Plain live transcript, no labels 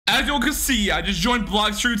As you can see, I just joined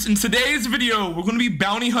Blox Roots. In today's video, we're going to be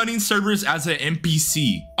bounty hunting servers as an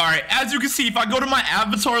NPC. Alright, as you can see, if I go to my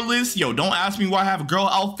avatar list, yo, don't ask me why I have girl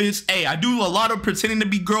outfits. Hey, I do a lot of pretending to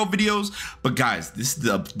be girl videos, but guys, this is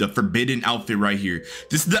the forbidden outfit right here.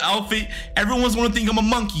 This is the outfit. Everyone's going to think I'm a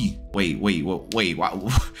monkey. Wait, wow.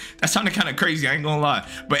 That sounded kind of crazy, I ain't gonna lie.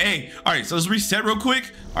 But hey, alright, so let's reset real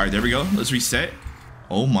quick. Alright, there we go. Let's reset.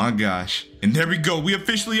 Oh my gosh. And there we go. We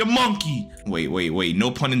officially a monkey. Wait.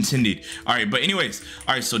 No pun intended. All right, but anyways.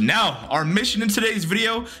 All right, so now our mission in today's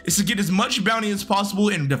video is to get as much bounty as possible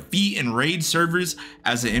and defeat and raid servers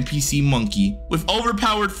as an NPC monkey with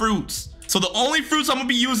overpowered fruits. So the only fruits I'm gonna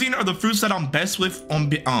be using are the fruits that I'm best with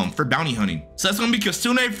for bounty hunting. So that's gonna be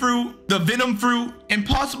Kasune fruit, the venom fruit, and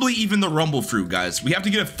possibly even the rumble fruit, guys. We have to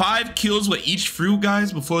get 5 kills with each fruit,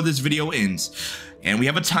 guys, before this video ends. And we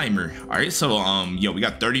have a timer. All right, so yo, we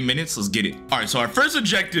got 30 minutes. Let's get it. All right, so our first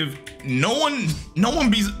objective, no one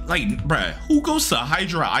be like, bruh, who goes to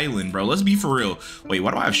Hydra Island, bro? Let's be for real. Wait,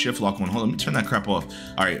 why do I have shift lock on? Hold on, let me turn that crap off.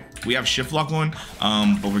 All right, we have shift lock on,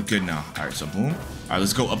 but we're good now. All right, so boom. All right,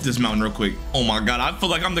 let's go up this mountain real quick. Oh my God, I feel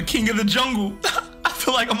like I'm the king of the jungle. I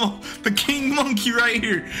feel like I'm the king monkey right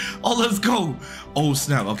here. Oh, let's go. Oh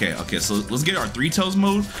snap. Okay, so let's get our 3 tails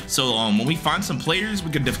mode. So when we find some players, we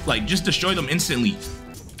could just destroy them instantly.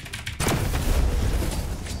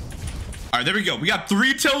 All right, there we go. We got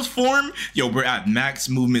 3 tails form. Yo, we're at max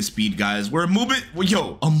movement speed, guys. We're moving.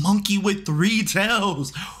 Yo, a monkey with 3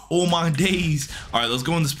 tails. Oh my days. All right, let's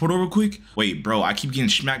go in this portal real quick. Wait, bro, I keep getting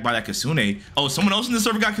smacked by that Kasune. Oh, someone else in the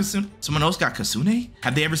server got Kasune. Someone else got Kasune?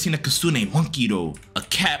 Have they ever seen a Kasune monkey though? A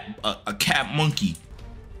cat monkey.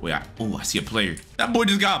 Wait, I see a player. That boy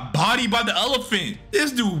just got bodied by the elephant.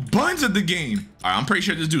 This dude buns at the game. All right, I'm pretty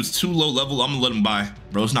sure this dude's too low level. I'm gonna let him by.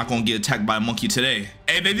 Bro's not gonna get attacked by a monkey today.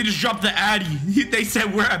 Hey, they just dropped the Addy. They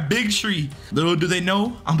said we're at Big Tree. Little do they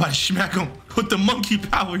know, I'm about to smack him with the monkey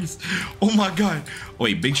powers. Oh my God.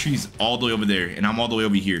 Wait, Big Tree's all the way over there, and I'm all the way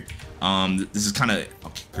over here. This is kind of,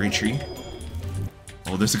 okay, great tree.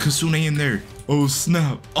 Oh, there's a Kasune in there. Oh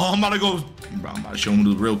snap. Oh, I'm about to go. Bro, I'm about to show him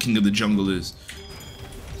who the real king of the jungle is.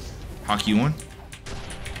 Hockey one.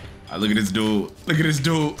 Look at this dude. Look at this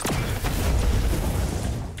dude.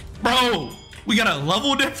 Bro, we got a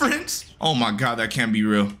level difference. Oh my God, that can't be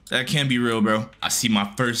real. That can't be real, bro. I see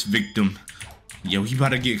my first victim. Yo, he about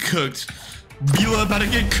to get cooked. Bila about to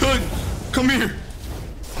get cooked. Come here.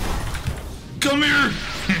 Come here.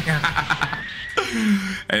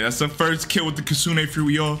 Hey, that's the first kill with the Kasune fruit,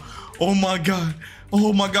 y'all. Oh my God.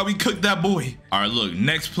 Oh my God, we cooked that boy. All right, look,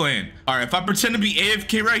 next plan. All right, if I pretend to be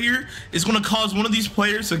AFK right here, it's gonna cause one of these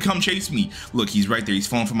players to come chase me. Look, he's right there. He's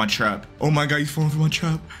falling for my trap. Oh my God, he's falling for my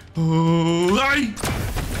trap. Oh,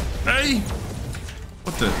 hey.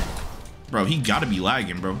 What the? Bro, he gotta be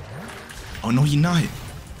lagging, bro. Oh no, he not.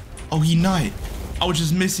 Oh, he not. I was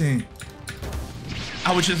just missing.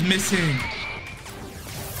 I was just missing.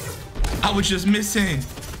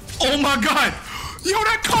 Oh my God. Yo,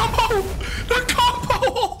 that combo! The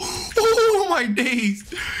combo! Oh my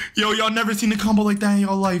days! Yo, y'all never seen a combo like that in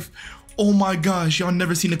y'all life. Oh my gosh, y'all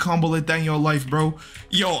never seen a combo like that in your life, bro.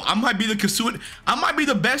 Yo, I might be the Kasune. I might be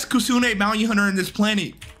the best Kasune bounty hunter in this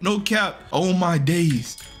planet. No cap. Oh my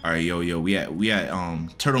days. All right, yo, we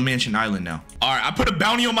at Turtle Mansion Island now. All right, I put a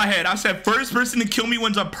bounty on my head. I said first person to kill me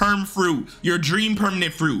wins a perm fruit, your dream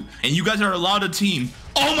permanent fruit, and you guys are allowed a team.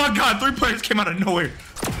 Oh my God, 3 players came out of nowhere.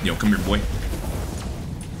 Yo, come here, boy.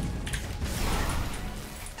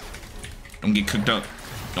 Don't get cooked up.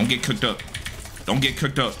 Don't get cooked up. Don't get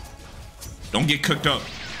cooked up. Don't get cooked up.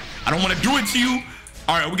 I don't want to do it to you.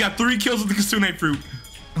 All right, we got 3 kills with the Kasune fruit.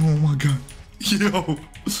 Oh my God. Yo. All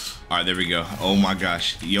right, there we go. Oh my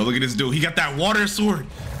gosh. Yo, look at this dude. He got that water sword.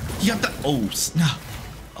 He got that. Oh, snap.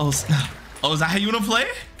 Oh, snap. Oh, is that how you want to play?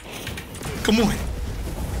 Come on.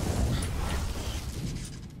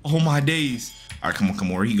 Oh my days. All right, come on.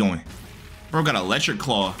 Where he going? Bro got electric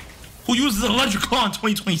claw. Who uses an electric claw in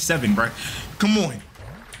 2027, bro? Come on.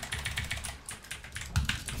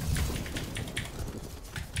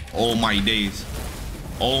 Oh my days.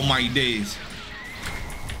 Oh my days.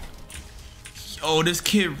 Yo, this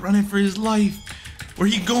kid running for his life. Where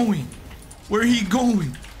he going? Where he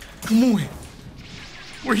going? Come on.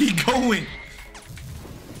 Where he going?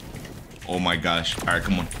 Oh my gosh. All right,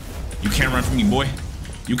 come on. You can't run from me, boy.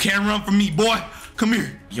 You can't run from me, boy. Come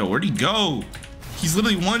here. Yo, where'd he go? He's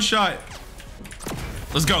literally 1 shot.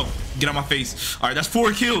 Let's go. Get out my face. All right, that's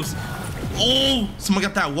 4 kills. Oh, someone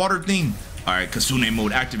got that water thing. All right, Kasune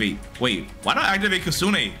mode activate. Wait, why not activate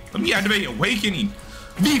Kasune? Let me activate Awakening.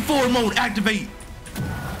 V4 mode activate.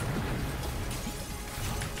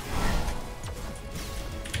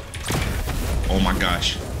 Oh my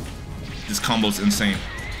gosh. This combo's insane.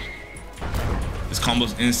 This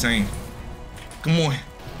combo's insane. Come on.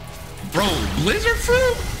 Bro, Blizzard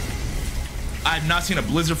Fruit? I have not seen a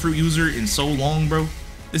Blizzard Fruit user in so long, bro.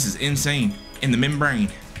 This is insane. In the membrane.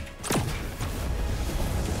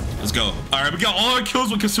 Let's go. All right, we got all our kills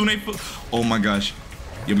with Kasune Fruit. Oh my gosh.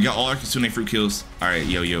 Yeah, we got all our Kasune Fruit kills. All right,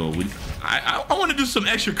 yo. I want to do some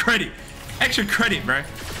extra credit. Extra credit, bro.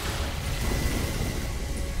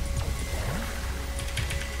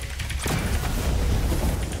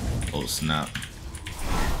 Oh, snap.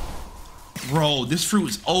 Bro, this fruit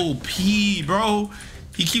is OP, bro.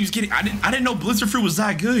 He keeps getting, I didn't know Blizzard Fruit was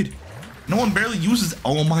that good. No one barely uses,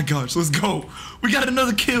 oh my gosh, let's go. We got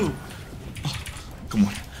another kill. Oh, come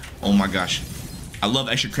on. Oh my gosh. I love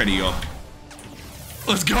extra credit, y'all.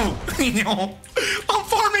 Let's go. Yo, I'm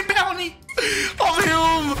farming bounty. I'm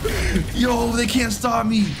him. Yo, they can't stop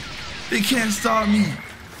me. They can't stop me.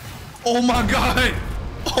 Oh my God.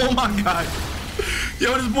 Oh my God.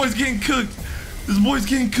 Yo, this boy's getting cooked. This boy's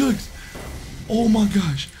getting cooked. Oh my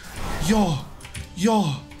gosh. Yo.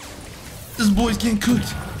 This boy's getting cooked.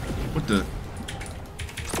 What the?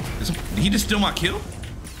 Did he just steal my kill?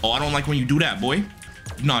 Oh, I don't like when you do that, boy.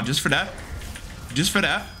 Nah, just for that. Just for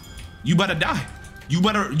that. You better die. You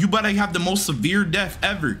better have the most severe death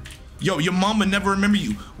ever. Yo, your mom would never remember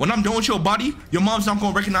you. When I'm done with your body, your mom's not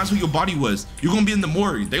gonna recognize who your body was. You're gonna be in the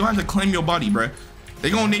morgue. They gonna have to claim your body, bruh. They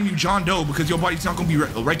gonna name you John Doe because your body's not gonna be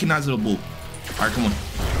recognizable. All right, come on.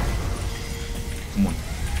 Come on.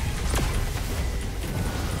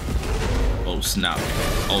 Oh snap.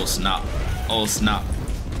 Oh snap. Oh snap.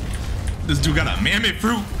 This dude got a mammoth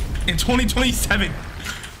fruit in 2027.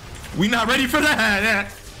 We not ready for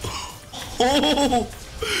that. Oh,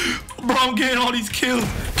 bro, I'm getting all these kills.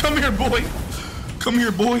 Come here, boy. Come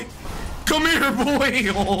here, boy. Come here,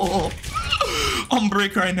 boy. Oh, I'm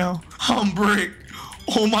brick right now. I'm brick.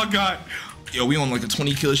 Oh my God. Yo, we on like a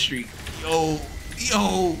 20 kill streak. Yo.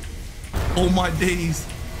 Oh my days.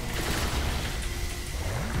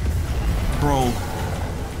 Bro.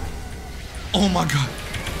 Oh my God.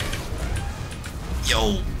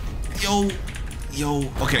 Yo.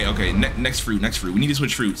 Okay. Next fruit. We need to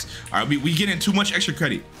switch fruits. All right, we getting too much extra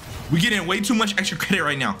credit. We getting way too much extra credit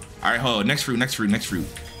right now. All right, hold on. Next fruit.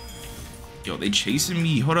 Yo, they chasing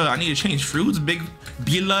me. Hold on, I need to change fruits, big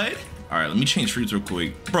blood. All right, let me change fruits real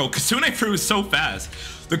quick. Bro, Kasune Fruit is so fast.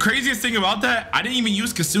 The craziest thing about that, I didn't even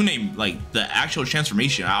use Kasune, like the actual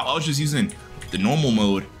transformation. I was just using the normal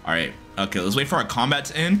mode. All right, okay, let's wait for our combat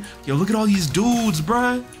to end. Yo, look at all these dudes,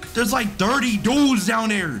 bruh. There's like 30 dudes down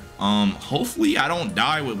there. Hopefully I don't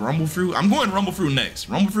die with Rumble Fruit. I'm going Rumble Fruit next.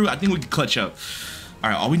 Rumble Fruit, I think we can clutch up. All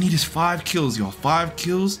right, all we need is 5 kills, y'all. 5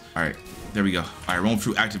 kills. All right, there we go. All right, Rumble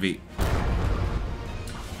Fruit activate.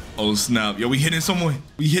 Oh snap. Yo, we hitting someone.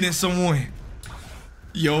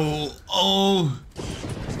 Yo, oh.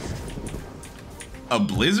 A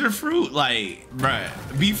Blizzard Fruit? Like, bruh,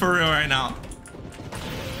 be for real right now.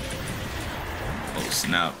 Oh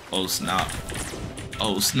snap.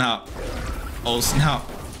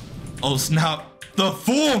 The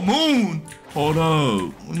full moon. Hold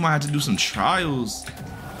up. We might have to do some trials.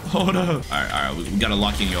 Hold up. All right. We gotta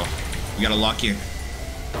lock in, y'all. We gotta lock in.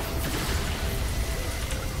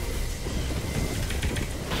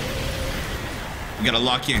 We gotta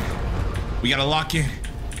lock in.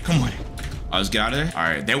 Come on. Let's get out of there. All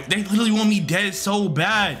right. They literally want me dead so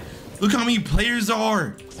bad. Look how many players there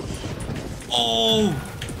are. Oh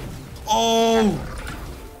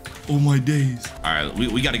my days. All right,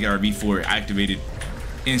 we gotta get our V4 activated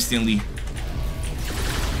instantly.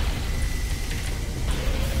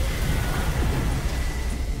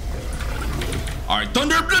 All right,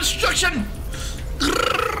 thunder destruction.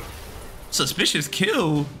 Suspicious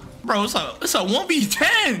kill, bro. It's a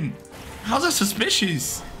 1v10. How's that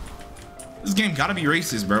suspicious? This game gotta be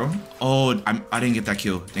racist, bro. Oh, I didn't get that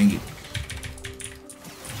kill. Dang it.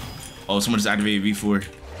 Oh, someone just activated V4.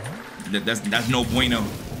 That's no bueno.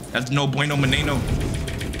 That's no bueno maneno.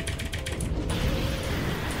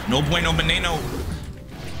 No bueno maneno.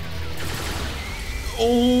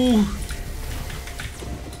 Oh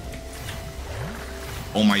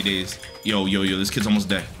my days. Yo, this kid's almost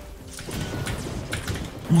dead.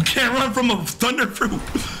 You can't run from a thunder fruit.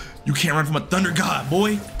 You can't run from a thunder god,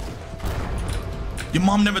 boy. Your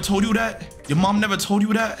mom never told you that?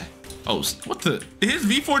 Oh, what the? Did his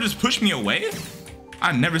V4 just push me away?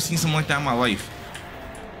 I've never seen something like that in my life.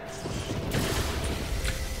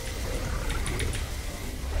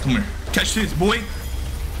 Come here. Catch this, boy.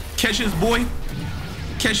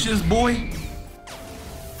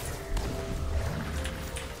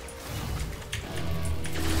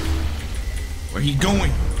 Where he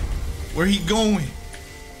going?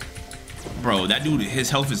 Bro, that dude, his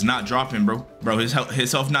health is not dropping, bro. Bro, his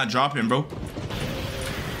health not dropping, bro.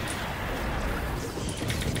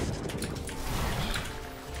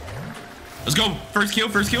 Let's go. First kill,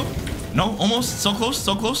 first kill. No, almost. So close,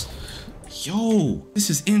 so close. Yo, this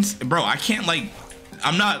is insane. Bro, I can't like,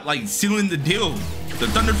 I'm not like sealing the deal. The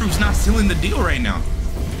Thunder Fruit's not sealing the deal right now. All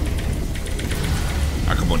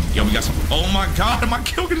right, come on. Yo, we got some. Oh my God, my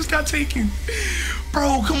kill just got taken.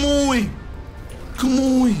 Bro, come on. Come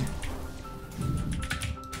on.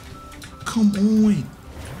 Come on.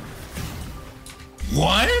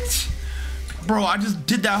 What? Bro, I just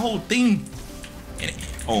did that whole thing.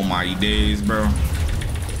 Oh my days, bro.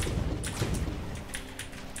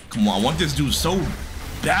 Come on, I want this dude so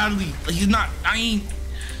badly. Like, he's not dying.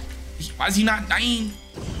 Why is he not dying?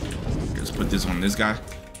 Let's put this on this guy.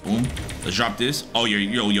 Boom. Let's drop this. Oh, you're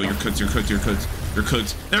cooked, you're cooked, you're cooked, you're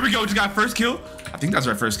cooked. There we go, just got first kill. I think that's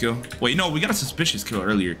our first kill. Wait, no, we got a suspicious kill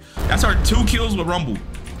earlier. That's our 2 kills with Rumble.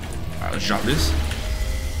 All right, let's drop this.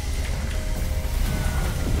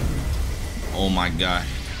 Oh my God.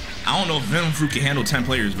 I don't know if Venom Fruit can handle 10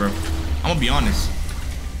 players, bro. I'm gonna be honest.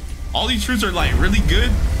 All these fruits are like really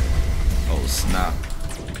good. Oh, snap.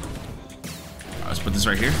 All right, let's put this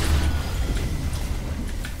right here.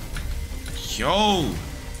 Yo,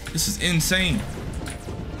 this is insane.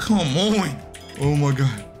 Come on. Oh my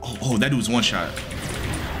God. Oh, that dude's one shot.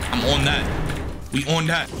 I'm on that. We on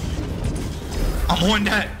that. I'm on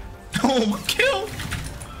that. Oh, my kill.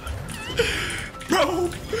 Bro,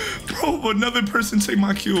 another person take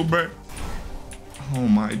my kill, bro. Oh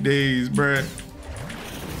my days, bro.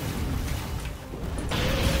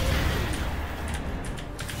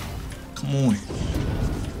 Come on.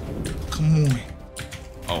 Come on.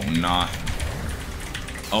 Oh, nah.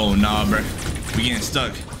 Oh, nah, bro. We getting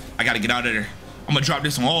stuck. I gotta get out of there. I'm gonna drop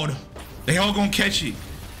this on all of them. They all gonna catch it.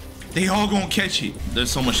 They all gonna catch it. There's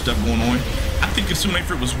so much stuff going on. I think Kasune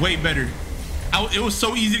Fruit was way better. It was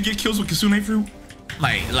so easy to get kills with Kasune Fruit.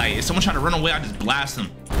 Like if someone tried to run away, I just blast them.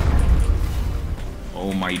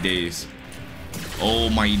 Oh my days. Oh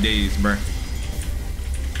my days, bro.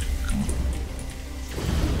 Come on.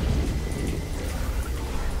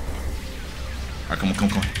 All right,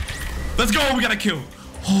 come on. Let's go, we got a kill.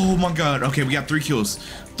 Oh my God, okay, we got 3 kills.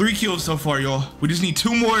 3 kills so far, y'all. We just need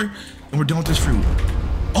 2 more and we're done with this fruit.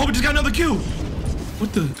 Oh, we just got another kill.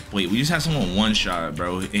 What the? Wait, we just had someone one shot,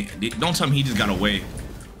 bro. Don't tell me he just got away.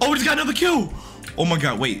 Oh, we just got another kill. Oh my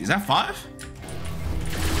God, wait, is that 5?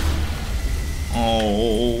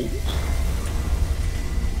 Oh.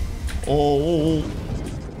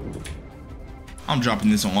 I'm dropping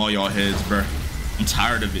this on all y'all heads, bro. I'm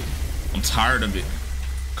tired of it. I'm tired of it.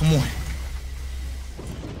 Come on.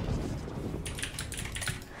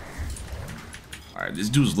 All right, this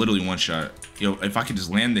dude's literally one shot. Yo, if I could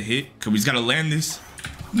just land the hit, cause we just gotta land this.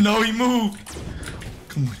 No, he moved.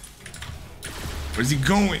 Come on. Where's he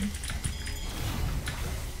going?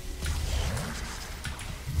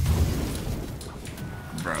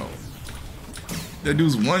 Bro. That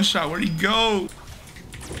dude's one shot. Where'd he go?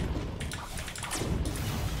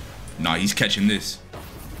 Nah, he's catching this.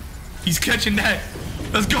 He's catching that.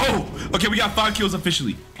 Let's go. Okay, we got 5 kills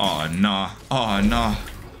officially. Oh, nah. Oh, nah.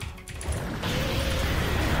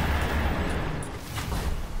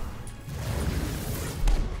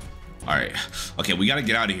 All right. Okay, we gotta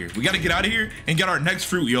get out of here. We gotta get out of here and get our next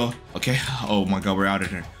fruit, y'all. Okay. Oh my God, we're out of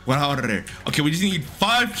there. We're out of there. Okay, we just need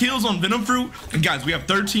 5 kills on Venom Fruit. And guys, we have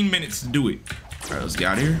 13 minutes to do it. All right, let's get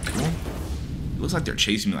out of here. Come on. It looks like they're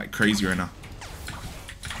chasing me like crazy right now.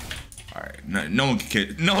 All right, no one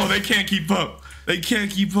can. No, they can't keep up. They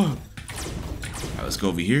can't keep up. All right, let's go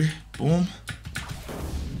over here. Boom.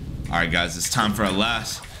 All right, guys, it's time for our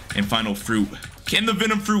last and final fruit. Can the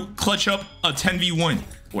Venom Fruit clutch up a 10v1?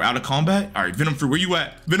 We're out of combat. All right, Venom Fruit, where you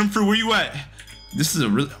at? Venom Fruit, where you at? This is a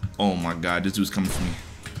really. Oh my God, this dude's coming for me.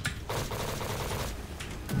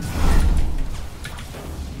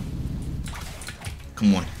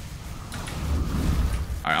 Come on. All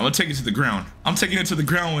right, I'm gonna take it to the ground. I'm taking it to the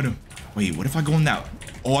ground with him. Wait, what if I go in that?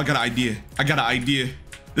 Oh, I got an idea. I got an idea.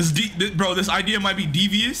 Bro, this idea might be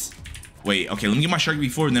devious. Wait, okay, let me get my shark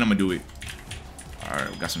before and then I'm gonna do it. All right,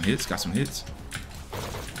 we got some hits,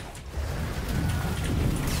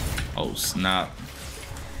 Oh, snap.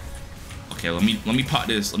 Okay, let me pot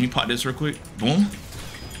this. Let me pot this real quick. Boom.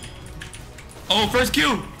 Oh, first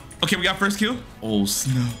kill. Okay, we got first kill. Oh,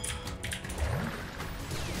 snap.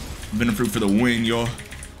 Venom Fruit for the win, y'all.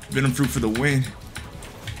 Venom Fruit for the win.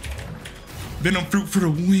 Venom Fruit for the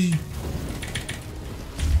win.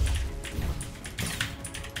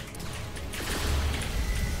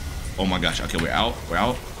 Oh my gosh. Okay, we're out. We're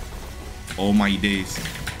out. Oh my days.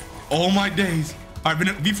 Oh my days. All right,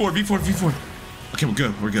 V4, V4, V4. Okay, we're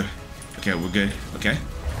good. We're good. Okay, we're good. Okay.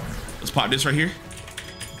 Let's pop this right here.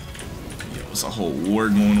 Yo, it's a whole war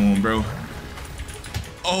going on, bro.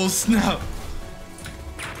 Oh, snap.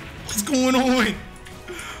 What's going on?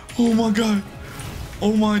 Oh, my God.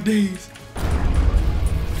 Oh, my days.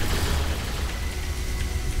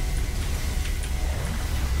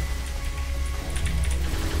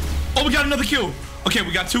 Oh, we got another kill. Okay,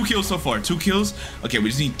 we got 2 kills so far. 2 kills. Okay, we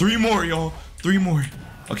just need 3 more, y'all. 3 more.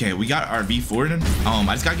 Okay, we got our V4 then.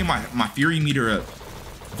 I just gotta get my fury meter up.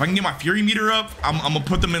 If I can get my fury meter up, I'm gonna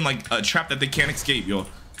put them in like a trap that they can't escape, yo.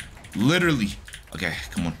 Literally. Okay,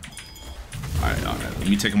 come on. All right. Let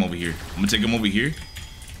me take them over here. I'm gonna take them over here.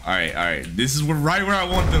 All right. This is right where I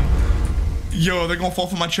want them. Yo, they're gonna fall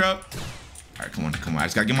for my trap. All right, come on. I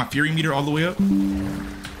just gotta get my fury meter all the way up.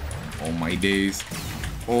 Oh my days.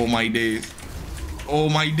 Oh my days. Oh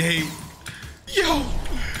my days. Yo.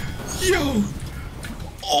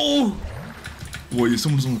 Oh. Boy,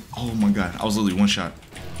 someone's on. Oh my God. I was literally one shot.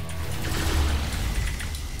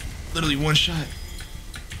 Literally one shot.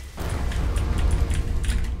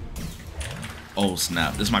 Oh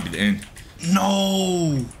snap. This might be the end.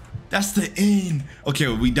 No. That's the end. Okay,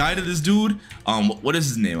 well, we died to this dude. What is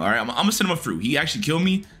his name? All right, I'm gonna send him a fruit. He actually killed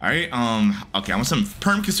me. All right. Okay, I'm gonna send him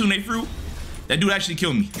Perm Kasune fruit. That dude actually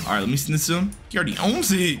killed me. All right, let me send this to him. He already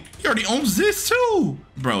owns it. He already owns this too.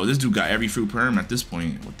 Bro, this dude got every fruit perm at this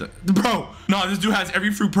point. What the? Bro, no, this dude has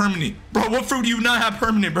every fruit permanent. Bro, what fruit do you not have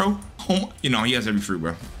permanent, bro? Oh, you know, he has every fruit,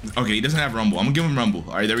 bro. Okay, he doesn't have Rumble. I'm gonna give him Rumble.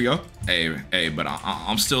 All right, there we go. Hey, but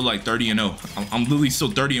I'm still like 30-0. I'm literally still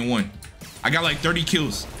 30-1. I got like 30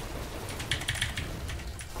 kills.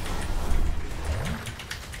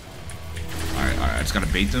 All right, I just gotta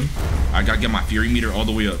bait them. I gotta get my fury meter all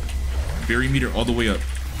the way up. Fury meter all the way up.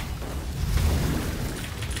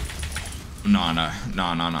 No.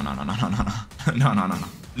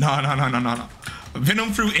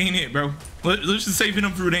 Venom fruit ain't it, bro. Let's just say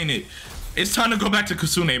venom fruit ain't it. It's time to go back to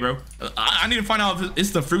Kasune, bro. I need to find out if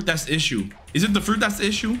it's the fruit that's the issue. Is it the fruit that's the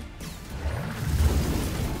issue?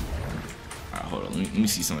 All right, hold on. Let me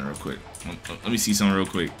see something real quick. Let me see something real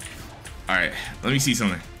quick. All right, let me see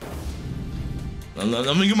something.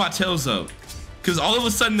 Let me get my tails up. Because all of a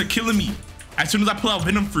sudden they're killing me as soon as I pull out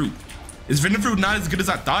venom fruit. Is venom fruit not as good as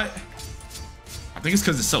I thought? I think it's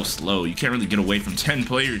because it's so slow. You can't really get away from 10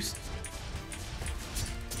 players.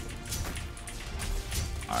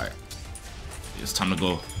 All right, it's time to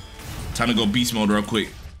go. Time to go beast mode real quick.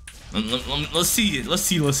 Let's see it. Let's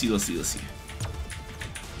see.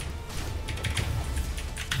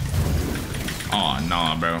 Oh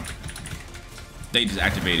nah, bro. They just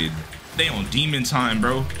activated. They on demon time,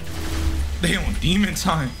 bro. They on demon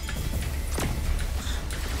time.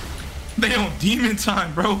 They on demon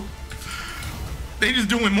time, bro. They just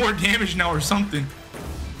doing more damage now or something.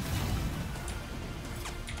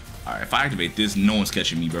 All right, if I activate this, no one's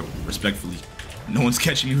catching me, bro. Respectfully, no one's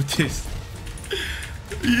catching me with this.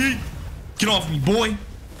 Get off me, boy.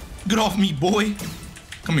 Get off me, boy.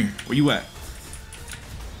 Come here. Where you at?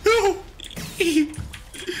 Oh.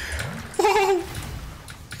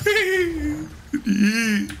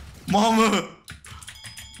 Mama.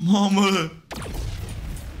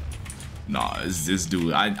 Nah, it's this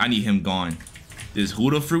dude. I need him gone. This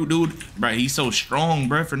Huda fruit dude, bro, he's so strong,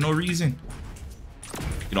 bro, for no reason.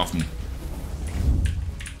 Get off me.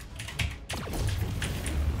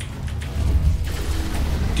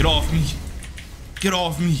 Get off me. Get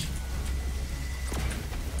off me.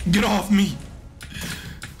 Get off me.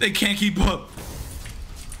 They can't keep up.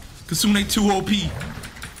 Kasune too OP.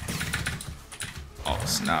 Oh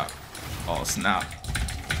snap. Oh snap.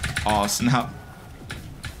 Oh snap.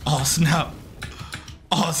 Oh snap.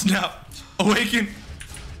 Oh snap. Awaken.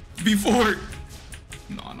 Before.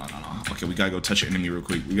 No. Okay, we gotta go touch an enemy real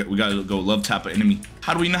quick. We gotta go love tap an enemy.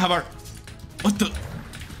 How do we not have our... What the...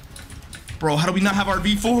 Bro, how do we not have our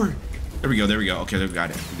V4? There we go. Okay, we got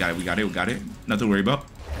it. We got it. Nothing to worry about.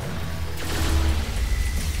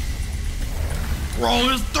 Bro,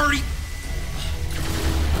 there's 30.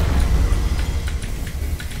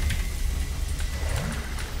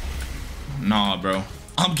 Nah, bro.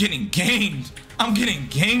 I'm getting gamed. I'm getting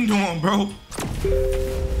gamed on, bro.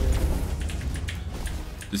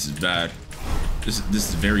 This is bad. This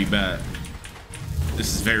is very bad.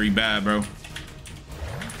 This is very bad, bro.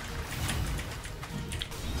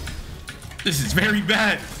 This is very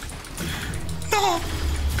bad. No.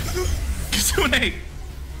 Kasune.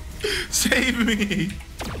 Save me.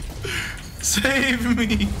 Save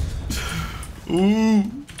me.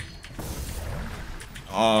 Ooh.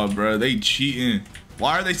 Oh, bro, they cheating.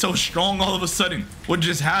 Why are they so strong all of a sudden? What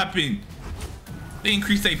just happened? They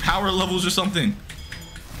increased their power levels or something.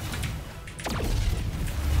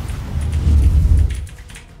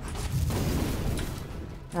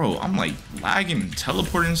 Bro, I'm like lagging and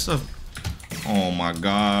teleporting and stuff. Oh my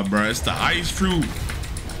god, bro. It's the ice fruit.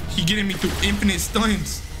 He getting me through infinite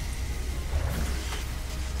stunts.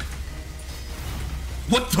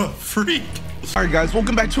 What the freak? Alright guys,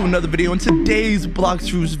 welcome back to another video. In today's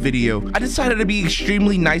Blox Fruits video, I decided to be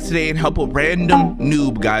extremely nice today and help a random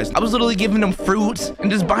noob, guys. I was literally giving them fruits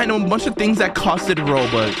and just buying them a bunch of things that costed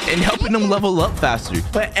Robux and helping them level up faster.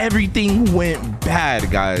 But everything went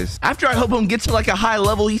bad, guys. After I helped him get to like a high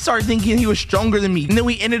level, he started thinking he was stronger than me. And then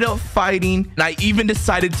we ended up fighting, and I even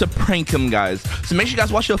decided to prank him, guys. So make sure you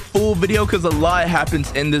guys watch the full video because a lot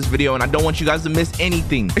happens in this video and I don't want you guys to miss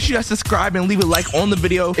anything. Make sure you guys subscribe and leave a like on the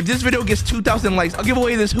video. If this video gets 2,000 likes, I'll give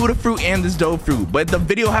away this Huda fruit and this dope fruit, but the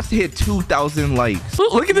video has to hit 2,000 likes.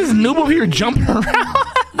 Look at this noob over here jumping around.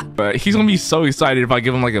 But he's gonna be so excited if I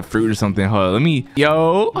give him like a fruit or something. Hold on, let me.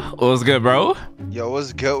 Yo, what's good, bro? Yo,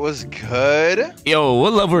 what's good? What's good? Yo,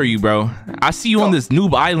 what level are you, bro? I see you on this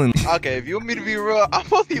noob island. Okay, if you want me to be real, I'm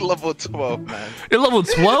only level 12, man. You're level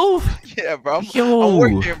 12? Yeah, bro. Yo, I'm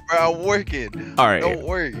working, bro. I'm working. All right, don't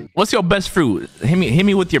worry. What's your best fruit? Hit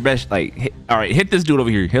me with your best. Like, all right, hit this dude over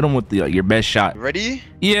here. Hit him with your best shot. Ready?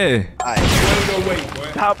 Yeah. All right. No, wait,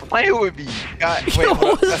 boy. Stop playing with me. Wait, yo,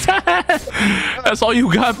 what's that? That's all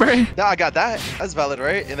you got, bro? No, I got that. That's valid,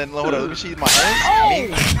 right? And then hold on, let me see my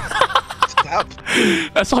hands. Stop.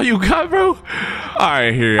 That's all you got, bro? All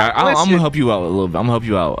right, here. I'm gonna help you out a little bit. I'm gonna help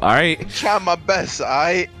you out. All right. I'm trying my best. All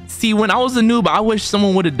right. See, when I was a noob, I wish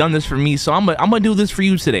someone would have done this for me. So I'm gonna do this for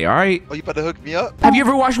you today. All right. Oh, you about to hook me up? Have you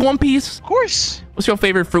ever watched One Piece? Of course. What's your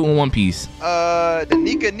favorite fruit in One Piece? The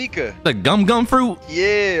Nika. The gum fruit?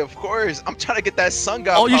 Yeah, of course. I'm trying to get that sun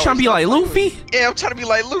god. Oh, you're trying to be like Luffy? Yeah, I'm trying to be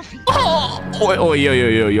like Luffy. Oh,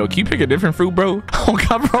 yo. Can you pick a different fruit, bro? Oh,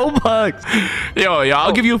 got Robux. Yo,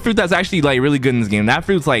 I'll give you a fruit that's actually like really good in this game. That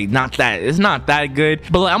fruit's like not that. It's not that good.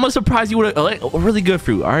 But like, I'm gonna surprise you with a really good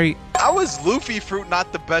fruit. All right. How is Luffy fruit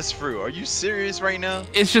not the best fruit? Are you serious right now?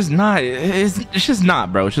 It's just not. It's just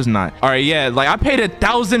not, bro. It's just not. All right, yeah. Like I paid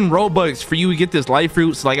 1,000 Robux for you to get this light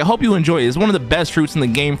fruit. So like, I hope you enjoy it. It's one of the best fruits in the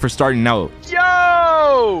game for starting out.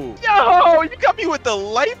 Yo, you got me with the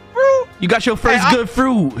light fruit? You got your first good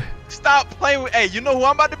fruit. Stop playing with. Hey, you know who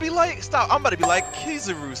I'm about to be like? Stop. I'm about to be like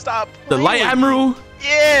Kizaru. Stop. The light admiral.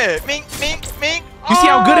 Yeah. Mink. You see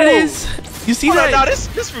how good it is? You see that? No,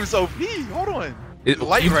 this fruit's OP. Hold on.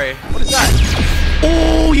 Light ray. What is that?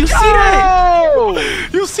 Oh, you see that?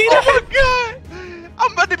 You see that? Oh my god!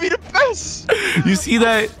 I'm about to be the best. You see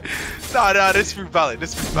that? Nah, this fruit valid.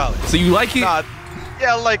 So you like it? Nah,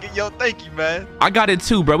 yeah, I like it. Yo, thank you, man. I got it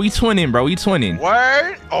too, bro. We twinning, bro. We twinning.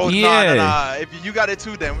 Word? Oh, yeah. Nah. If you got it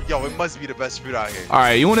too, then yo, it must be the best fruit out here. All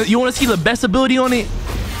right, you wanna see the best ability on it?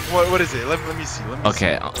 What is it? Let me see.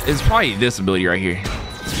 Okay, it's probably this ability right here.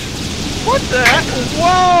 What the heck?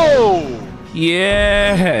 Whoa!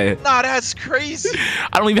 Yeah. Nah, that's crazy.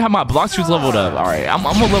 I don't even have my Blox fruits leveled up. All right, I'm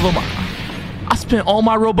gonna level my. I spent all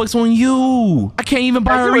my Robux on you. I can't even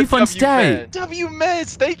buy a refund stat. W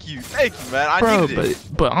meds, thank you, man. I needed it.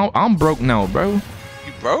 But I'm broke now, bro. You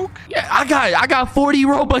broke? Yeah, I got 40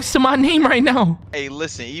 Robux to my name right now. Hey,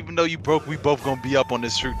 listen, even though you broke, we both gonna be up on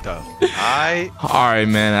this fruit though. All right,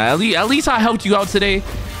 man. At least I helped you out today.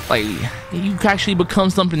 Like, you can actually become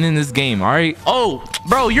something in this game, all right? Oh,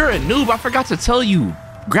 bro, you're a noob. I forgot to tell you.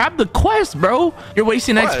 Grab the quest, bro. You're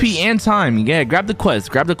wasting XP and time. Yeah, grab the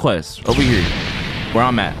quest. Over here, where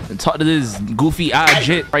I'm at. And talk to this goofy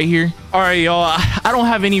jit right here. All right, y'all. I don't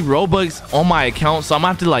have any Robux on my account, so I'm gonna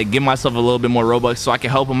have to like give myself a little bit more Robux so I can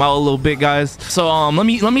help him out a little bit, guys. So let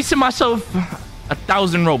me send myself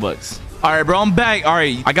 1,000 Robux. All right, bro, I'm back. All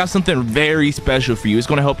right, I got something very special for you. It's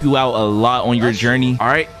gonna help you out a lot on your journey. All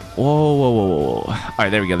right. Whoa. All right,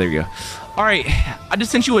 there we go. All right, I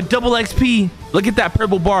just sent you a double XP. Look at that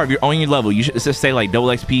purple bar. If you're on your level, you should just say like double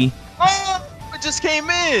XP. Oh, it just came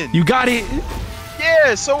in. You got it.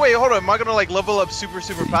 Yeah. So wait, hold on. Am I gonna like level up super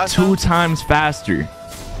fast? 2 times faster.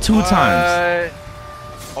 2 times.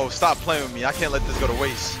 Oh, stop playing with me. I can't let this go to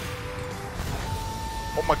waste.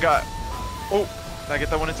 Oh my god. Oh, did I get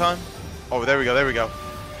that one in time? Oh, there we go.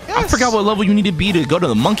 Yes. I forgot what level you need to be to go to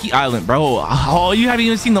the Monkey Island, bro. Oh, you haven't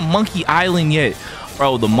even seen the Monkey Island yet,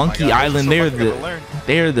 bro. The Monkey Island,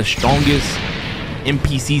 they're the strongest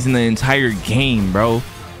NPCs in the entire game, bro.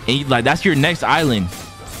 And like that's your next island.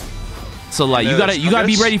 So like you gotta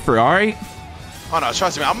be ready for it, all right? Oh no,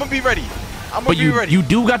 trust me, I'm gonna be ready. Ready. You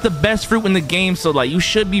do got the best fruit in the game, so like you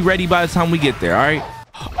should be ready by the time we get there, all right?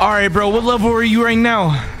 All right, bro. What level are you right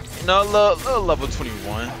now? No, level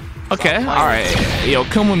 21. Okay, all right. Yo,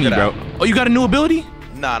 come with me, bro. Oh, you got a new ability?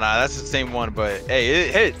 Nah, that's the same one, but hey,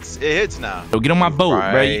 it hits now. Yo, get on my boat,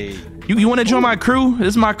 bro. You You want to join my crew? This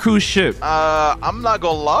is my cruise ship. I'm not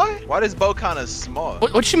gonna lie. Why this boat kind of small?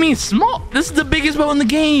 What you mean small? This is the biggest boat in the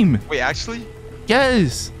game. Wait, actually?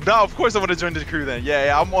 Yes. No, of course I want to join the crew then.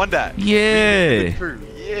 Yeah, I'm on that. Yeah. The crew.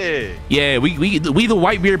 Yeah. Yeah, we the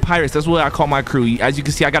white beard pirates. That's what I call my crew. As you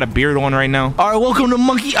can see, I got a beard on right now. All right, welcome to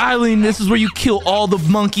Monkey Island. This is where you kill all the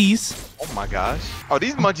monkeys. Oh my gosh. Oh,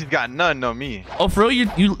 these monkeys got none on me. Oh, for real?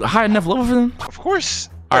 You high enough level for them? Of course.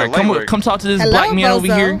 All right, come talk to this black man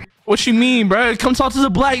over here. What you mean, bro? Come talk to the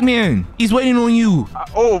black man. He's waiting on you.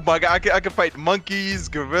 Oh my god, I can fight monkeys,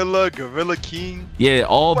 gorilla king. Yeah,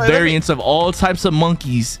 all variants of all types of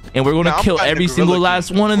monkeys, and we're gonna kill every single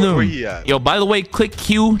last one of them. Where he at? Yo, by the way, click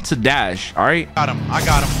Q to dash. All right. Got him. I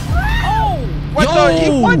got him. Oh, what the? He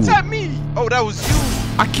one-tapped me. Oh, that was you.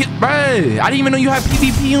 I killed, bro. I didn't even know you had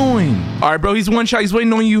PvP on. All right, bro. He's one shot. He's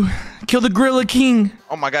waiting on you. Kill the gorilla king.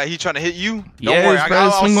 Oh my god, he trying to hit you. Don't worry,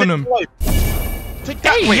 I'll swing on him. Take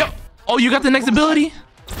that. Hey, yo. Oh, you got the next ability?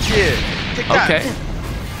 Yeah. Take that. Okay.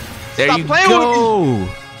 There Stop you playing go. With me.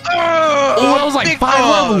 Oh, that was like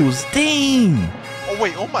 5 levels. Dang. Oh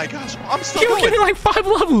wait. Oh my gosh. I'm still You were getting like 5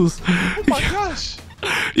 levels. Oh my gosh.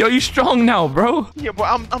 Yo, you strong now, bro. Yeah, but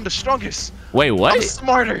I'm the strongest. Wait, what? I'm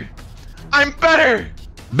smarter. I'm better.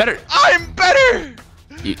 Better. I'm better.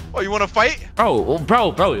 Oh, you want to fight?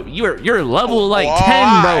 Bro, you're level like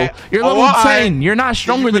 10, bro. You're level 10. You're not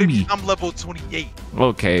stronger than me. I'm level 28.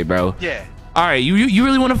 Okay, bro. Yeah. All right, you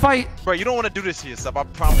really want to fight? Bro, you don't want to do this to yourself. I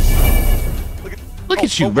promise you. Look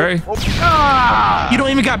at you, bro. You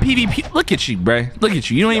don't even got PvP. Look at you, bro. Look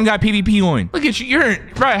at you. You don't even got PvP on. Look at you. You're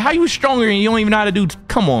right. How you stronger and you don't even know how to do?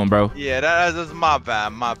 Come on, bro. Yeah, that's my bad.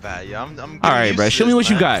 My bad. Yeah, I'm all right, bro. Show me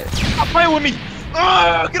what you got. Stop playing with me.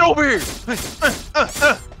 Get over here.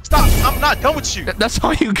 Stop. I'm not done with you. That's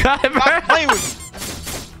all you got, bro. Stop playing with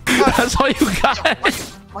me. That's all you got.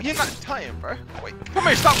 Oh, you're not tying, bro. Wait, come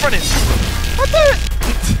here. Stop running. What's that?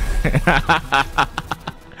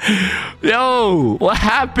 Yo, what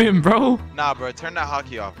happened, bro? Nah, bro. Turn that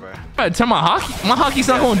hockey off, bro. Bro, turn my hockey. My hockey's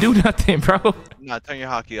not gonna do nothing, bro. Nah, turn your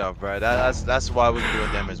hockey off, bro. That's why we're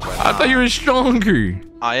doing damage, bro. I thought you were stronger.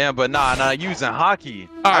 I am, but nah, not using hockey.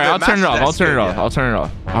 All right, I'll turn it off. I'll turn it off. I'll turn it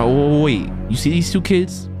off. Oh, wait. You see these 2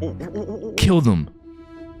 kids? Kill them.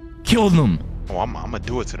 Kill them. Oh, I'm gonna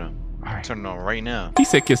do it to them. All right. Turn it on right now. He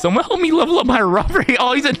said, "Can someone help me level up my robbery?"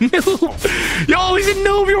 Oh, he's a noob. Yo, he's a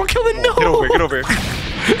noob. You want to kill the noob? Get over here.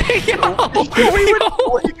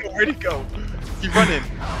 Where'd he go? He's running.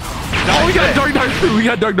 Oh, we got dark fruit. We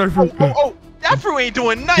got dark fruit. Oh, that fruit ain't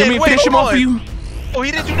doing nothing. You want me to finish him off for you? Oh,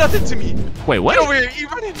 he didn't do nothing to me. Wait, what? Get over here. He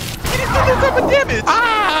running. He didn't do no type of damage.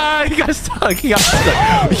 Ah, he got stuck. He got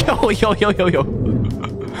stuck. Yo.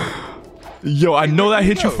 Yo, I know that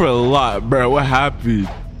hit you for a lot, bro. What happened?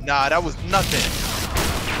 Nah, that was nothing.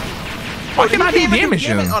 Why can I do damage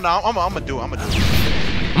to him? Oh, no, I'm gonna do it.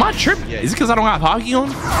 Am I tripping? Yeah, is it because I don't have hockey on?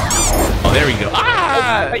 Oh, there we go.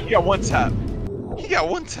 Ah! He got one tap. He got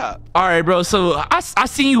one tap. All right, bro. So I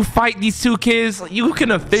seen you fight these 2 kids. You can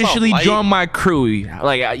officially join my crew.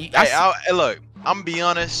 Like, hey, look, I'm gonna be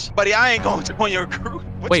honest, buddy. I ain't going to join your crew.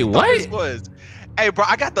 Wait, what? Was? Hey, bro,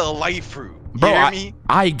 I got the light fruit. Bro,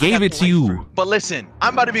 I gave it to you. Fruit. But listen,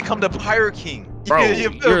 I'm about to become the pirate king. Bro,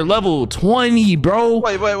 you're level 20, bro.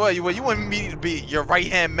 Wait. You want me to be your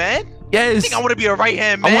right-hand man? Yes. You think I want to be a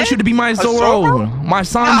right-hand man? I want you to be my Zoro, my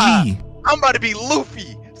Sanji. Nah, I'm about to be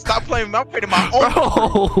Luffy. Stop playing. I'm creating my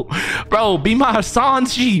own. Bro, be my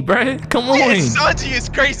Sanji, bro. Come on. Yeah, Sanji is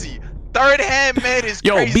crazy. Third-hand man is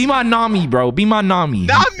crazy. Yo, be my Nami, bro. Be my Nami.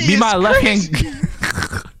 Be my left hand.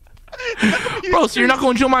 Bro, so you're not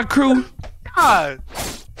gonna join my crew? God.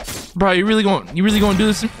 Bro, you really gonna do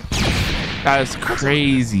this? That's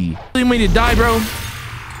crazy. You made it die, bro.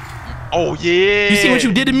 Oh yeah. You see what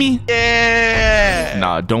you did to me? Yeah.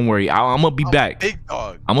 Nah, don't worry. I'm gonna be back. Big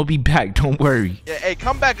dog. I'm gonna be back. Don't worry. Yeah, hey,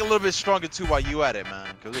 come back a little bit stronger too while you at it,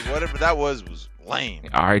 man. Because whatever that was lame.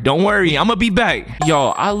 All right, don't worry. I'm gonna be back. Yo,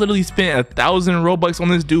 I literally spent 1,000 Robux on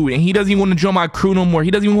this dude, and he doesn't even want to join my crew no more. He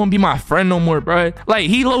doesn't even want to be my friend no more, bro. Like,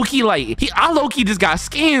 I low-key just got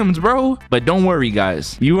scammed, bro. But don't worry,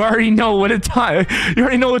 guys. You already know what time. You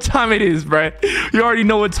already know what time it is, bro. You already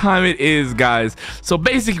know what time it is, guys. So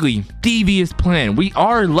basically, devious plan. We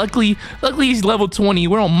are luckily he's level 20.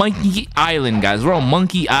 We're on Monkey Island, guys. We're on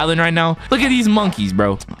Monkey Island right now. Look at these monkeys,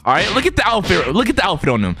 bro. All right, look at the outfit. Look at the outfit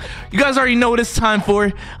on them. You guys already know what it's time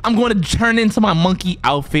for. I'm going to turn into my monkey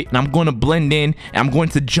outfit, and I'm going to blend in, and I'm going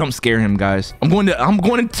to jump scare him, guys. I'm going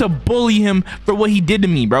to bully him for what he did to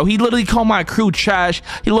me, bro. He literally called my crew trash.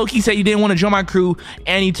 He low-key said he didn't want to join my crew,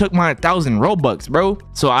 and he took my 1,000 Robux, bro.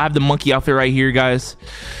 So I have the monkey outfit right here, guys.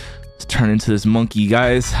 Let's turn into this monkey,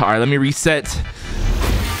 guys. All right, let me reset.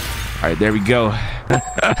 right, there we go.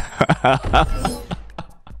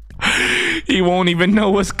 He won't even know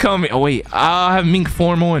what's coming. Oh wait, I have mink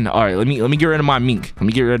form on. All right, let me get rid of my mink. Let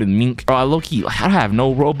me get rid of the mink. Bro, low-key, I have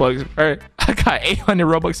no Robux, bro. I got 800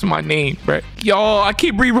 Robux in my name, bro. Yo, I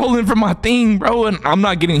keep re-rolling for my thing, bro, and I'm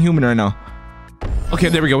not getting human right now. Okay,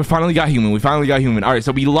 there we go. We finally got human. All right,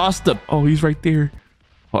 so we lost the... Oh, he's right there.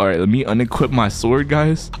 All right, let me unequip my sword,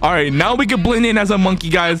 guys. All right, now we can blend in as a monkey,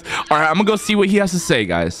 guys. All right, I'm gonna go see what he has to say,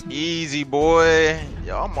 guys. Easy, boy.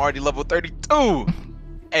 Yo, I'm already level 32.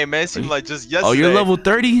 Hey, man, it seemed like just yesterday. Oh, you're level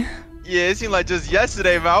 30? Yeah, it seemed like just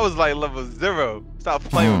yesterday, man. I was like level 0. Stop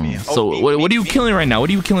playing with me. So what are you killing right now?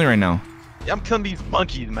 Yeah, I'm killing these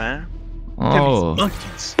monkeys, man. Oh. These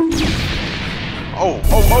monkeys. Oh,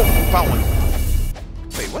 found one.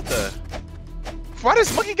 Wait, what the? Why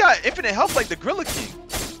this monkey got infinite health like the Gorilla King?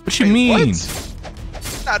 What you mean? What?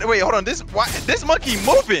 Nah, wait, hold on. This monkey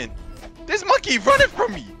moving. This monkey running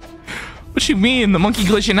from me. What you mean? The monkey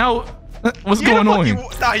glitching out? What's going on?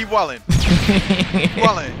 Nah, he walling.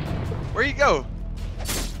 Where you go?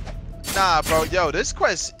 Nah, bro. Yo, this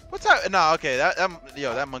quest. What's that? Nah, okay.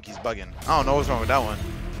 That monkey's bugging. I don't know what's wrong with that one.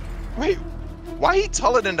 Wait, why he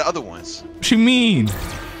taller than the other ones? What you mean?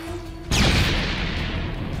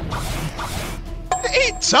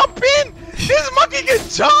 He jumping? This monkey can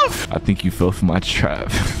jump. I think you fell for my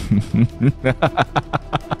trap.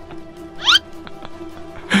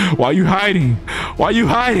 Why are you hiding?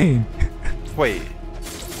 Wait.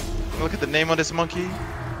 Look at the name on this monkey.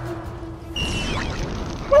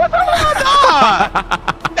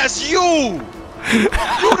 That's you. You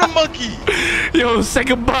the monkey. Yo, say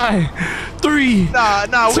goodbye. 3. Nah.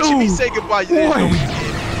 2, what you mean say goodbye? There's no way you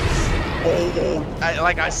gave me.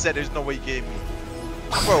 Like I said, there's no way you gave me.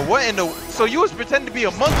 Bro, what in the? So you was pretending to be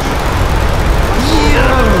a monkey?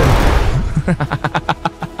 Yeah.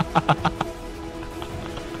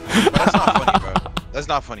 That's not funny, bro. That's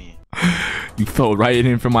not funny. You fell right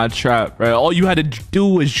in for my trap, bro. All you had to do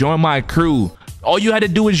was join my crew. All you had to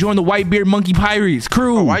do was join the Whitebeard Monkey Pirates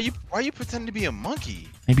crew. Bro, why you pretending to be a monkey?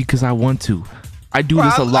 Maybe because I want to. I do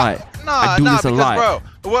this a lot. I do this a lot.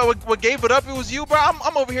 Bro, what gave it up? It was you, bro.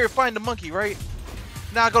 I'm over here fighting the monkey, right?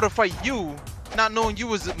 Now I go to fight you, not knowing you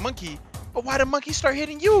was a monkey. But why the monkey start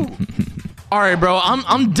hitting you? All right, bro.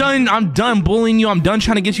 I'm done bullying you. I'm done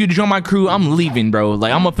trying to get you to join my crew. I'm leaving, bro.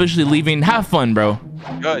 Like, I'm officially leaving. Have fun, bro.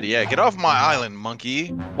 Good, yeah. Get off my island,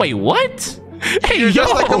 monkey. Wait, what? Hey, You're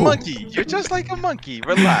just like a monkey. You're just like a monkey.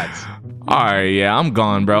 Relax. All right, yeah, I'm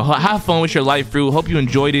gone, bro. Have fun with your life, fruit. Hope you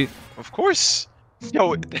enjoyed it. Of course.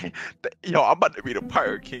 Yo, I'm about to be the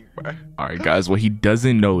Pirate King, bro. All right, guys. What he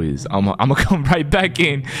doesn't know is I'm gonna come right back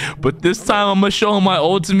in, but this time I'm gonna show him my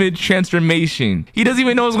ultimate transformation. He doesn't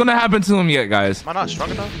even know what's gonna happen to him yet, guys. Am I not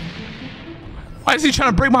strong enough? Why is he trying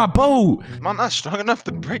to break my boat? Am I not strong enough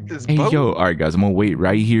to break this Hey, boat? yo, all right, guys. I'm gonna wait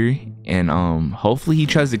right here, and hopefully he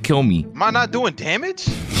tries to kill me. Am I not doing damage?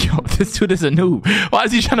 Yo, this dude is a noob. Why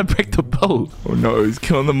is he trying to break the boat? Oh no, he's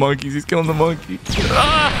killing the monkeys. He's killing the monkey.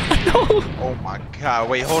 Ah, no. Oh my god,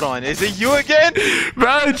 wait, hold on. Is it you again?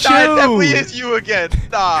 Bro, chill. Nah, it definitely is you again.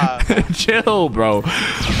 Nah. Chill, bro.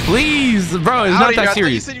 Please, bro, it's not that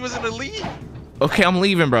serious. You said you was in the league. Okay, I'm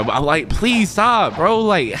leaving, bro. But I'm like, please stop, bro.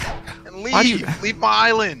 Like, and leave. Leave my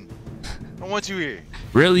island. I don't want you here.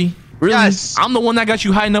 Really? Really? Yes. I'm the one that got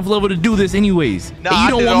you high enough level to do this anyways. Nah, and you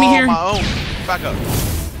don't want me here? My own. Back up.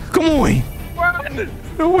 Come on.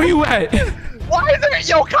 Where you at? Why is there?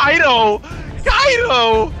 Yo, Kaido.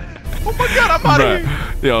 Kaido. Oh my god, I'm out of here.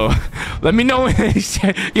 Yo, let me know.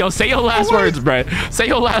 Yo, say your last words, bro. Say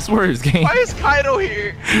your last words, gang. Why is Kaido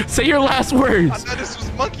here? Say your last words. I thought this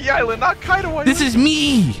was Monkey Island, not Kaido Island. This is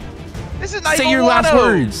me. This is not Say even your Wano. last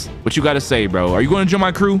words. What you gotta say, bro? Are you going to join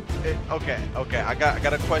my crew? Okay. I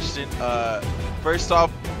got a question. First off,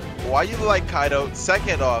 why you like Kaido?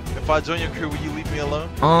 Second off, if I join your crew, will you leave me alone?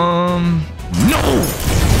 No.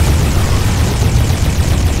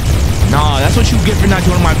 Nah, that's what you get for not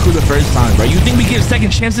joining my crew the first time, bro. You think we give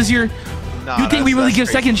second chances here? Nah, you think we really give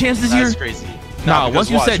second chances here? That's crazy. Nah, once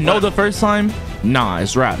you said no the first time, nah,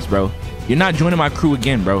 it's raps, bro. You're not joining my crew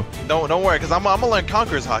again, bro. Don't worry, because I'm gonna learn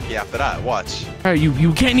Conqueror's Hockey after that. Watch. Hey,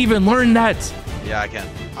 you can't even learn that. Yeah, I can.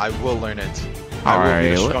 I will learn it. All I will right, be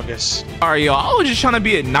the strongest. All right, yo. I was just trying to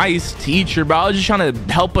be a nice teacher, bro. I was just trying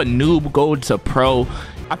to help a noob go to pro.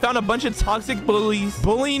 I found a bunch of toxic bullies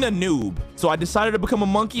bullying a noob. So I decided to become a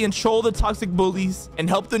monkey and troll the toxic bullies and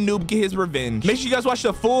help the noob get his revenge. Make sure you guys watch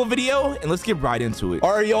the full video and let's get right into it.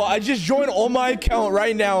 All right, yo, I just joined on my account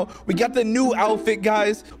right now. We got the new outfit,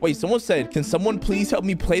 guys. Wait, someone said, can someone please help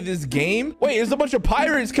me play this game? Wait, there's a bunch of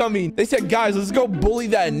pirates coming. They said, guys, let's go bully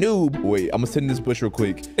that noob. Wait, I'm gonna sit in this bush real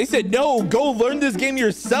quick. They said, no, go learn this game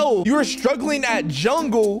yourself. You were struggling at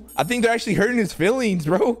jungle. I think they're actually hurting his feelings,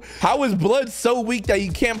 bro. How is Blood so weak that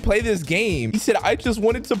you can't play this game? He said, I just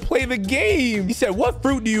wanted to play the game. He said, what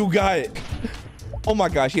fruit do you got? Oh my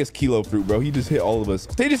gosh, he has kilo fruit, bro. He just hit all of us.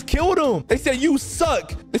 They just killed him. They said, you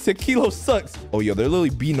suck. They said, kilo sucks. Oh, yo, they're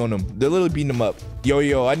literally beating on him. They're literally beating him up.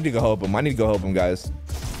 Yo, I need to go help him. I need to go help him, guys.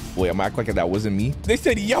 Wait, I'm acting like that wasn't me. They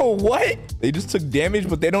said, yo, what? They just took damage,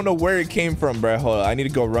 but they don't know where it came from, bro. Hold on. I need to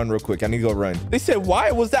go run real quick. I need to go run. They said,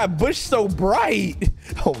 why was that bush so bright?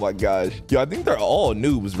 Oh my gosh. Yo, I think they're all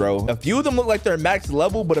noobs, bro. A few of them look like they're max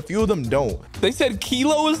level, but a few of them don't. They said,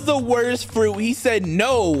 kilo is the worst fruit. He said,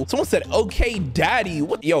 no. Someone said, okay, daddy.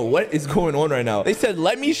 What? Yo, what is going on right now? They said,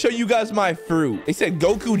 let me show you guys my fruit. They said,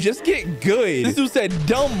 Goku, just get good. This dude said,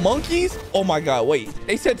 dumb monkeys. Oh my God, wait.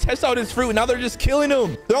 They said, test out his fruit. Now they're just killing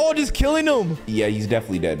him. They're all just killing him. Yeah, he's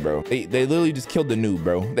definitely dead, bro. They literally just killed the noob,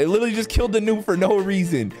 bro. They literally just killed the noob for no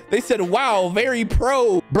reason. They said, wow, very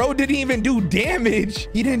pro. Bro didn't even do damage.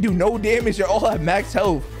 He didn't do no damage. They're all at max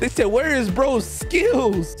health. They said, where is bro's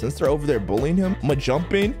skills? Since they're over there bullying him, I'm gonna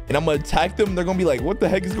jump in and I'm gonna attack them. They're gonna be like, what the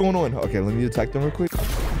heck is going on? Okay, let me attack them real quick.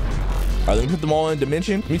 All right, let me put them all in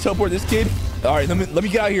dimension. Let me teleport this kid. All right, let me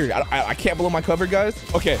get out of here. I can't blow my cover, guys.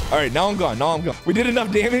 Okay, all right, now I'm gone. Now I'm gone. We did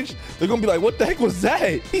enough damage. They're gonna be like, what the heck was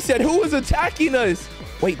that? He said, who was attacking us?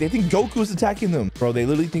 Wait, they think Goku's attacking them. Bro, they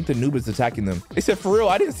literally think the noob is attacking them. They said, for real,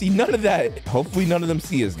 I didn't see none of that. Hopefully none of them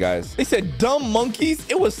see us, guys. They said, dumb monkeys.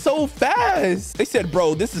 It was so fast. They said,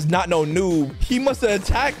 bro, this is not no noob. He must have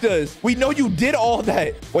attacked us. We know you did all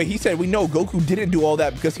that. Wait, he said, we know Goku didn't do all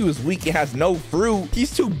that because he was weak and has no fruit.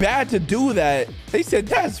 He's too bad to do that. They said,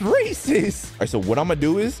 that's racist. All right, so what I'm gonna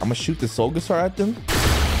do is I'm gonna shoot the Soul Guitar at them.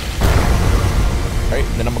 All right,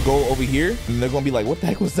 and then I'm gonna go over here and they're gonna be like, what the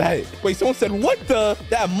heck was that? Wait, someone said, what the?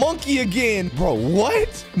 That monkey again. Bro,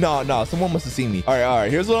 what? No, someone must have seen me. All right,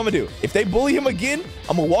 here's what I'm gonna do. If they bully him again,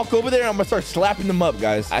 I'm gonna walk over there and I'm gonna start slapping them up,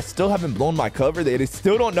 guys. I still haven't blown my cover. They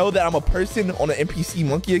still don't know that I'm a person on an NPC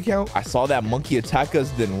monkey account. I saw that monkey attack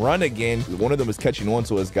us, then run again. One of them is catching on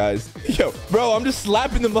to us, guys. Yo, bro, I'm just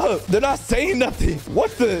slapping them up. They're not saying nothing.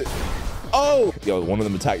 What the? Oh, yo, one of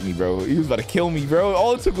them attacked me, bro. He was about to kill me, bro.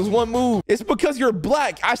 All it took was one move. It's because you're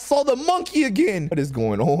black. I saw the monkey again. What is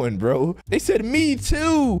going on, bro? They said me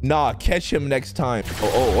too. Nah, catch him next time.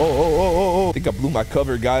 Oh. I think I blew my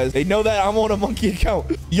cover, guys. They know that I'm on a monkey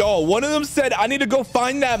account. Yo, one of them said I need to go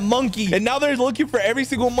find that monkey. And now they're looking for every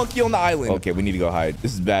single monkey on the island. Okay, we need to go hide.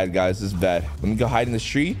 This is bad, guys. This is bad. Let me go hide in the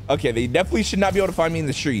tree. Okay, they definitely should not be able to find me in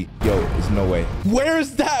the tree. Yo, there's no way.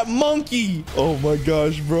 Where's that monkey? Oh my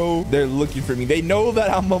gosh, bro. They're looking for me. They know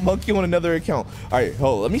that I'm a monkey on another account. All right,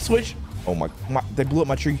 hold on. Let me switch. Oh my, they blew up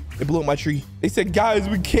my tree. They blew up my tree. They said, guys,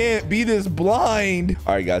 we can't be this blind.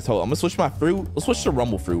 All right, guys, hold on. I'm gonna switch my fruit. Let's switch to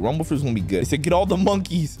rumble fruit. Rumble fruit's gonna be good. They said, get all the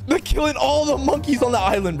monkeys. They're killing all the monkeys on the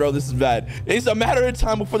island, bro. This is bad. It's a matter of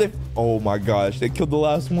time before they, oh my gosh, they killed the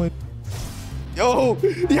last one. Yo.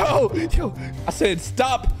 I said,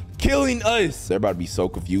 stop killing us. They're about to be so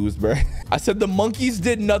confused, bro. I said the monkeys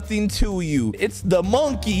did nothing to you. It's the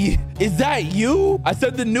monkey. Is that you? I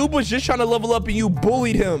said the noob was just trying to level up and you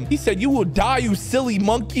bullied him. He said, you will die, you silly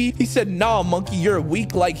monkey. He said, nah, monkey, you're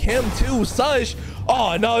weak like him too, sush.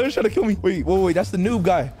 Oh, no, they're trying to kill me. Wait, that's the noob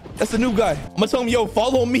guy. That's the noob guy. I'm gonna tell him, yo,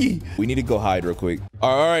 follow me. We need to go hide real quick.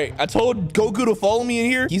 All right, I told Goku to follow me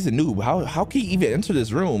in here. He's a noob. How can he even enter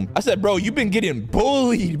this room? I said, bro, you've been getting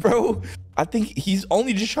bullied, bro. I think he's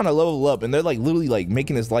only just trying to level up and they're like literally like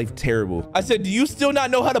making his life terrible. I said, do you still not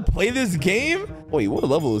know how to play this game? Wait, what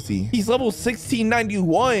level is he? He's level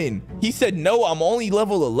 1691. He said, no, I'm only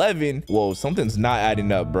level 11. Whoa, something's not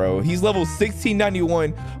adding up, bro. He's level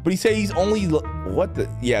 1691, but he said he's only, what the?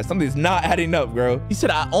 Yeah, something's not adding up, bro. He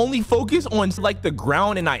said, I only focus on like the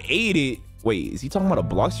ground and I ate it. Wait, is he talking about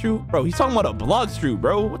a Blox fruit? Bro, he's talking about a Blox fruit,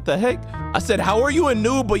 bro. What the heck? I said, how are you a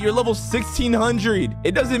noob, but you're level 1600?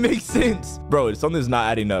 It doesn't make sense. Bro, something's not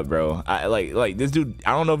adding up, bro. I like this dude,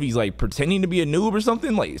 I don't know if he's like pretending to be a noob or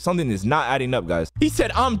something. Like something is not adding up, guys. He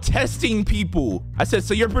said, I'm testing people. I said,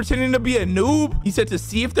 so you're pretending to be a noob? He said, to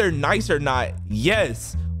see if they're nice or not.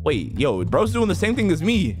 Yes. Wait, yo, bro's doing the same thing as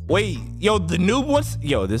me. Wait, yo, the noob wants,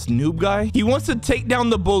 yo, this noob guy, he wants to take down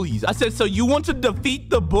the bullies. I said, so you want to defeat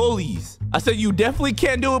the bullies? I said, you definitely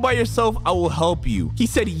can't do it by yourself. I will help you. He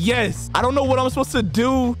said, yes. I don't know what I'm supposed to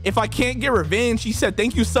do if I can't get revenge. He said,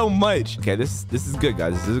 thank you so much. Okay, this is good,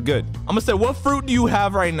 guys. This is good. I'm gonna say, what fruit do you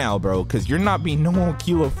have right now, bro? Because you're not being no more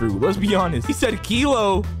kilo fruit. Let's be honest. He said,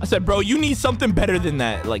 kilo. I said, bro, you need something better than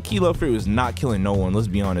that. Like, kilo fruit is not killing no one. Let's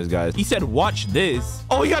be honest, guys. He said, watch this.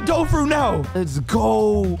 Oh, he got dough fruit now. Let's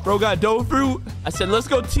go. Bro got dough fruit. I said, let's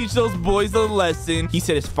go teach those boys a lesson. He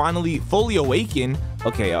said, it's finally fully awakened.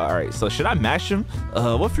 Okay, all right, so should I mash him?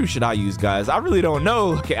 What fruit should I use, guys? I really don't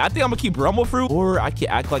know. Okay, I think I'm gonna keep rumble fruit, or I can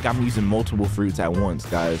act like I'm using multiple fruits at once,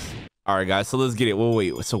 guys. All right, guys, so let's get it.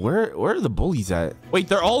 Wait, so where are the bullies at? Wait,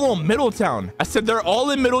 they're all in Middletown. I said they're all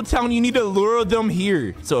in Middletown. You need to lure them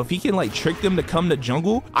here. So if he can like trick them to come to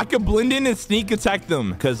jungle, I could blend in and sneak attack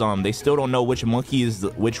them, because they still don't know which monkey is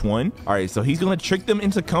which one. All right, so he's gonna trick them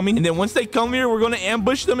into coming, and then once they come here, we're gonna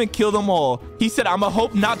ambush them and kill them all. He said, I'ma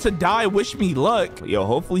hope not to die. Wish me luck. Yo,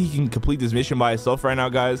 hopefully he can complete this mission by himself right now,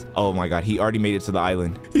 guys. Oh my God, he already made it to the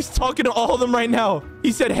island. He's talking to all of them right now.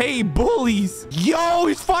 He said, hey, bullies. Yo,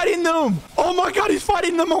 he's fighting them. Oh my God, he's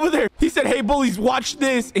fighting them over there. He said, hey, bullies, watch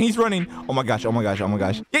this. And he's running. Oh my gosh, oh my gosh, oh my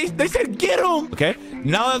gosh. They said, get him. Okay,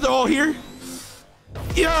 now that they're all here.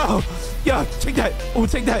 Yo, take that. Oh,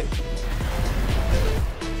 take that.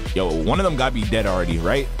 Yo, one of them gotta be dead already,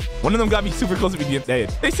 right? One of them gotta be super close to be dead.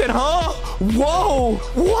 They said, huh? Whoa,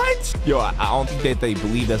 what? Yo, I don't think that they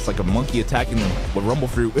believe that's like a monkey attacking them with rumble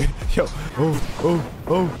fruit. Yo,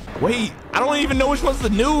 oh. Wait, I don't even know which one's the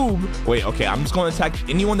noob. Wait, okay, I'm just gonna attack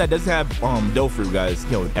anyone that doesn't have dough fruit, guys.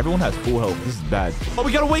 Yo, everyone has full health. This is bad. Oh,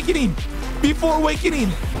 we got awakening. Before awakening.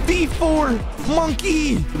 Before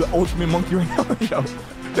monkey. The ultimate monkey right now. Yo.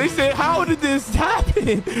 They said, how did this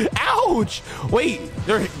happen? Ouch. Wait,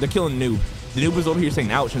 they're killing noob. The noob was over here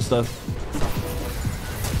saying ouch and stuff.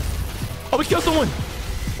 Oh, we killed someone.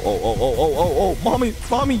 Oh, mommy.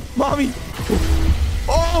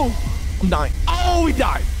 Oh, I'm dying. Oh, he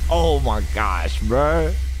died. Oh my gosh,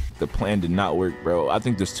 bro. The plan did not work, bro. I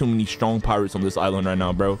think there's too many strong pirates on this island right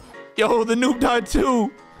now, bro. Yo, the noob died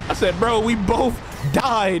too. I said, bro, we both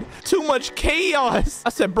died. Too much chaos. I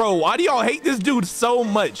said, bro, why do y'all hate this dude so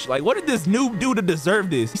much? Like, what did this noob do to deserve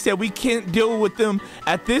this? He said, we can't deal with them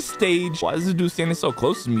at this stage. Why is this dude standing so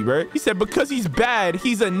close to me, bro? He said, because he's bad.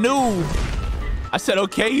 He's a noob. I said,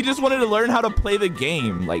 okay, he just wanted to learn how to play the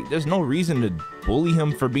game. Like, there's no reason to bully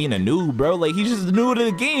him for being a noob, bro. Like, he's just new to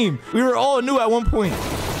the game. We were all new at one point.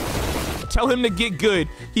 Tell him to get good.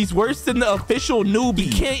 He's worse than the official newbie. He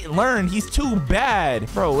can't learn. He's too bad.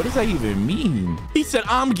 Bro, what does that even mean? He said,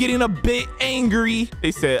 I'm getting a bit angry.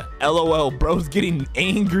 They said, LOL, bro's getting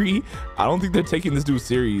angry. I don't think they're taking this dude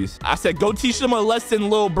serious. I said, go teach them a lesson,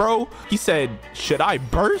 little bro. He said, should I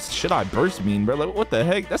burst? Should I burst mean, bro? Like, what the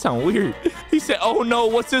heck? That sounds weird. He said, oh no,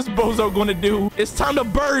 what's this bozo gonna do? It's time to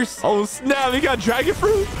burst. Oh snap, he got dragon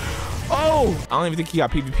fruit. Oh, I don't even think he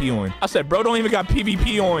got PvP on. I said, bro, don't even got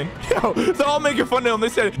PvP on. Yo, they're all making fun of him. They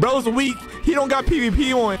said, bro's weak. He don't got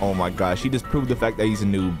PvP on. Oh my gosh, he just proved the fact that he's a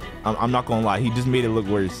noob. I'm not gonna lie. He just made it look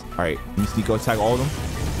worse. All right, let me sneak go attack all of them.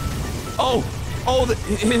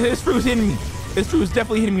 His fruit's hitting me. His fruit is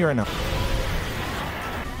definitely hitting me right now.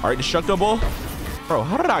 All right, destructo ball. Bro,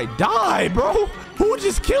 how did I die, bro? Who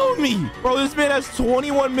just killed me? Bro, this man has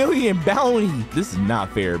 21 million bounty. This is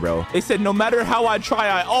not fair, bro. They said no matter how I try,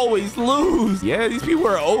 I always lose. Yeah, these people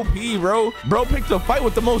are OP, bro. Bro picked a fight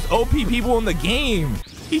with the most OP people in the game.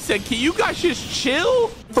 He said, can you guys just chill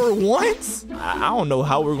for once? I don't know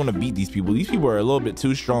how we're gonna beat these people. These people are a little bit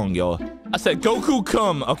too strong, y'all. I said, Goku,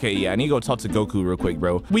 come. Okay, yeah, I need to go talk to Goku real quick,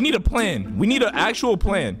 bro. We need a plan. We need an actual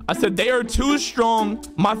plan. I said, they are too strong.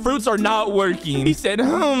 My fruits are not working. He said,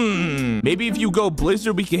 maybe if you go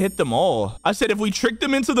Blizzard, we can hit them all. I said, if we trick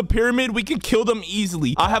them into the pyramid, we can kill them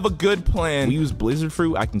easily. I have a good plan. We use Blizzard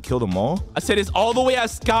fruit, I can kill them all. I said, it's all the way at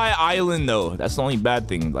Sky Island, though. That's the only bad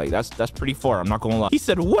thing. Like, that's pretty far. I'm not gonna lie. He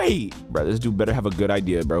said, wait. Bro, this dude better have a good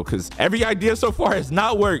idea, bro, because every idea so far has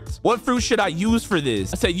not worked. What fruit should I use for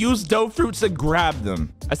this? I said, use dough fruits to grab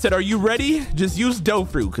them. I said, are you ready? Just use dough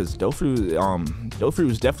fruit, because dough fruit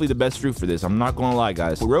is definitely the best fruit for this. I'm not gonna lie,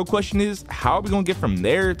 guys. The real question is, how are we gonna get from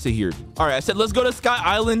there to here? All right, I said, let's go to Sky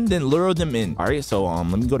Island, then lure them in. All right, so let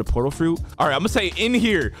me go to portal fruit. All right, I'm gonna say in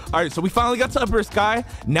here. All right, so we finally got to Upper Sky.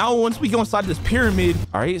 Now, once we go inside this pyramid,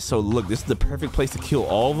 all right, so look, this is the perfect place to kill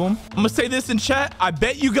all of them. I'm gonna say this in chat. I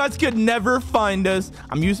bet you guys could never find us.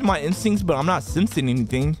 I'm using my instincts, but I'm not sensing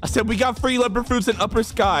anything. I said, we got free leopard fruits in Upper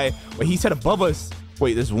Sky. Wait, he said above us.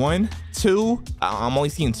 Wait, there's 1, 2. I'm only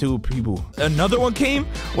seeing 2 people. Another one came.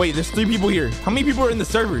 Wait, there's 3 people here. How many people are in the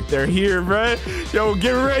server? They're here, bruh. Yo,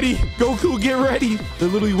 get ready. Goku, get ready. They're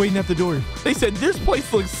literally waiting at the door. They said this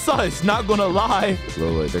place looks sus. Not gonna lie.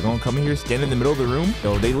 Look, they're gonna come in here, stand in the middle of the room.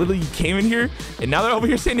 Yo, they literally came in here, and now they're over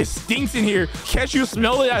here saying it stinks in here. Can't you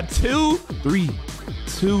smell it at 2, 3,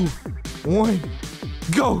 2, 1.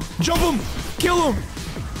 Go. Jump him. Kill him.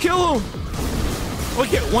 Kill him.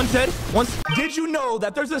 Okay, one's dead. Did you know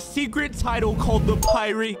that there's a secret title called the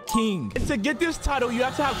Pirate King? And to get this title, you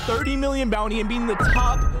have to have 30 million bounty and be in the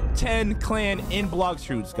top 10 clan in Blox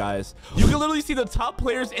Fruits, guys. You can literally see the top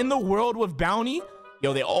players in the world with bounty.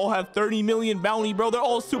 Yo, they all have 30 million bounty, bro. They're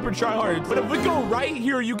all super tryhards. But if we go right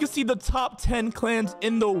here, you can see the top 10 clans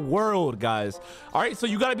in the world, guys. All right, so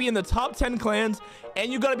you got to be in the top 10 clans,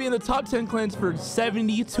 and you got to be in the top 10 clans for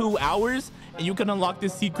 72 hours, and you can unlock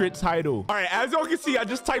this secret title. All right, as y'all can see, I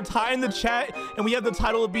just typed hi in the chat, and we have the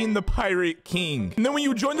title of being the Pirate King. And then when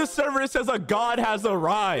you join the server, it says a god has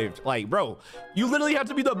arrived. Like, bro, you literally have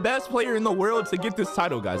to be the best player in the world to get this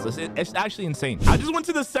title, guys. It's actually insane. I just went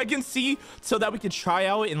to the second C so that we could try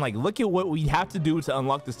out and like look at what we have to do to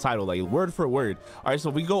unlock this title, like word for word. All right, so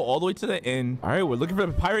we go all the way to the end. All right, we're looking for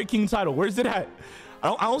the Pirate King title. Where's it at?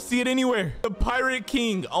 I don't see it anywhere. The Pirate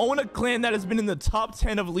King. Own a clan that has been in the top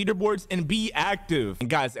 10 of leaderboards and be active. And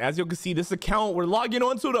guys, as you can see, this account, we're logging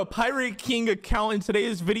on to the Pirate King account in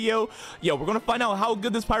today's video. Yo, we're gonna find out how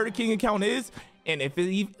good this Pirate King account is, and if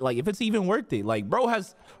it's even worth it. Like, bro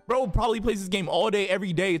probably plays this game all day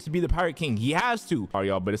every day to be the Pirate King. He has to. All right,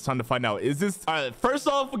 y'all, but it's time to find out. Is this first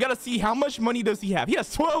off, we gotta see how much money does he have. He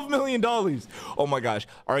has $12 million. Oh my gosh.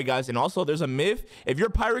 All right, guys, and also there's a myth. If you're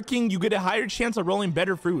Pirate King, you get a higher chance of rolling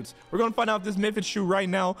better fruits. We're gonna find out if this myth is true right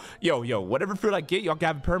now. Yo, whatever fruit I get, y'all can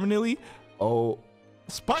have it permanently. Oh,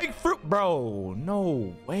 spike fruit, bro.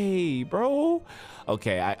 No way, bro.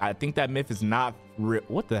 Okay, I think that myth is not real.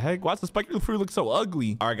 What the heck? Why does the spike fruit look so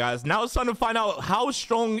ugly? All right, guys, now it's time to find out how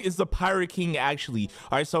strong is the Pirate King actually.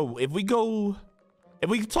 All right, so if we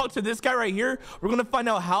talk to this guy right here, we're gonna find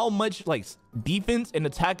out how much like defense and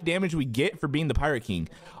attack damage we get for being the Pirate King.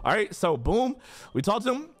 All right, so boom, we talked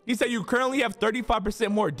to him. He said you currently have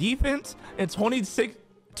 35% more defense and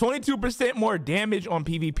 22% more damage on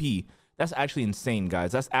PvP. That's actually insane,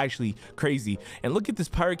 guys. That's actually crazy. And look at this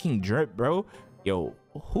Pirate King drip, bro. Yo,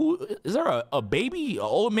 who is there? A baby, an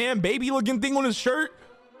old man baby looking thing on his shirt?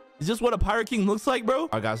 Is this what a Pirate King looks like, bro? All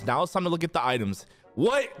right, guys, now it's time to look at the items.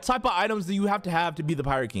 What type of items do you have to be the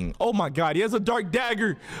Pirate King? Oh my god, he has a dark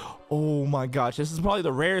dagger. Oh my gosh, this is probably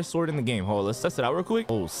the rarest sword in the game. Hold on, let's test it out real quick.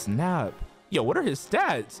 Oh snap. Yo, what are his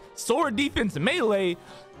stats? Sword, defense, melee.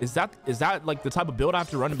 Is that like the type of build I have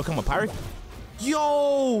to run to become a pirate?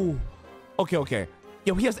 Yo. Okay.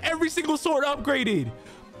 Yo, he has every single sword upgraded.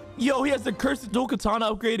 Yo, he has the cursed dual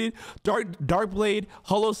katana upgraded, dark blade,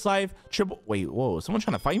 hollow scythe, triple. Wait, whoa, is someone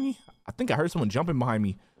trying to fight me? I think I heard someone jumping behind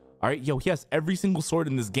me. All right, yo, he has every single sword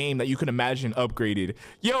in this game that you can imagine upgraded.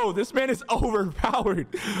 Yo, this man is overpowered.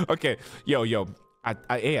 Okay, yo,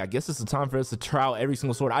 I guess it's the time for us to try out every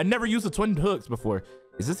single sword. I never used the twin hooks before.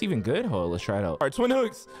 Is this even good? Hold on, let's try it out. All right, twin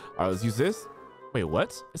hooks. All right, let's use this. Wait,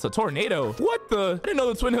 what? It's a tornado. What the? I didn't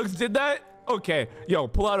know the twin hooks did that. Okay, yo,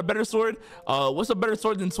 pull out a better sword. What's a better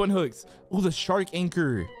sword than twin hooks? Oh, the shark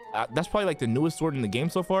anchor. That's probably like the newest sword in the game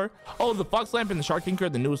so far. Oh, the fox lamp and the shark anchor are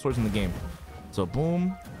the newest swords in the game. So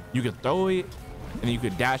boom, you could throw it and then you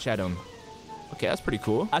could dash at them. Okay, that's pretty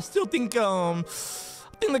cool. I still think the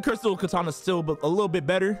crystal katana is still a little bit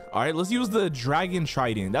better. All right, let's use the dragon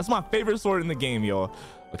trident. That's my favorite sword in the game, yo.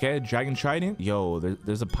 Okay, dragon trident. Yo,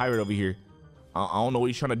 there's a pirate over here. I don't know what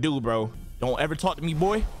he's trying to do, bro. Don't ever talk to me,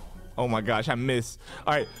 boy. Oh my gosh, I missed.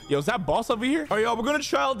 All right, yo, is that boss over here? All right, y'all, we're gonna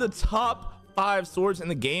try out the top 5 swords in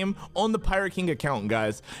the game on the Pirate King account,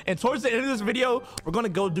 guys. And towards the end of this video, we're gonna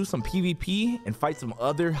go do some PvP and fight some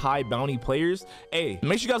other high bounty players. Hey,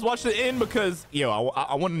 make sure you guys watch the end because, yo,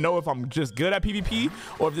 I want to know if I'm just good at PvP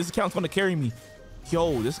or if this account's gonna carry me.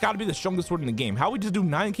 Yo, this got to be the strongest sword in the game. How we just do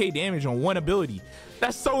 9k damage on one ability?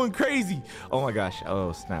 That's so crazy. Oh my gosh.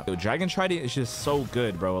 Oh snap. Yo, dragon trident is just so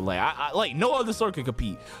good, bro. Like I like no other sword can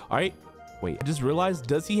compete. All right, wait, I just realized,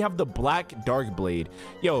 does he have the black dark blade?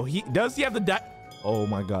 Yo, does he have the oh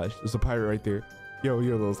my gosh, there's a pirate right there. Yo,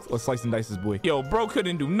 let's slice and dice this boy. Yo, bro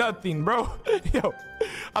couldn't do nothing, bro. Yo,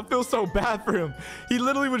 I feel so bad for him. He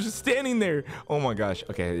literally was just standing there. Oh my gosh.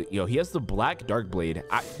 Okay, yo, he has the black dark blade.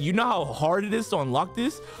 You know how hard it is to unlock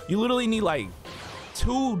this? You literally need like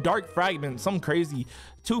 2 dark fragments, something crazy,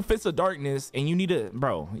 2 fists of darkness, and you need to,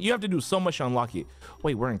 bro, you have to do so much to unlock it.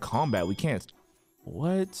 Wait, we're in combat. We can't.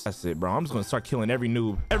 What? That's it, bro. I'm just gonna start killing every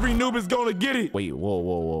noob. Every noob is gonna get it. Wait,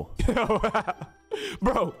 whoa.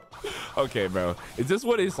 Bro. Okay, bro. Is this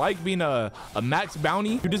what it's like being a max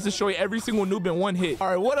bounty? You just destroy every single noob in one hit. All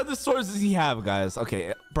right, what other swords does he have, guys?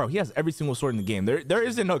 Okay, bro, he has every single sword in the game. There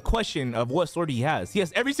isn't a question of what sword he has. He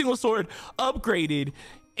has every single sword upgraded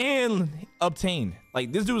and obtained.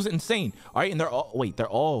 Like, this dude is insane. All right, and wait,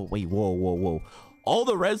 whoa. All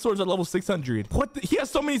the red swords are level 600. What? He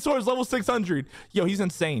has so many swords level 600. Yo, he's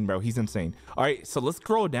insane, bro. He's insane. All right, so let's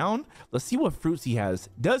scroll down. Let's see what fruits he has.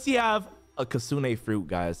 Does he have a Kasune fruit,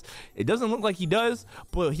 guys? It doesn't look like he does,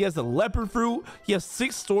 but he has the leopard fruit. He has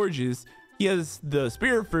 6 storages. He has the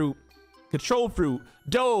spirit fruit, control fruit,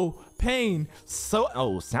 dough, pain,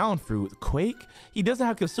 sound fruit, quake. He doesn't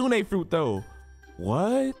have Kasune fruit though.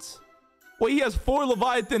 What? Wait, he has 4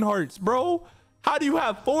 Leviathan hearts, bro. How do you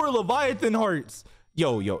have 4 Leviathan hearts?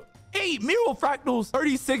 Yo, 8 Mural Fractals,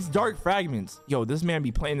 36 Dark Fragments. Yo, this man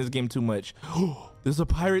be playing this game too much. There's a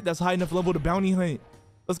pirate that's high enough level to bounty hunt.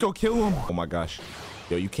 Let's go kill him. Oh my gosh.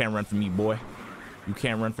 Yo, you can't run from me, boy. You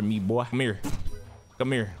can't run from me, boy. Come here.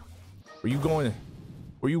 Come here. Where you going?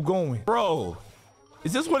 Where you going? Bro,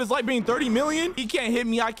 is this what it's like being 30 million? He can't hit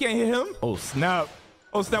me. I can't hit him. Oh, snap.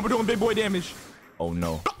 Oh, snap. We're doing big boy damage. Oh,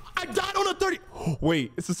 no. I died on a 30.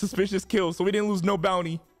 Wait, it's a suspicious kill, so we didn't lose no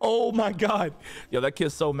bounty. Oh, my God. Yo, that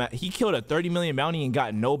kid's so mad. He killed a 30 million bounty and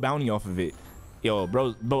got no bounty off of it. Yo,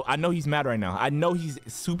 bro, I know he's mad right now. I know he's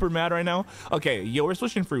super mad right now. Okay, yo, we're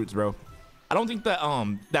switching fruits, bro. I don't think that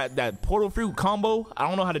that portal fruit combo, I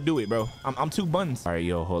don't know how to do it, bro. I'm too buns. All right,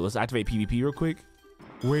 yo, hold on. Let's activate PvP real quick.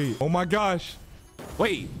 Wait, oh my gosh.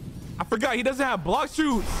 Wait, I forgot he doesn't have Blox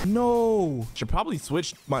fruits. No. Should probably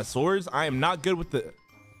switch my swords. I am not good with the...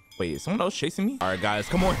 Wait, is someone else chasing me? All right, guys,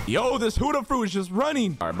 come on. Yo, this Huda fruit is just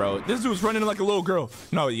running. All right, bro, this dude's running like a little girl.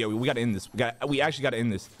 No, yo, we gotta end this. We actually gotta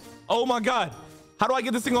end this. Oh my God. How do I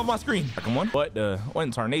get this thing off my screen? Come on. What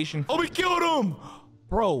in tarnation? Oh, we killed him.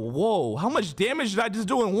 Bro, whoa. How much damage did I just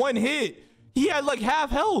do in one hit? He had like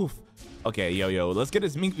half health. Okay, yo, let's get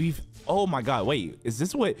his mink beef. Oh my God, wait. Is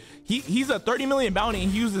this what? He's a 30 million bounty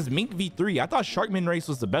and he uses mink v3. I thought Sharkman race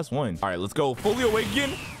was the best one. All right, let's go. Fully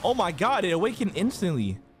awaken. Oh my God, it awakened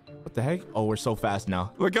instantly. What the heck? Oh, we're so fast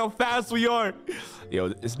now. Look how fast we are. Yo,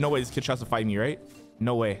 there's no way this kid tries to fight me, right?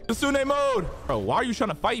 No way. Kasune mode. Bro, why are you trying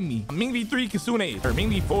to fight me? Ming v3 Kasune or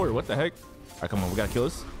Ming v4. What the heck? All right, come on. We gotta kill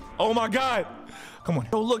this. Oh my God. Come on.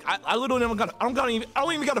 Yo, look, I literally never got. I don't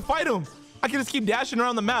even gotta fight him. I can just keep dashing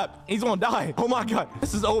around the map. He's gonna die. Oh my God.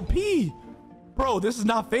 This is OP. Bro, this is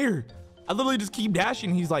not fair. I literally just keep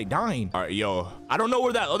dashing. He's like dying. All right, yo. I don't know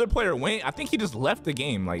where that other player went. I think he just left the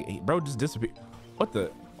game. Like, bro, just disappeared. What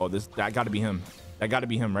the? Oh, that gotta be him. That gotta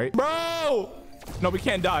be him, right? Bro! No, we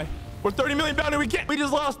can't die. We're 30 million bounty. We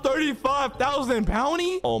just lost 35,000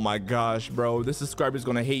 bounty. Oh my gosh, bro. This subscriber's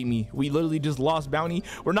gonna hate me. We literally just lost bounty.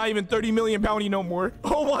 We're not even 30 million bounty no more.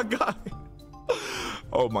 Oh my God.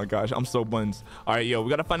 Oh my gosh, I'm so buns. All right, yo, we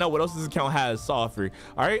gotta find out what else this account has to offer.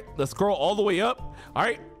 All right, let's scroll all the way up. All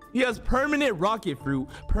right, he has permanent rocket fruit,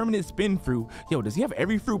 permanent spin fruit. Yo, does he have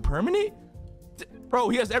every fruit permanent? Bro,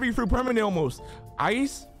 he has every fruit permanent almost.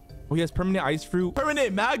 Ice. Oh, he has permanent ice fruit,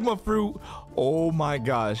 permanent magma fruit. Oh my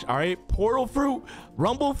gosh. All right, portal fruit,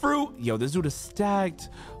 rumble fruit. Yo, this dude is stacked.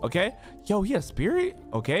 Okay, yo, he has spirit.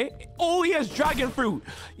 Okay. Oh, he has dragon fruit.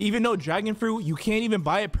 Even though dragon fruit, you can't even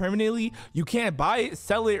buy it permanently. You can't buy it,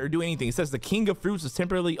 sell it, or do anything. It says the king of fruits is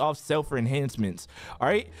temporarily off sale for enhancements. All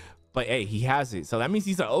right, but hey, he has it, so that means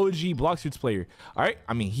he's an OG Blox fruits player. All right,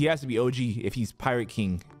 I mean, he has to be OG if he's pirate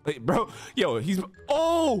king. Wait, bro, yo, he's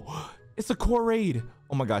it's a core raid.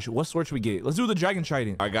 Oh my gosh, what sword should we get? Let's do the dragon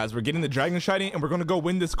trident. All right, guys, we're getting the dragon trident and we're gonna go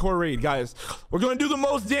win this core raid, guys. We're gonna do the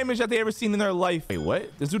most damage that they ever seen in their life. Wait,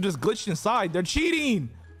 what? This dude just glitched inside. They're cheating.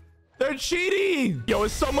 They're cheating. Yo,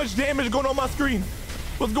 it's so much damage going on my screen.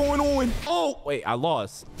 What's going on? Oh, wait, I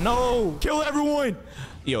lost. No, kill everyone.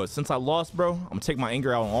 Yo, since I lost, bro, I'm gonna take my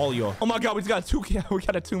anger out on all y'all. Oh my God, we got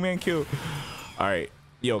a two-man kill. All right.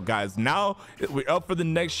 Yo, guys, now we're up for the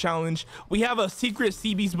next challenge. We have a secret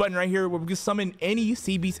sea beast button right here where we can summon any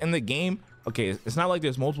sea beast in the game. Okay, it's not like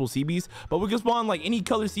there's multiple sea beasts, but we can spawn like any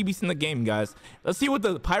color sea beast in the game, guys. Let's see what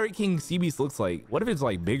the Pirate King sea beast looks like. What if it's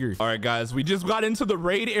like bigger? All right, guys, we just got into the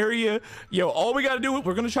raid area. Yo, all we gotta do is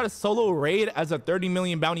we're gonna try to solo raid as a 30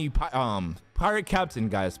 million bounty pirate captain,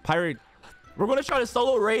 guys. We're going to try to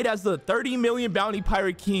solo raid as the 30 million bounty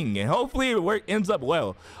pirate king, and hopefully it ends up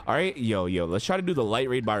well. All right, yo, let's try to do the light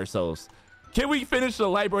raid by ourselves. Can we finish the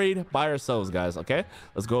light raid by ourselves, guys? Okay,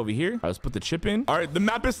 let's go over here. All right, let's put the chip in. All right, the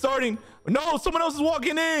map is starting. No, someone else is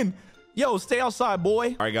walking in. Yo, stay outside, boy.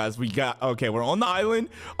 All right, guys, okay, we're on the island.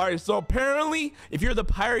 All right, so apparently if you're the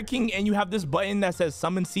pirate king and you have this button that says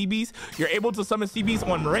summon sea beasts, you're able to summon sea beasts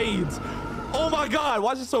on raids. Oh my God,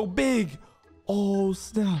 why is it so big? Oh,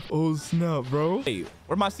 snap. Oh, snap, bro. Hey,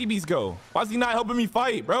 where'd my CBs go? Why is he not helping me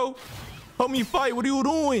fight, bro? Help me fight. What are you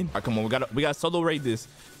doing? All right, come on. We got solo raid this.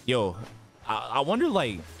 Yo, I wonder,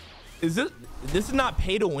 like, this is not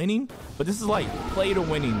pay to winning, but this is like play to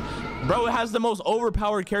winning. Bro, it has the most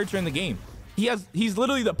overpowered character in the game. He's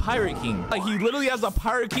literally the Pirate King. Like, he literally has a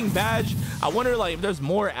Pirate King badge. I wonder, like, if there's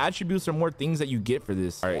more attributes or more things that you get for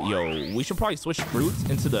this. All right, yo, we should probably switch fruits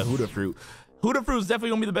into the Huda fruit. Huda fruit is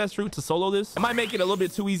definitely gonna be the best fruit to solo this. It might make it a little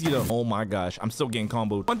bit too easy though. Oh my gosh, I'm still getting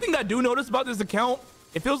comboed. One thing that I do notice about this account,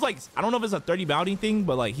 it feels like, I don't know if it's a 30 bounty thing,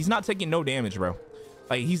 but like, he's not taking no damage, bro.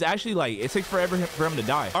 Like, he's actually, like, it takes forever for him to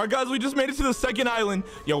die. All right, guys, we just made it to the second island.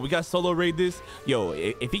 Yo, we got solo raid this. Yo,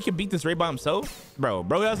 if he can beat this raid by himself, bro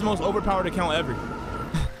has the most overpowered account ever.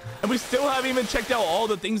 And we still haven't even checked out all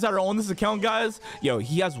the things that are on this account, guys. Yo,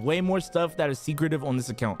 he has way more stuff that is secretive on this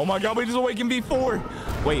account. Oh my God, we just awakened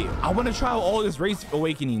V4. Wait, I want to try out all his race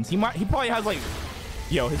awakenings. He probably has, like,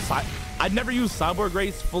 yo, I'd never used Cyborg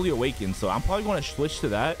race fully awakened, so I'm probably going to switch to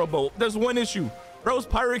that. But there's one issue. Bro's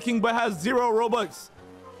Pirate King, but has 0 Robux.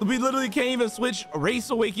 We literally can't even switch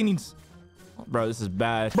race awakenings. Bro, this is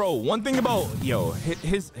bad. Bro, one thing about, yo,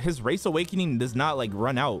 his race awakening does not, like,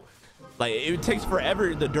 run out. Like, it takes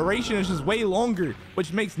forever. The duration is just way longer,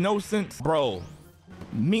 which makes no sense. Bro,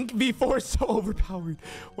 Mink V4 is so overpowered.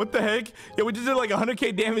 What the heck? Yeah, we just did like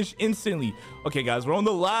 100k damage instantly. Okay, guys, we're on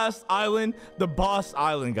the last island, the boss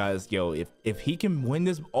island, guys. Yo, if he can win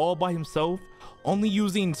this all by himself, only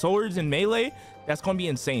using swords and melee, that's gonna be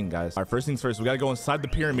insane, guys. All right, first things first, we gotta go inside the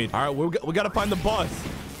pyramid. All right, we gotta find the boss.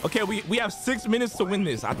 Okay, we have 6 minutes to win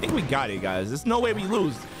this. I think we got it, guys. There's no way we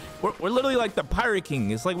lose. We're literally like the Pirate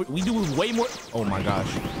King. It's like we do way more. Oh my gosh.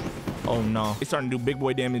 Oh no. It's starting to do big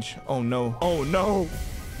boy damage. Oh no. Oh no.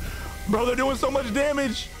 Bro, they're doing so much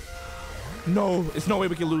damage. No, it's no way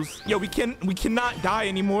we can lose. Yo, we cannot die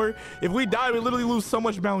anymore. If we die, we literally lose so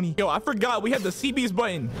much bounty. Yo, I forgot we had the CBs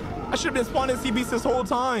button. I should have been spawning CBs this whole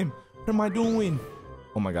time. What am I doing?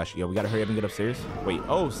 Oh my gosh, yo, we gotta hurry up and get upstairs. Wait,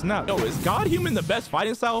 oh snap. Yo, is God Human the best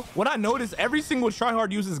fighting style? What I noticed, every single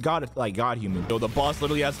tryhard uses God Human. Yo, the boss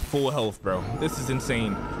literally has full health, bro. This is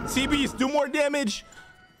insane. CBs, do more damage.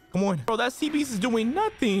 Come on. Bro, that CBs is doing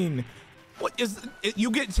nothing. What is it?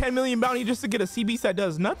 You get 10 million bounty just to get a CBs that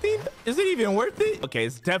does nothing? Is it even worth it? Okay,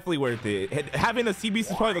 it's definitely worth it. Having a CBs is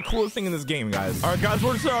probably the coolest thing in this game, guys. All right, guys,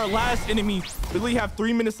 we're to our last enemy. We literally have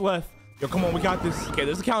 3 minutes left. Yo, come on, we got this. Okay,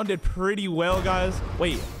 this account did pretty well, guys.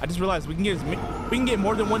 Wait, I just realized we can get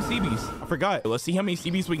more than 1 CBs. I forgot. Let's see how many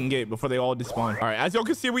CBs we can get before they all despawn. All right, as y'all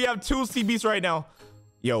can see, we have 2 CBs right now.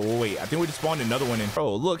 Yo, wait, I think we just spawned another one in.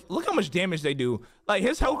 Bro, look how much damage they do. Like,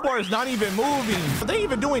 his health bar is not even moving. Are they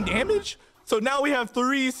even doing damage? So now we have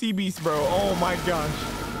 3 CBs, bro. Oh my gosh,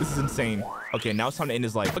 this is insane. Okay, now it's time to end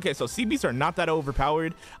his life. Okay, so CBs are not that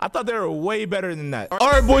overpowered. I thought they were way better than that.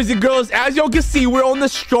 All right, boys and girls, as y'all can see, we're on the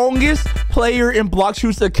strongest player in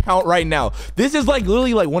Blox account right now. This is like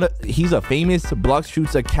literally like he's a famous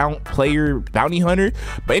Blox account player bounty hunter.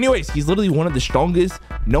 But anyways, he's literally one of the strongest,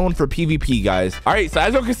 known for PvP, guys. All right, so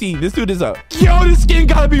as y'all can see, this dude is yo, this skin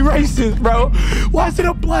gotta be racist, bro. Why is it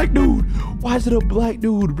a black dude? Why is it a black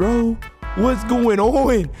dude, bro? What's going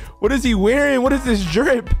on? What is he wearing? What is this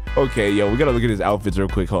drip? Okay, yo, we gotta look at his outfits real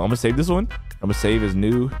quick. Hold on, I'm gonna save this one. I'm gonna save his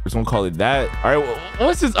new. We're just gonna call it that. All right,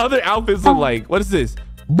 what's his other outfits look like? What is this?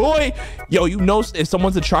 Boy, yo, you know if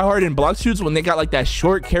someone's a tryhard in Blox when they got like that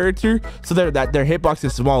short character, so their hitbox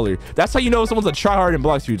is smaller. That's how you know if someone's a tryhard in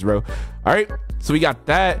Blox, bro. All right, so we got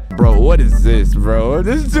that. Bro, what is this, bro?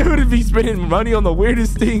 This dude be spending money on the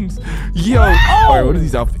weirdest things. Yo, all right, what are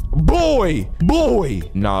these outfits? Boy.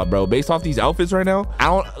 Nah, bro, based off these outfits right now, I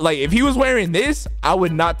don't, like, if he was wearing this, I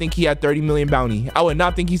would not think he had 30 million bounty. I would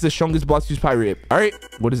not think he's the strongest Blox pirate. All right,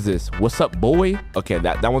 what is this? What's up, boy? Okay,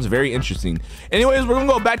 that one's very interesting. Anyways, we're gonna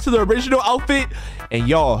go back to the original outfit, and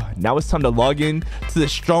y'all, now it's time to log in to the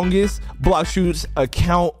strongest Blox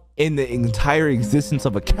account in the entire existence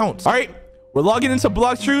of accounts. All right, we're logging into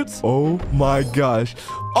Blox. Oh my gosh.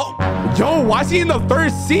 Oh, yo, why is he in the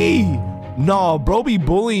first C? Nah, bro be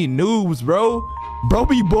bullying noobs, bro. Bro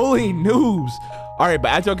be bullying noobs. All right,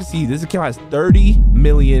 but as y'all can see, this account has 30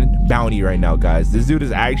 million bounty right now, guys. This dude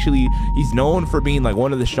is actually, he's known for being like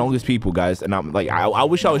one of the strongest people, guys. And I'm like, I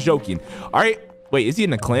wish I was joking. All right. Wait, is he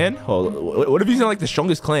in a clan? Oh, what if he's in like the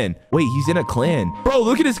strongest clan? Wait, he's in a clan. Bro,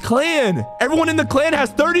 look at his clan. Everyone in the clan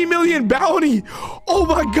has 30 million bounty. Oh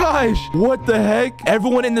my gosh. What the heck?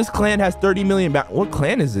 Everyone in this clan has 30 million bounty. What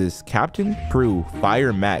clan is this? Captain, Crew,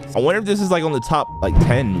 Fire, Max. I wonder if this is like on the top like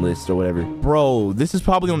 10 list or whatever. Bro, this is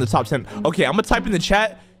probably on the top 10. Okay, I'm gonna type in the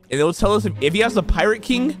chat and it'll tell us if he has a Pirate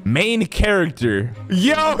King main character.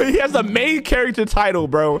 Yo, he has a main character title,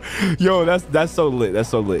 bro. Yo, that's so lit. That's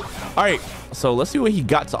so lit. All right, so let's see what he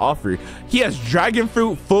got to offer. He has Dragon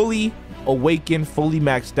Fruit fully awakened, fully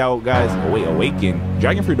maxed out, guys. Oh wait, awaken.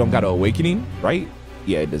 Dragon Fruit don't got an awakening, right?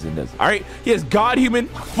 Yeah, it does. All right, he has God Human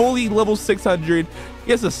fully level 600.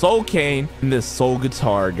 He has a Soul Cane and this Soul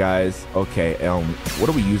Guitar, guys. Okay, what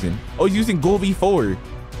are we using? Oh, he's using Gold V4.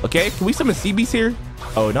 Okay, can we summon CBs here?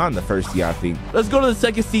 Oh, not in the first sea, I think. Let's go to the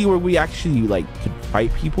second sea where we actually like could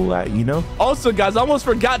fight people at, you know? Also, guys, I almost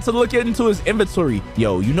forgot to look into his inventory.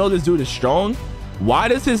 Yo, you know this dude is strong. Why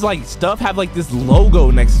does his like stuff have like this logo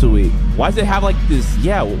next to it? Why does it have like this?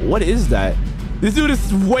 Yeah, what is that? This dude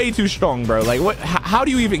is way too strong, bro. Like, what? How do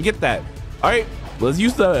you even get that? All right, let's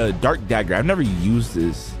use the Dark Dagger. I've never used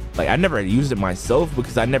this. Like, I never used it myself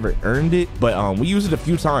because I never earned it. But we used it a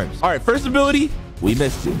few times. All right, first ability, we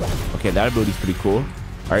missed it. Okay, that ability's pretty cool.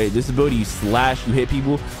 All right, this ability, you slash, you hit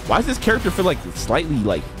people. Why does this character feel like slightly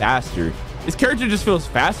like faster? This character just feels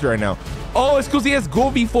faster right now. Oh, it's because he has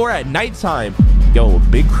Gold V4 at nighttime. Yo, a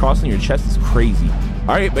big cross on your chest is crazy.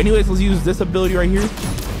 All right, but anyways, let's use this ability right here.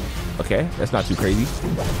 Okay, that's not too crazy.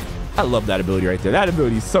 I love that ability right there. That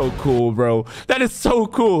ability is so cool, bro. That is so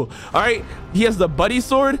cool. All right, he has the Buddy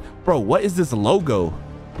Sword. Bro, what is this logo?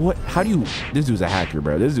 What? How do you? This dude's a hacker,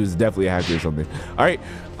 bro. This dude's definitely a hacker or something. All right,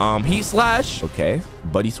 Heat Slash. Okay,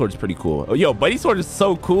 Buddy Sword is pretty cool. Oh, yo, Buddy Sword is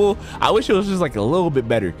so cool. I wish it was just like a little bit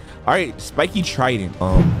better. All right, Spiky Trident.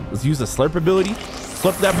 Let's use the Slurp ability.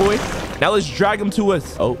 Slurp that boy. Now let's drag him to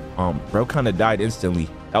us. Oh, bro kind of died instantly.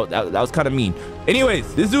 That was kind of mean.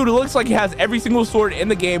 Anyways, this dude looks like he has every single sword in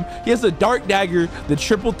the game. He has the Dark Dagger, the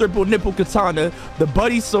triple nipple katana, the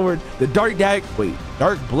Buddy Sword, the Dark Blade,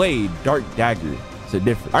 Dark Dagger. It's a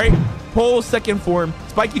different. All right, Pole second form,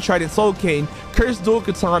 Spiky Trident, Soul Cane, Cursed Dual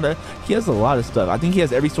Katana. He has a lot of stuff. I think he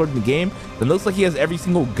has every sword in the game. It looks like he has every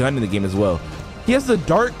single gun in the game as well. He has the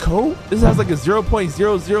Dark Coat. This has like a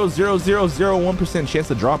 0.00001% chance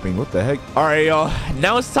of dropping. What the heck? All right, y'all.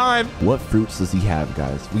 Now it's time. What fruits does he have,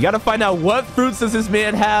 guys? We got to find out what fruits does this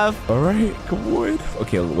man have. All right, come on.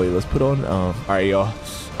 Okay, wait, let's put on. All right, y'all.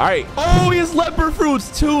 All right. Oh, he has leopard fruits.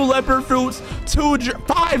 2 leopard fruits.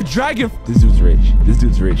 5 dragon. This dude's rich. This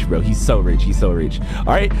dude's rich, bro. He's so rich. He's so rich. All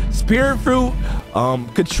right. Spirit fruit. 3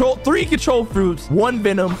 control fruits. 1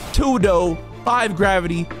 venom. 2 dough. 5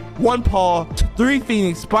 gravity. 1 paw, 3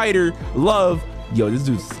 phoenix, spider, love. Yo, this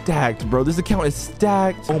dude's stacked, bro. This account is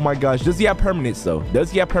stacked. Oh my gosh. Does he have permanents though?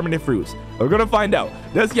 Does he have permanent fruits? We're gonna find out.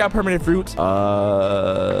 Does he have permanent fruits? He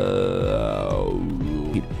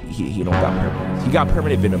don't got permanent. He got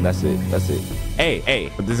permanent venom. That's it. That's it.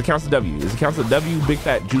 Hey, this account's a W. This account's a W. Big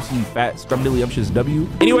fat, juicy, fat, scrumdiddlyumptious W.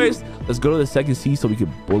 Anyways, let's go to the second C so we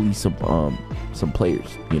can bully some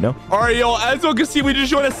players, you know? All right, yo, as you can see, we just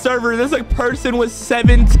joined a server. There's a person with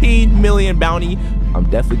 17 million bounty. I'm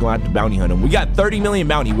definitely going to have to bounty hunt him. We got 30 million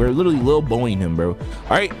bounty. We're literally Lil Boing him, bro. All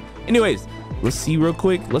right, anyways, let's see real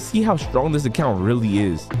quick. Let's see how strong this account really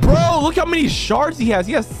is. Bro, look how many shards he has.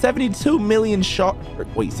 He has 72 million shards.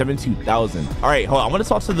 Wait, 72,000. All right, hold on. I want to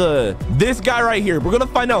talk to this guy right here. We're gonna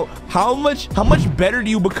find out how much better do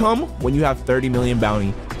you become when you have 30 million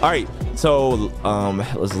bounty. All right, so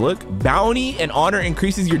let's look. Bounty and honor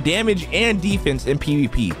increases your damage and defense in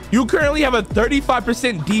PvP. You currently have a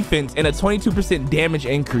 35% defense and a 22% damage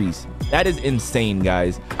increase. That is insane,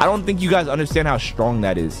 guys. I don't think you guys understand how strong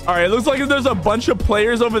that is. All right, it looks like there's a bunch of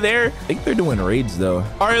players over there. I think they're doing raids though.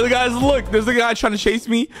 All right, guys, look, there's a guy trying to chase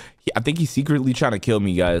me. I think he's secretly trying to kill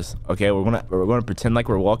me, guys. Okay, we're gonna pretend like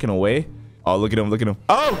we're walking away. Oh, look at him, look at him.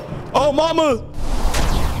 Oh, mama.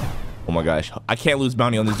 Oh my gosh, I can't lose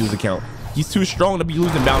bounty on this dude's account. He's too strong to be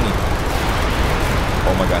losing bounty.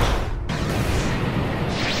 Oh my gosh.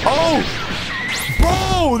 Oh,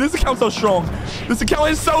 bro, this account's so strong. This account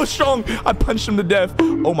is so strong. I punched him to death.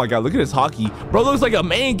 Oh my god, look at his hockey. Bro looks like a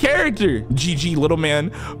main character. GG, little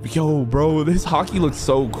man. Yo, bro, this hockey looks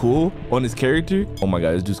so cool on his character. Oh my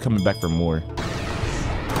god, this dude's coming back for more.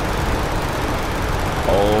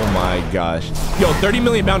 Oh my gosh. Yo, 30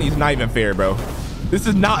 million bounty is not even fair, bro. This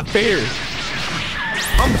is not fair.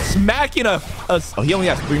 I'm smacking oh, he only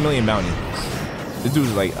has 3 million bounty. This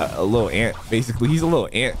dude's like a little ant, basically. He's a little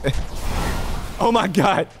ant. Oh my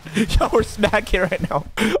god. Yo, we're smacking right now.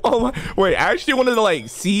 Oh my, wait, I actually wanted to like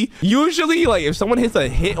see. Usually, like if someone hits a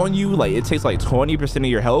hit on you, like it takes like 20% of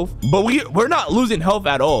your health. But we're not losing health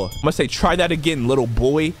at all. I'm gonna say try that again, little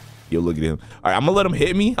boy. Yo, look at him. All right, I'm gonna let him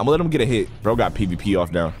hit me. I'm gonna let him get a hit. Bro got PvP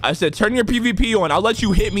off now. I said, turn your PvP on. I'll let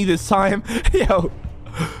you hit me this time. Yo,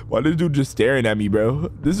 Why this dude just staring at me, bro?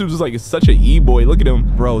 This dude is like such an e-boy. Look at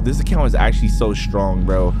him. Bro, this account is actually so strong,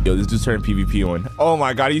 bro. Yo, this dude's turning PvP on. Oh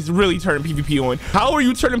my God, he's really turning PvP on. How are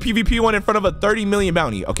you turning PvP on in front of a 30 million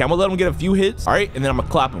bounty? Okay, I'm gonna let him get a few hits. All right, and then I'm gonna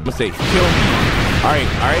clap him. I'm gonna say, kill me. All right.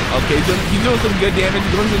 Okay, he's doing some good damage.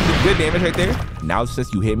 He's doing some good damage right there. Now,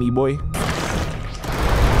 since you hit me, boy.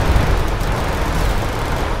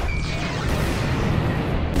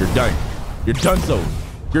 You're done. You're donezo.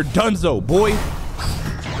 You're donezo, boy.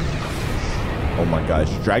 Oh my gosh.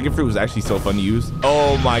 Dragon fruit was actually so fun to use.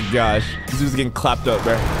 Oh my gosh. This dude's getting clapped up,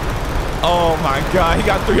 bro. Oh my God. He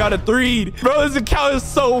got 3 out of 3. Bro, this account is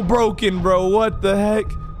so broken, bro. What the heck?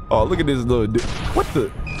 Oh, look at this little dude. What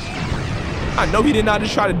the? I know he did not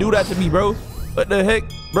just try to do that to me, bro. What the heck?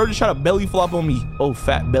 Bro just tried to belly flop on me. Oh,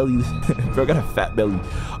 fat belly. Bro got a fat belly.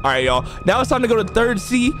 All right, y'all. Now it's time to go to 3rd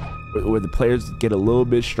C, where the players get a little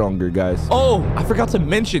bit stronger, guys. Oh, I forgot to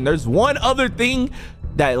mention, there's one other thing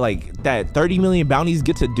that 30 million bounties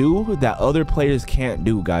get to do that other players can't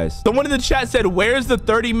do, guys. Someone in the chat said, where's the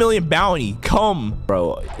 30 million bounty? Come,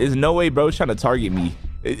 bro. There's no way bro's trying to target me.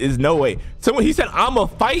 There's no way. Someone, he said, I'ma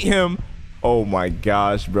fight him. Oh my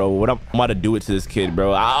gosh, bro. What I'm about to do it to this kid,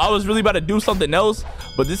 bro. I was really about to do something else,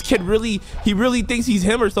 but this kid really thinks he's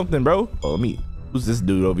him or something, bro. Oh, who's this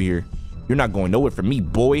dude over here? You're not going nowhere from me,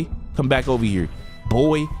 boy. Come back over here,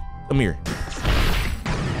 boy. Come here.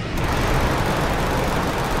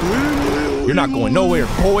 You're not going nowhere,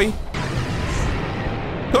 boy.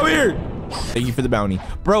 Come here. Thank you for the bounty,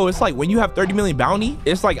 bro. It's like when you have 30 million bounty,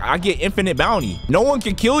 it's like I get infinite bounty. No one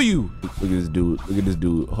can kill you. Look at this dude. Look at this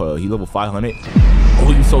dude. He level 500.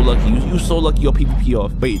 Oh, you so lucky. You so lucky your PvP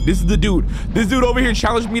off. Wait, this is the dude. This dude over here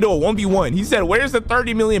challenged me to a 1v1. He said, where's the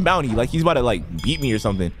 30 million bounty? Like he's about to like beat me or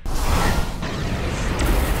something.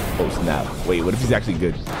 Oh snap. Wait, what if he's actually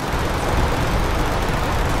good?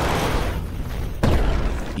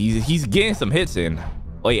 He's getting some hits in.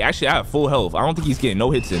 Wait, actually I have full health. I don't think he's getting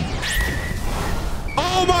no hits in.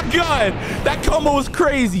 Oh my God, that combo was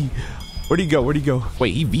crazy. Where'd he go?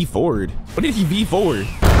 Wait, he V forward. What did he V forward?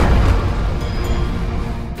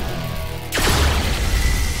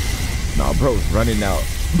 Nah, bro's running out.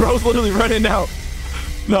 Bro's literally running out.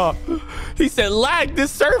 Nah, he said lag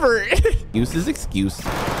this server. Use his excuse.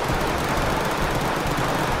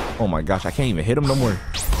 Oh my gosh, I can't even hit him no more.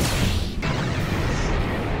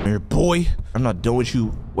 Here, boy, I'm not done with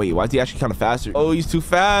you. Wait, why is he actually kind of faster? Oh, he's too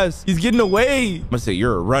fast. He's getting away. I'm gonna say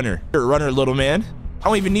you're a runner. You're a runner, little man. I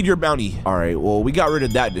don't even need your bounty. All right, well, we got rid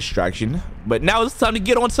of that distraction, but now it's time to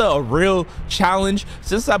get onto a real challenge.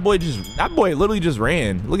 Since that boy literally just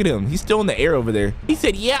ran. Look at him. He's still in the air over there. He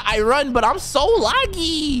said, yeah, I run, but I'm so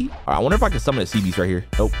laggy. All right, I wonder if I can summon a CBs right here.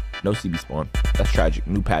 Nope, no CB spawn. That's tragic.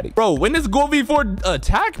 New paddock. Bro, when does Gold V4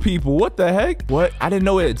 attack people? What the heck? What? I didn't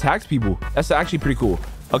know it attacks people. That's actually pretty cool.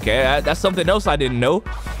 Okay, that's something else I didn't know.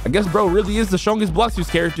 I guess bro really is the strongest Blox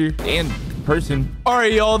character and person. All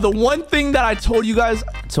right, y'all. The one thing that I told you guys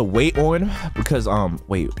to wait on, because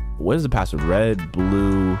wait, what is the password? Red,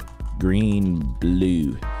 blue, green,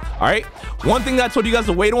 blue. All right, one thing that I told you guys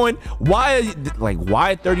to wait on, why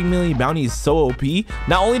 30 million bounty is so OP.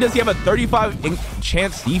 Not only does he have a 35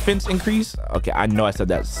 chance defense increase. Okay, I know I said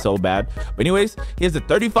that so bad, but anyways, he has a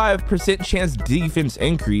 35% chance defense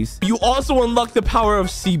increase. You also unlock the power of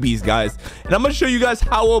CBs, guys, and I'm gonna show you guys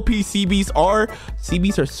how OP CBs are.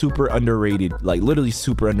 CBs are super underrated, like literally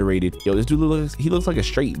super underrated. Yo, this dude looks like a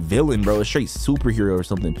straight villain, bro, a straight superhero or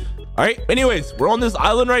something. All right, anyways, we're on this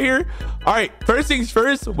island right here. All right, first things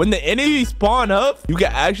first, when the enemies spawn up, you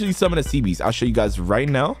can actually summon a CBs. I'll show you guys right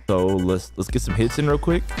now. So let's get some hits in real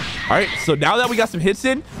quick. All right, so now that we got some hits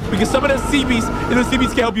in, we can summon a CBs, and the CBs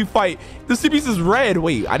can help you fight. The CBs is red.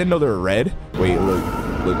 Wait, I didn't know they were red. Wait, look,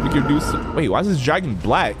 we can do some. Wait, why is this dragon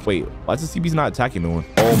black? Wait, why is the CBs not attacking no one?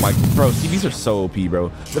 Oh my, bro, CBs are so OP, bro.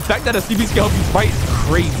 The fact that a CBs can help you fight is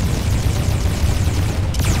crazy.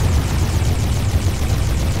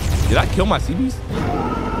 Did I kill my CBs?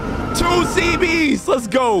 2 CBs, let's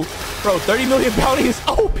go. Bro, 30 million bounty is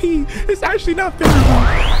OP. It's actually not fair.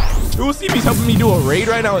 2 CBs helping me do a raid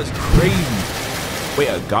right now is crazy. Wait,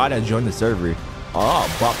 a god has joined the server. Oh, I'll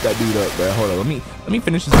bop that dude up, bro. Hold on, let me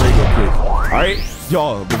finish this raid real quick. All right,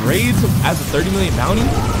 y'all, the raids as a 30 million bounty.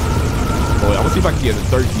 Oh, wait, I'm gonna see if I can get a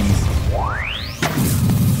third CBs.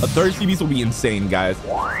 A third CBs will be insane, guys.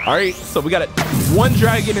 All right, so we got 1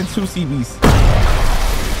 dragon and 2 CBs.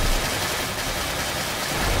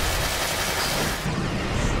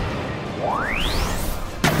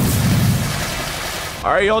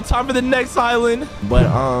 All right, y'all, time for the next island. But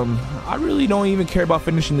I really don't even care about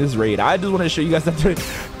finishing this raid. I just want to show you guys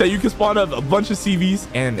that you can spawn up a bunch of CVs,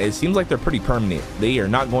 and it seems like they're pretty permanent. They are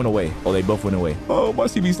not going away. Oh, they both went away. Oh, my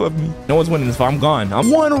CVs left me. No one's winning this fight. I'm gone. I'm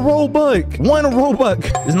one Robux. One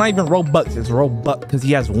Robux. It's not even Robux. It's Robux because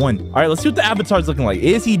he has one. All right, let's see what the avatar's looking like.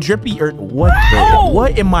 Is he drippy or what?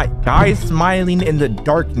 What am I? Guys smiling in the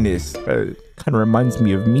darkness. Kind of reminds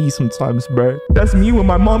me of me sometimes, bro. That's me when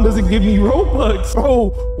my mom doesn't give me Robux.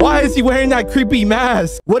 Bro, why is he wearing that creepy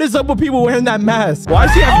mask? What is up with people wearing that mask? Why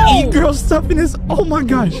does he have e-girl stuff in his? Oh my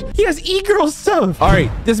gosh, he has e-girl stuff. All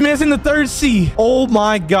right, this man's in the 3rd C. Oh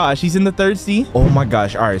my gosh, he's in the 3rd C. Oh my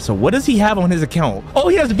gosh. All right, so what does he have on his account? Oh,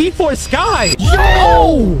 he has V4 Sky.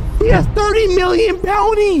 Yo, he has 30 million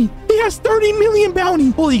bounty. He has 30 million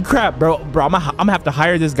bounty. Holy crap, bro. I'm gonna have to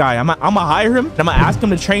hire this guy. I'm gonna hire him, and I'm gonna ask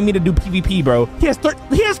him to train me to do PvP, bro. He has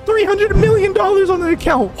 $300 million on the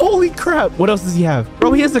account. Holy crap. What else does he have?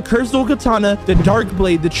 Bro, he has the cursed dual katana, the dark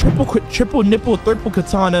blade, the triple nipple triple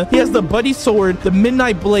katana. He has the buddy sword, the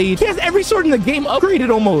midnight blade. He has every sword in the game upgraded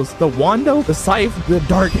almost. The wando, the scythe, the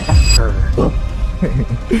dark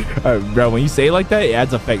bro, when you say it like that, it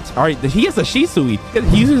adds effect. All right, he has a Shisui.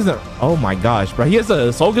 He uses a, oh my gosh, bro. He has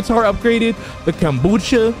a soul guitar upgraded, the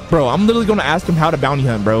kombucha. Bro, I'm literally gonna ask him how to bounty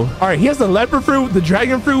hunt, bro. All right, he has the leopard fruit, the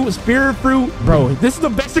dragon fruit, spirit fruit. Bro, this is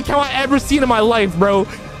the best account I've ever seen in my life, bro.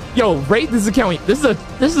 Yo, rate this account. This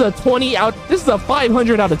is a 20 out. This is a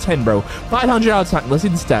 500 out of 10, bro. 500 out of 10. Let's see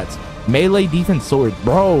the stats. Melee, defense, sword,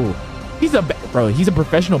 bro. He's a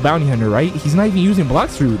professional bounty hunter, right? He's not even using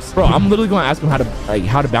Blox fruits. Bro, I'm literally gonna ask him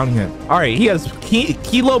how to bounty hunt. All right, he has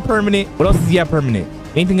kilo permanent. What else does he have permanent?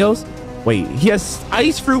 Anything else? Wait, he has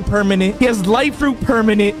ice fruit permanent. He has light fruit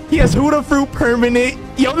permanent. He has Huda fruit permanent.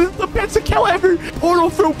 Yo, this is the best account ever.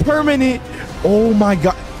 Portal fruit permanent. Oh my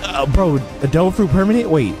god, bro, the dough fruit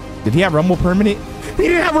permanent. Wait, did he have rumble permanent? He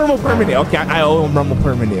didn't have rumble permanent. Okay, I owe him rumble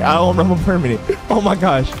permanent. I owe him rumble permanent. Oh my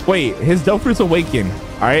gosh. Wait, his dough fruit's awaken.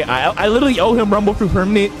 All right, I literally owe him rumble fruit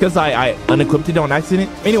permanent because I unequipped it on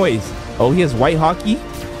accident. Anyways, oh, he has white hockey.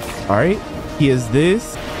 All right, he has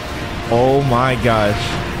this. Oh my gosh.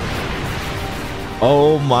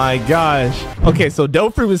 Oh my gosh. Okay, so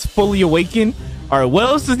dough fruit is fully awakened. All right, what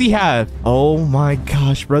else does he have? Oh my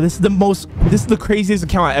gosh, bro. This is the craziest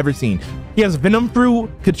account I've ever seen. He has venom fruit,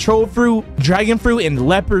 control fruit, dragon fruit, and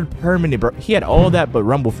leopard permanent, bro. He had all that but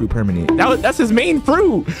rumble fruit permanent. That's his main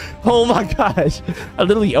fruit. Oh my gosh. I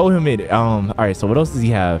literally owe him it. All right, so what else does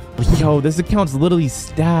he have? Yo, this account's literally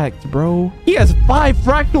stacked, bro. He has 5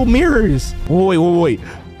 fractal mirrors.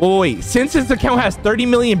 Wait, since his account has 30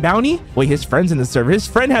 million bounty, wait, his friend's in the server. His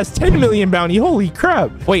friend has 10 million bounty. Holy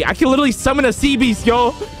crap. Wait, I can literally summon a sea beast,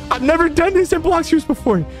 y'all. I've never done this in Blox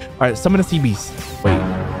before. All right, summon a sea beast. Wait,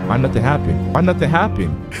 why nothing happened? Why nothing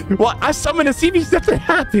happened? Well, I summoned a sea beast, nothing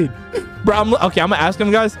happened. Bro, I'm gonna ask him,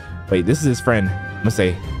 guys. Wait, this is his friend. I'm gonna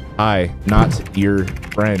say, hi, not your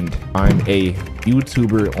friend. I'm a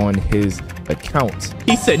YouTuber on his account.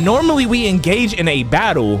 He said, normally we engage in a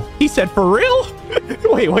battle. He said, for real?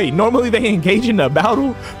 Wait, normally they engage in a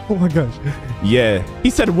battle? Oh my gosh. Yeah. He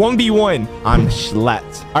said 1v1. I'm Slat.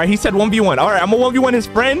 All right, he said 1v1. All right, I'm a 1v1 his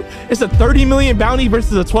friend. It's a 30 million bounty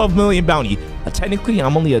versus a 12 million bounty. Technically,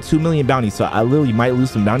 I'm only a 2 million bounty, so I literally might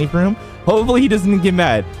lose some bounty for him. Hopefully, he doesn't get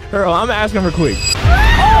mad. Girl, I'm gonna ask him real quick.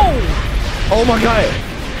 Oh my god.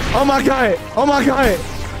 Oh my god. Oh my god.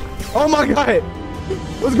 Oh my god.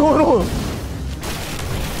 What's going on?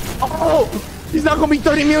 Oh, he's not gonna be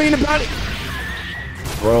 30 million about it.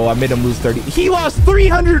 Bro, I made him lose 30. He lost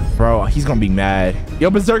 300. Bro, he's gonna be mad.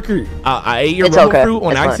 Yo, Berserker, I ate your rumble fruit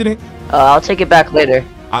on accident. I'll take it back later.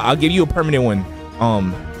 I'll give you a permanent one.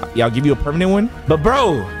 Yeah, I'll give you a permanent one. But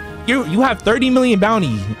bro, you have 30 million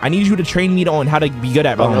bounty. I need you to train me on how to be good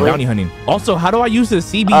at bounty hunting. Also, how do I use this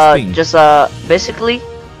CB thing? Just basically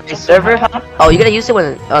a server. Oh, you gotta use it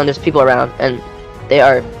when there's people around and they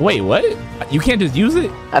are. Wait, what? You can't just use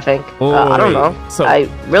it? I think. Oh, I don't know. So I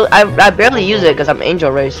barely use it because I'm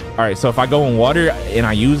angel race. All right, so if I go in water and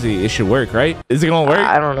I use it, it should work, right? Is it gonna work?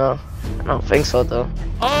 I don't know. I don't think so though.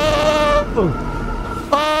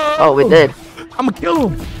 Oh, we did. I'm gonna kill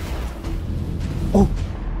him. Oh.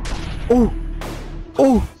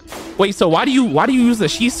 Wait, so why do you use the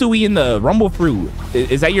Shisui and the rumble fruit?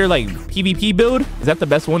 Is that your like PvP build? Is that the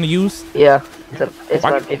best one to use? Yeah.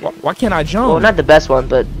 Why can't I jump? Well, not the best one,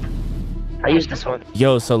 but I use this one.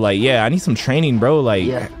 Yo, so like, yeah, I need some training, bro. Like,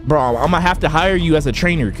 yeah. Bro, I'm gonna have to hire you as a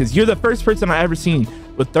trainer because you're the first person I ever seen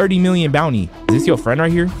with 30 million bounty. Is this your friend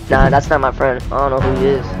right here? Nah, that's not my friend. I don't know who he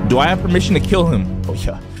is. Do I have permission to kill him?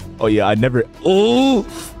 Oh yeah, I never. Oh,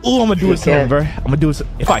 Oh, I'm gonna do it soon, bro. I'm gonna do it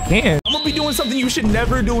if I can. I'm gonna be doing something you should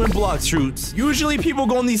never do in Blox Fruits. Usually people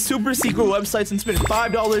go on these super secret websites and spend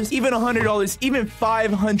 $5, even $100, even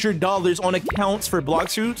 $500 on accounts for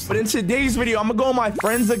Blox Fruits. But in today's video, I'm gonna go on my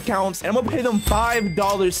friends' accounts and I'm gonna pay them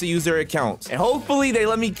 $5 to use their accounts. And hopefully they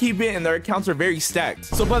let me keep it and their accounts are very stacked.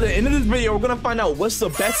 So by the end of this video, we're gonna find out what's the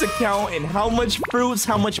best account and how much fruits,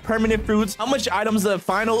 how much permanent fruits, how much items the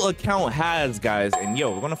final account has, guys. And yo,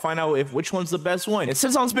 we're gonna find out which one's the best one. And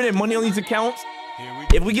since I'm spending money on these accounts,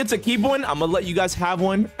 if we get to keep one, I'm gonna let you guys have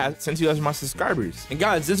one since you guys are my subscribers. And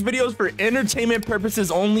guys, this video is for entertainment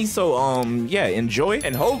purposes only, so yeah, enjoy.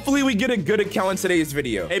 And hopefully we get a good account in today's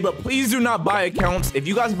video. Hey, but please do not buy accounts. If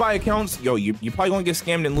you guys buy accounts, yo, you probably gonna get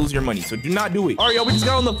scammed and lose your money, so do not do it. All right, yo, we just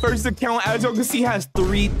got on the first account. As y'all can see, has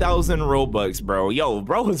 3,000 Robux, bro. Yo,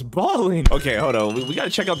 bro is balling. Okay, hold on, we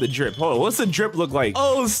gotta check out the drip. Hold on, what's the drip look like?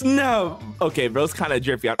 Oh snap. Okay, bro, it's kind of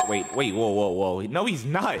drippy. Wait, whoa. No, he's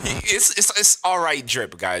not. It's all right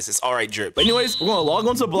drip, guys. It's all right drip. But anyways, we're gonna log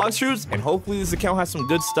on to Blox Fruits and hopefully this account has some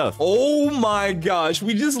good stuff. Oh my gosh,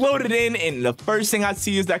 we just loaded in and the first thing I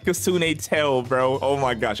see is that Kasune tail, bro. Oh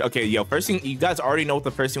my gosh. Okay, yo, first thing, you guys already know what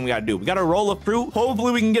the first thing we gotta do. We gotta roll a fruit.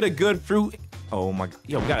 Hopefully we can get a good fruit. Oh my,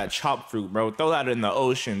 yo, we gotta chop fruit, bro. Throw that in the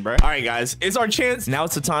ocean, bro. All right, guys, it's our chance. Now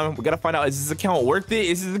it's the time. We gotta find out, is this account worth it?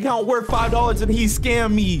 Is this account worth $5 and he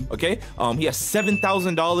scammed me? Okay, he has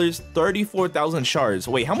 $7,000, 34,000 shards.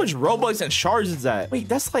 Wait, how much Robux and shards is that? Wait,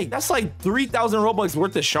 that's like 3,000 Robux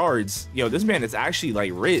worth of shards. Yo, this man is actually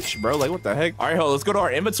like rich, bro. Like, what the heck? All right, hold on, let's go to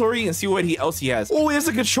our inventory and see what else he has. Oh, he has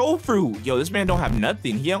a control fruit. Yo, this man don't have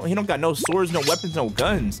nothing. He don't got no swords, no weapons, no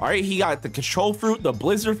guns. All right, he got the control fruit, the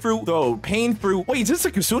blizzard fruit, the pain fruit. Wait, is this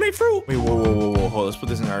a Kasune fruit? Wait, whoa. Hold on, let's put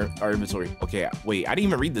this in our inventory. Okay, wait, I didn't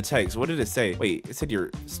even read the text. What did it say? Wait, it said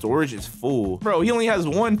your storage is full. Bro, he only has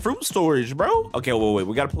one fruit storage, bro. Okay, wait,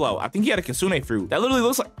 we gotta pull out. I think he had a Kasune fruit. That literally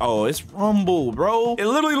looks like, oh, it's Rumble, bro. It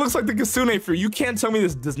literally looks like the Kasune fruit. You can't tell me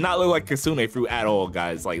this does not look like Kasune fruit at all,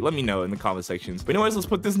 guys. Like, let me know in the comment sections. But anyways, let's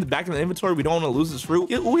put this back in the inventory. We don't want to lose this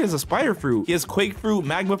fruit. Oh, he has a spider fruit. He has quake fruit,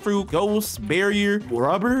 magma fruit, ghost, barrier,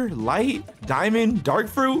 rubber, light, diamond, dark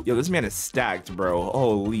fruit. Yo, this man is stacked, bro.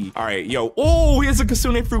 Holy. All right, yo. Oh, he has a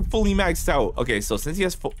Kasune fruit fully maxed out. Okay, so since he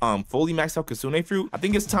has fully maxed out Kasune fruit, I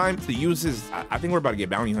think it's time to use his, I think we're about to get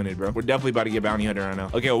bounty hunted, bro. We're definitely about to get bounty hunted right now.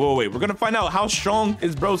 Okay, wait. We're gonna find out how strong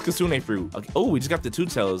is bro's Kasune fruit. Okay. Oh, we just got the two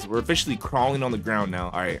tails. We're officially crawling on the ground now.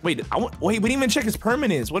 All right, wait, we didn't even check his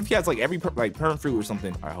permanence. What if he has like every perm fruit or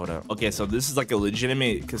something? All right, hold up. Okay, so this is like a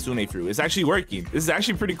legitimate Kasune fruit. It's actually working. This is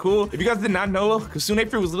actually pretty cool. If you guys did not know, Kasune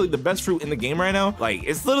fruit was literally the best fruit in the game right now. Like,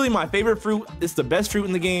 it's literally my favorite fruit. It's the best fruit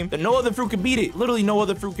in the game. No other fruit could beat it. Literally no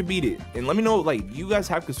other fruit could beat it. And let me know, like, you guys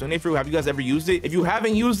have Kasune fruit? Have you guys ever used it? If you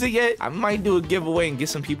haven't used it yet, I might do a giveaway and get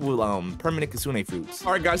some people with permanent Kasune fruits.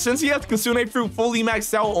 All right, guys, since he has Kasune fruit fully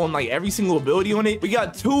maxed out on like every single ability on it, we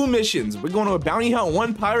got 2 missions. We're going to a bounty hunt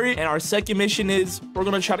 1 pirate, and our second mission is we're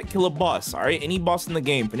gonna try to kill a boss. All right, any boss in the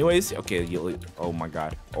game. Anyways, okay, oh my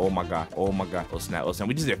god. Oh snap.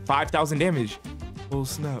 We just did 5,000 damage. Oh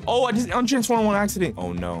snap. Oh, I just untransformed on accident.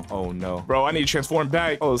 Oh no. Bro, I need to transform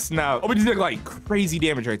back. Oh snap. Oh, we just did like crazy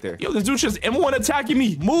damage right there. Yo, this dude's just M1 attacking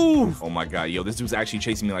me. Move. Oh my god, yo, this dude's actually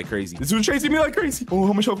chasing me like crazy. Oh,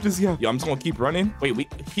 how much health does he have? Yo, I'm just gonna keep running. Wait,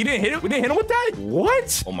 he didn't hit it? We didn't hit him with that?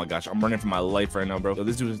 What? Oh my gosh, I'm running for my life right now, bro. Yo,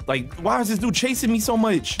 this dude is like, why is this dude chasing me so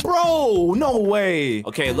much? Bro, no way.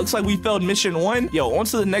 Okay, it looks like we failed mission 1. Yo, on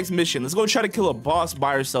to the next mission. Let's go try to kill a boss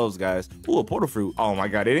by ourselves, guys. Ooh, a portal fruit. Oh my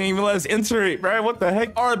god, they didn't even let us enter it, bro. What the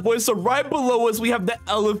heck? All right, boys, so right below us we have the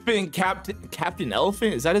elephant Captain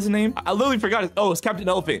Elephant. Is that his name? I literally forgot it. Oh, it's Captain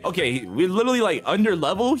Elephant. Okay, we're literally like under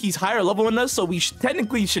level. He's higher level than us, so we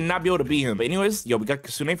technically should not be able to beat him. But anyways, yo, we got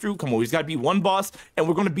Kasune fruit. Come on, we just gotta beat 1 boss and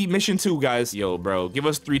we're gonna beat mission 2, guys. Yo, bro, give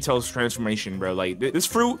us 3 tails transformation, bro. Like, this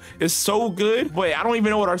fruit is so good, but I don't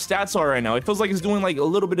even know what our stats are right now. It feels like it's doing like a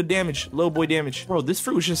little bit of damage, little boy damage. Bro, this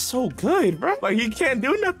fruit is just so good, bro. Like, he can't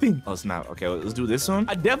do nothing. Oh, it's not. Okay, let's do this one.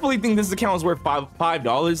 I definitely think this account is worth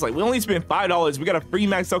 $5. Like, we only spent $5. We got a free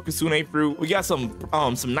max out Kasune fruit. We got some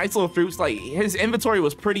nice little fruits. Like, his inventory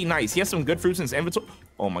was pretty nice. He has some good fruits in his inventory.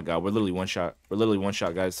 Oh my god, we're literally one shot.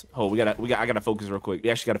 Guys. Oh, I gotta focus real quick.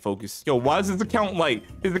 We actually gotta focus. Yo, why is his account like,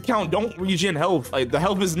 his account don't regen health? Like, the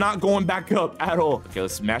health is not going back up at all. Okay,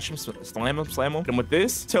 let's smash him, slam him. Hit him with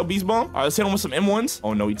this tail beast bomb. All right, let's hit him with some M1s.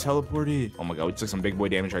 Oh no, he teleported. Oh my god, we took some big boy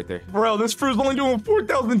damage right there. Bro, this fruit's only doing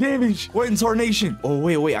 4,000 damage. What in tarnation? Oh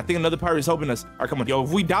wait, I think another pirate is helping us. All right, come on. Yo,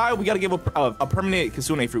 if we die, we gotta give a permanent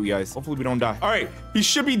Kasune fruit, guys. Hopefully we don't die. All right, he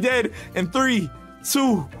should be dead in 3,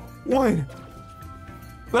 2, 1.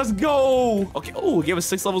 Let's go. Okay. Oh, gave us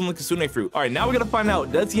 6 levels in the Kasune fruit. All right, now we're gonna find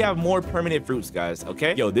out, does he have more permanent fruits, guys?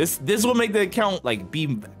 Okay. Yo, this will make the account like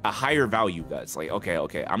be a higher value, guys. Like,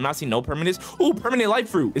 okay. I'm not seeing no permanents. Oh, permanent light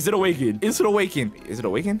fruit. Is it awakened? Is it awakened? Is it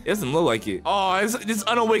awakened? It doesn't look like it. Oh, it's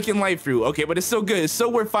unawakened light fruit. Okay, but it's still good. It's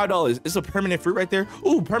still worth $5. It's a permanent fruit right there.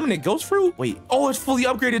 Oh, permanent ghost fruit. Wait. Oh, it's fully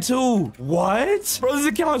upgraded too. What? Bro, this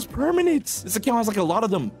account has permanents. This account has like a lot of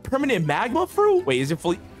them. Permanent magma fruit. Wait, is it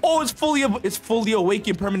fully? Oh, it's fully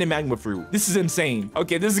awakened permanent magma fruit. This is insane.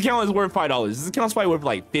 Okay, this account is worth $5. This account's probably worth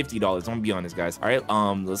like $50. I'm gonna be honest, guys. All right,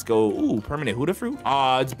 let's go. Ooh, permanent Huda fruit.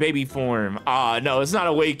 It's baby form. No, it's not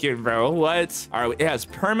awakened, bro. What? All right, it has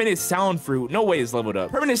permanent sound fruit. No way it's leveled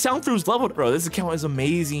up. Permanent sound fruit's leveled, bro. This account is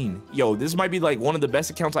amazing. Yo, this might be like one of the best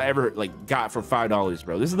accounts I ever like got for $5,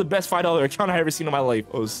 bro. This is the best $5 account I ever seen in my life.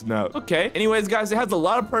 Oh snap. Okay. Anyways, guys, it has a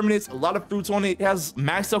lot of permanents, a lot of fruits on it. It has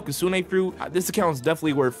maxed out Kasune fruit. This account is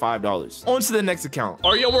definitely worth $5. On to the next account.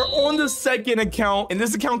 All right, yo, we're on the second account, and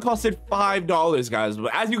this account costed $5, guys.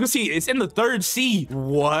 But as you can see, it's in the 3rd C.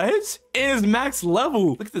 What? It is max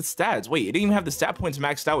level. Look at the stats. Wait, it didn't even have the stat points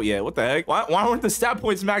maxed out yet. What the heck? Why aren't the stat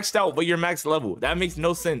points maxed out, but you're max level? That makes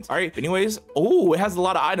no sense. All right, anyways. Oh, it has a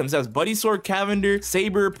lot of items. It has Buddy Sword, Cavender,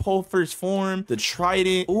 Saber, Pulver's Form, the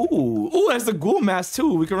Trident. Ooh, it has the Ghoul Mask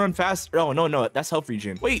too. We can run fast. Oh, no, that's health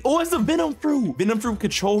regen. Wait, it has the Venom Fruit. Venom Fruit,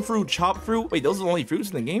 Control Fruit, Chop Fruit. Wait, those are the only fruits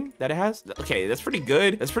in the game that it has? Okay, that's pretty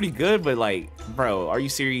good. That's pretty good, but like, bro, are you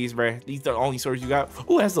serious, bro? These are the only swords you got?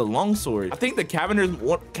 Oh, it has the Long Sword. I think the Cavender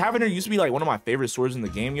used to be like one of my favorite swords in the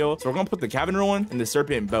game, yo. So we're gonna put the Cavender one and the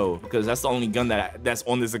Serpent Bow because that's the only gun that's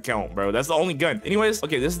on this account, bro. That's the only gun. Anyways,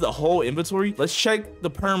 okay, this is the whole inventory. Let's check the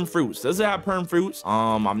perm fruits. Does it have perm fruits?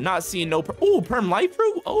 I'm not seeing no perm light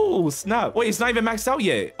fruit. Oh snap. Wait, it's not even maxed out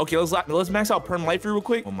yet. Okay, let's max out perm light fruit real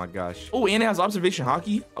quick. Oh my gosh. Oh, and it has observation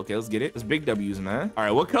hockey. Okay, let's get it. It's big W's, man. All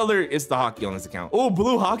right, what color is the hockey on this account? Oh,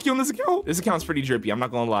 blue hockey on this account. This account's pretty drippy. I'm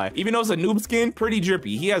not gonna lie. Even though it's a noob skin, pretty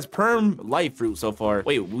drippy. He has perm light fruit so far.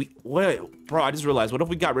 Wait, what? Bro, I just realized, what if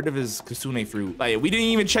we got rid of his Kasune fruit? Like, we didn't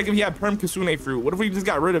even check if he had perm Kasune fruit. What if we just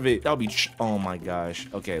got rid of it? That would be, oh my gosh.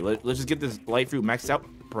 Okay, let's just get this light fruit maxed out.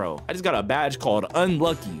 Bro, I just got a badge called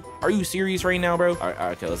Unlucky. Are you serious right now, bro? All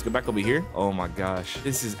right, okay, let's go back over here. Oh my gosh,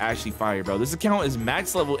 this is actually fire, bro. This account is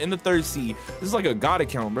max level in the 3rd C. This is like a god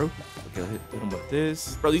account, bro. Okay, hit him with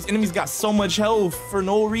this. Bro, these enemies got so much health for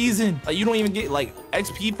no reason. Like, you don't even get like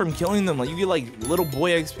XP from killing them. Like, you get like little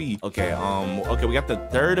boy XP. Okay, okay, we got the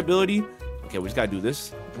 3rd ability. Okay, we just gotta do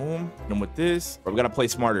this. Boom. And with this, bro, we gotta play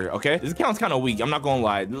smarter. Okay, this account's kind of weak. I'm not gonna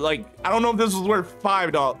lie. Like, I don't know if this was worth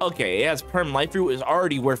 $5. Okay, it has perm light fruit. It's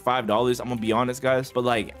already worth $5. I'm gonna be honest, guys. But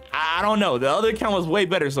like, I don't know. The other account was way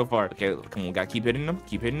better so far. Okay, come on, we gotta keep hitting them.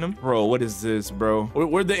 Keep hitting them. Bro, what is this, bro?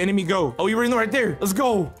 Where'd the enemy go? Oh, you're right there. Let's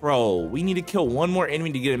go, bro. We need to kill one more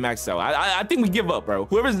enemy to get it maxed out. I think we give up, bro.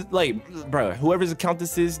 Whoever's like, bro, whoever's account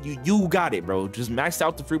this is, you got it, bro. Just maxed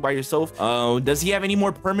out the fruit by yourself. Does he have any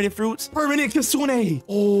more permanent fruits? Permanent Kasune.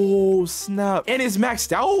 Oh snap. And it's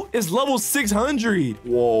maxed out. It's level 600.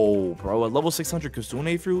 Whoa, bro, a level 600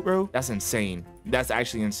 Kasune fruit, bro. That's insane. That's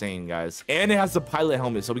actually insane, guys. And it has the pilot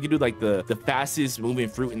helmet, so we can do like the fastest moving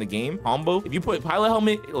fruit in the game combo. If you put pilot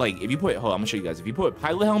helmet, like if you put, hold on, I'm gonna show you guys. If you put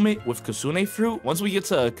pilot helmet with Kasune fruit, once we get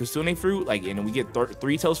to Kasune fruit, like, and we get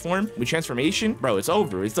 3 tails form with transformation, bro, it's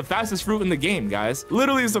over. It's the fastest fruit in the game, guys.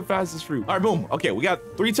 Literally, it's the fastest fruit. All right, boom. Okay, we got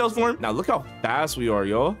 3 tails form. Now look how fast we are,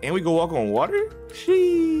 yo. And we go walk on water.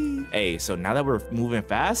 Sheesh. Hey, so now that we're moving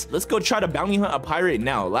fast, let's go try to bounty hunt a pirate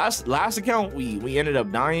now. Last account, we ended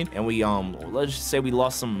up dying, and we let's just say we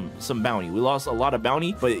lost some bounty. We lost a lot of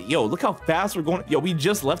bounty, but yo, look how fast we're going. Yo, we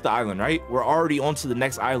just left the island, right? We're already on to the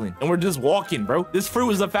next island, and we're just walking, bro. This fruit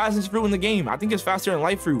is the fastest fruit in the game. I think it's faster than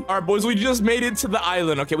light fruit. All right, boys, we just made it to the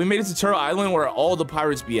island. Okay, we made it to Turtle Island, where all the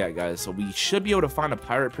pirates be at, guys. So we should be able to find a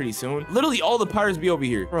pirate pretty soon. Literally, all the pirates be over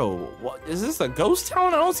here, bro. What is this, a ghost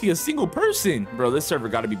town? I don't see a single person, bro. This server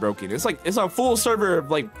got to be broken. It's like, it's a full server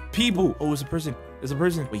of like people. Oh, it's a person. There's a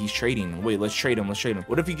person. Wait, he's trading. Wait, let's trade him. Let's trade him.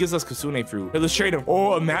 What if he gives us Kasune fruit? Hey, let's trade him.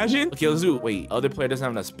 Oh, imagine. Okay, let's do it. Wait, other player doesn't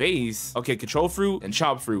have enough space. Okay, control fruit and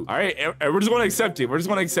chop fruit. All right, and we're just going to accept it. We're just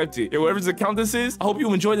going to accept it. Yeah, whatever's account this is, I hope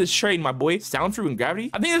you enjoy this trade, my boy. Sound fruit and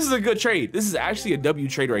gravity. I think this is a good trade. This is actually a W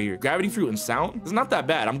trade right here. Gravity fruit and sound. It's not that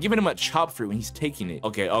bad. I'm giving him a chop fruit and he's taking it.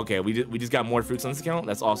 Okay. We just got more fruits on this account.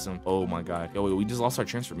 That's awesome. Oh my god. Yo, we just lost our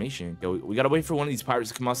transformation. Yo, we gotta wait for one of these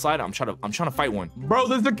pirates to come outside. I'm trying to fight one. Bro,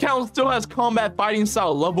 this account still has combat fighting. fighting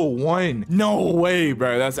style level 1. No way,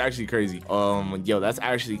 bro. That's actually crazy. Yo, that's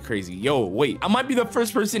actually crazy. Yo, wait. I might be the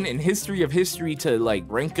first person in history of history to like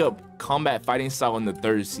rank up combat fighting style in the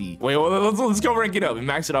 3rd C. Wait, let's go rank it up and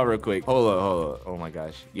max it out real quick. Hold up. Oh my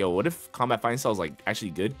gosh. Yo, what if combat fighting style is like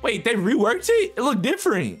actually good? Wait, they reworked it? It looked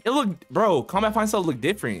different. Bro, combat fighting style looked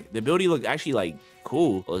different. The ability looked actually like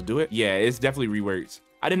cool. Let's do it. Yeah, it's definitely reworked.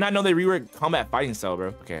 I did not know they reworked combat fighting style, bro.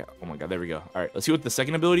 Okay. Oh my God. There we go. All right. Let's see what the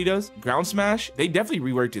second ability does. Ground smash. They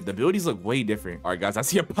definitely reworked it. The abilities look way different. All right, guys. I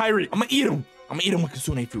see a pirate. I'm gonna eat him. I'm gonna eat him with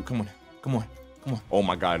Kasune fruit. Come on. Come on. Come on. Oh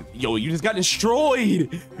my God. Yo, you just got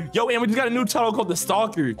destroyed. Yo, and we just got a new title called the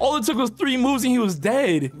Stalker. All it took was 3 moves and he was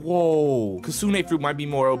dead. Whoa. Kasune fruit might be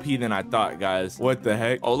more OP than I thought, guys. What the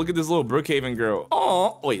heck? Oh, look at this little Brookhaven girl.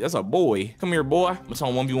 Oh, wait, that's a boy. Come here, boy. It's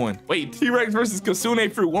on 1v1. Wait, T-Rex versus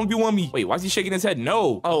Kasune fruit. 1v1 me. Wait, why is he shaking his head?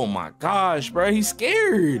 No. Oh my gosh, bro. He's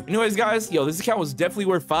scared. Anyways, guys, yo, this account was definitely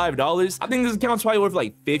worth $5. I think this account's probably worth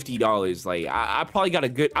like $50. Like, I probably got a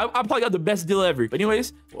good, I probably got the best deal ever. But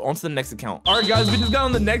anyways, on to the next account. All right, guys, we just got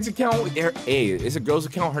on the next account. Hey, it's a girl's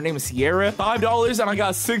account. Her name is Sierra. $5 and I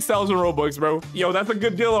got 6,000 Robux, bro. Yo, that's a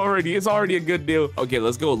good deal already. It's already a good deal. Okay,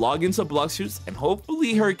 let's go log into Blox and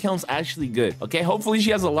hopefully her account's actually good. Okay, hopefully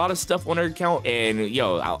she has a lot of stuff on her account and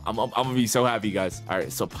yo, I'm gonna be so happy, guys. All right,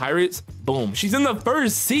 so pirates, boom. She's in the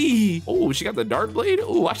 1st C. Oh, she got the dark blade.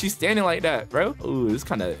 Oh, why she's standing like that, bro? Oh, this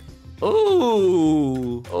kind of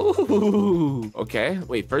Ooh. Okay.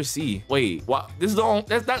 Wait, 1st C. Wait, what? This is all.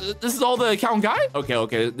 This is all the account guy.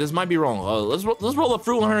 Okay. This might be wrong. Let's roll a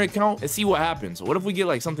fruit on her account and see what happens. What if we get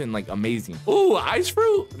like something like amazing? Ooh, ice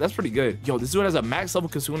fruit. That's pretty good. Yo, this dude has a max level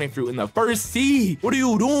Kasune fruit in the 1st C. What are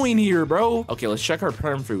you doing here, bro? Okay, let's check her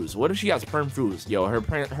perm fruits. What if she has perm fruits? Yo, her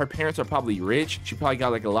parents are probably rich. She probably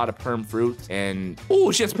got like a lot of perm fruits. And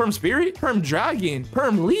ooh, she has perm spirit, perm dragon,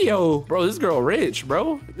 perm Leo. Bro, this girl rich,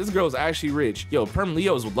 bro. This girl's actually rich. Yo, perm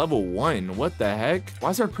Leo is level 1. What the heck?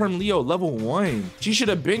 Why is her perm Leo level 1? She should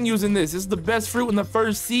have been using this. It's the best fruit in the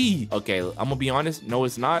 1st C. Okay, I'm gonna be honest. No,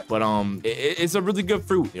 it's not. But it's a really good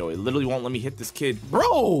fruit. Yo, it literally won't let me hit this kid.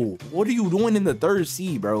 Bro, what are you doing in the 3rd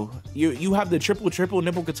C, bro? You have the triple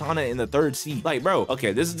nipple katana in the 3rd C. Like, bro,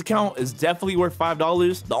 okay, this account is definitely worth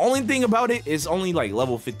 $5. The only thing about it is only like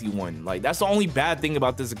level 51. Like, that's the only bad thing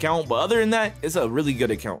about this account. But other than that, it's a really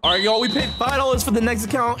good account. All right, y'all, we paid $5 for the next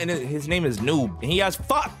account, and his name is Noob, and he has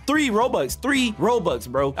 3 Robux,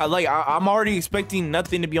 bro. I'm already expecting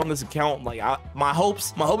nothing to be on this account. Like, my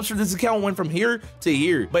hopes for this account went from here to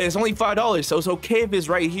here, but it's only $5, so it's okay if it's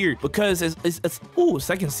right here because it's ooh,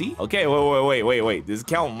 2nd C. Okay, wait. This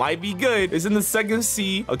account might be good. It's in the 2nd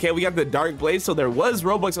C. Okay, we got the dark blade, so there was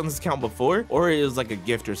Robux on this account before, or it was like a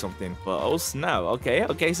gift or something. But oh snap.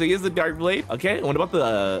 Okay, so here's the dark blade. Okay, what about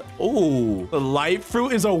the the light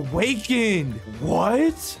fruit is awakened?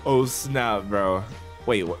 What? Oh snap, bro.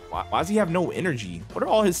 Wait, why does he have no energy? What are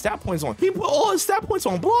all his stat points on? He put all his stat points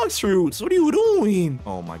on Blox fruits. What are you doing?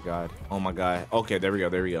 Oh my god. Okay, there we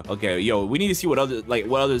go. Okay, yo, we need to see what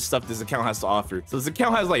other stuff this account has to offer. So this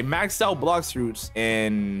account has like maxed out Blox fruits,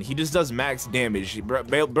 and he just does max damage.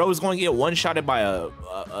 Bro is going to get one-shotted by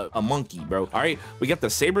a monkey, bro. All right, we got the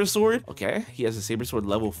saber sword. Okay, he has a saber sword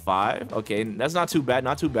level 5. Okay, that's not too bad.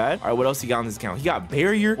 All right, what else he got on this account? He got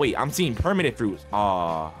barrier. Wait, I'm seeing permanent fruits.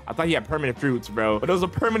 Aw, I thought he had permanent fruits, bro. But those are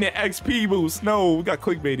permanent XP boost. No, we got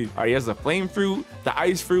clickbaited. All right, he has the flame fruit, the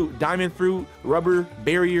ice fruit, diamond fruit, rubber,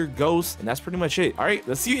 barrier, ghost, and that's pretty much it. All right,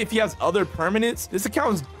 let's see if he has other permanents. This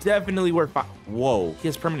account is definitely worth whoa, he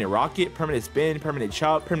has permanent rocket, permanent spin, permanent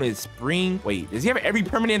chop, permanent spring. Wait, does he have every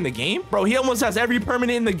permanent in the game? Bro, he almost has every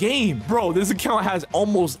permanent in the game. Bro, this account has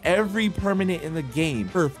almost every permanent in the game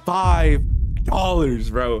for $5,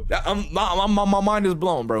 bro. My mind is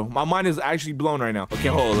blown, bro. My mind is actually blown right now. Okay,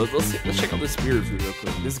 hold on. Let's check out the spirit fruit real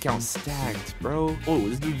quick. This account's stacked, bro. Oh,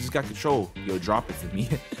 this dude just got control. Yo, drop it for me.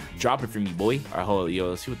 Drop it for me, boy. All right, hold on. Yo,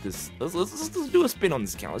 let's see what this. Let's do a spin on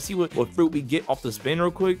this account. Let's see what fruit we get off the spin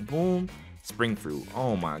real quick. Boom. Spring fruit.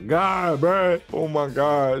 Oh my god, bro. Oh my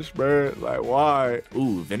gosh, bro. Like, why?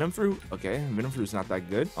 Ooh, venom fruit. Okay, venom fruit's not that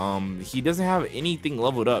good. He doesn't have anything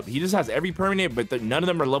leveled up. He just has every permanent, but none of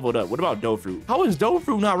them are leveled up. What about dough fruit? How is dough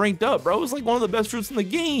fruit not ranked up, bro? It's like one of the best fruits in the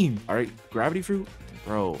game. All right, gravity fruit.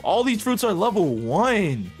 Bro, all these fruits are level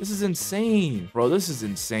 1. This is insane. Bro, this is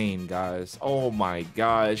insane, guys. Oh my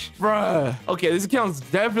gosh. Bruh. Okay, this account's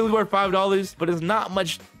definitely worth $5, but it's not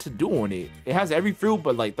much to do on it. It has every fruit,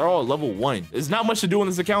 but like they're all level 1. There's not much to do on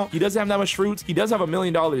this account. He doesn't have that much fruits. He does have $1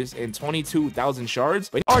 million and 22,000 shards.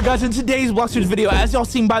 But all right, guys, in today's Blox Fruits video, as y'all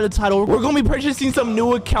seen by the title, we're gonna be purchasing some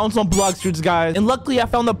new accounts on Blox Fruits, guys. And luckily, I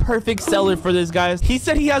found the perfect seller for this, guys. He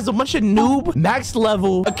said he has a bunch of noob max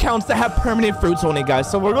level accounts that have permanent fruits on it, guys.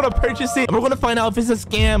 So we're gonna purchase it and we're gonna find out if it's a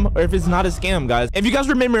scam or if it's not a scam, guys. If you guys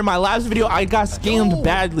remember in my last video, I got scammed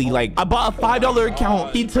badly. Like, I bought a $5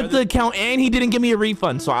 account. He took the account and he didn't give me a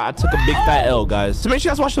refund. So I took a big fat L, guys. So make sure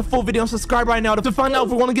you guys watch the full video and subscribe right now to find out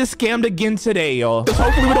if we're gonna get scammed again today, y'all. Because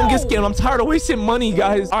hopefully we don't get scammed. I'm tired of wasting money,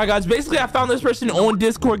 guys. All right, guys. Basically, I found this person on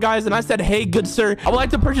Discord, guys, and I said, hey, good sir, I would like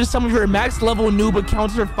to purchase some of your max level noob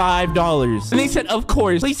accounts for $5. And he said, of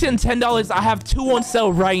course. Please send $10. I have 2 on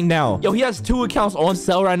sale right now. Yo, he has 2 accounts on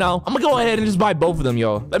sale right now. I'm gonna go ahead and just buy both of them,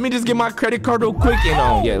 yo. Let me just get my credit card real quick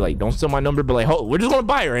and yeah, like, don't steal my number, but like, oh, we're just gonna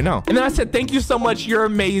buy it right now. And then I said, thank you so much, you're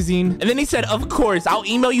amazing. And then he said, of course, I'll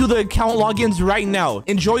email you the account logins right now.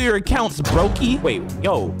 Enjoy your accounts, brokey. Wait,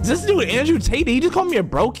 yo, is this dude Andrew Tate? Did he just call me a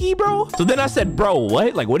brokey, bro? So then I said, bro,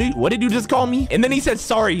 what? Like, what did you just call me? And then he said,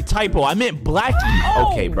 sorry, typo, I meant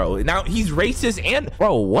blackie. Okay, bro, now he's racist and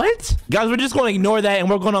bro, what? Guys, we're just gonna ignore that and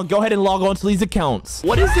we're gonna go ahead and log on to these accounts.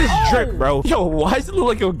 What is this drip, bro? Yo, why does it look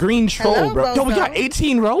like a green troll? Hello, bro? Yo, we got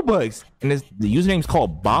 18 Robux. And the username's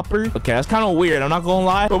called Bopper. Okay, that's kind of weird, I'm not gonna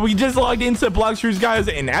lie. But we just logged into Blox Fruits, guys,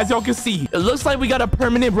 and as y'all can see, it looks like we got a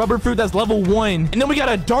permanent rubber fruit that's level 1. And then we got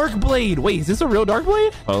a dark blade. Wait, is this a real dark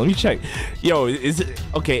blade? Oh, let me check. Yo, is it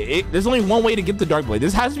okay? There's only one way to get the dark blade.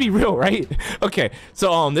 This has to be real, right? Okay,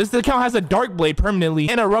 so this account has a dark blade permanently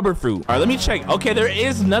and a rubber fruit. All right, let me check. Okay, there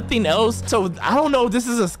is nothing else. So I don't know if this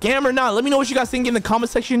is a scam or not. Let me know what you guys think in the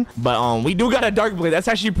comment section. But we do got a dark blade. That's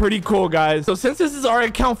actually pretty cool, guys. So since this is our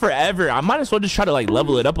account forever, I might as well just try to like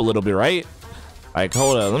level it up a little bit, right? Like,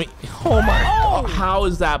 hold on, let me, oh my God, how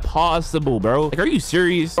is that possible, bro? Like, are you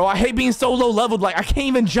serious? Bro, I hate being so low leveled, like I can't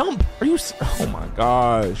even jump. Are you, oh my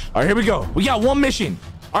gosh. All right, here we go. We got 1 mission.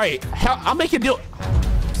 All right, I'll make a deal.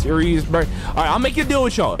 Serious, bro. All right, I'll make a deal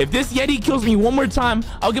with y'all. If this Yeti kills me 1 more time,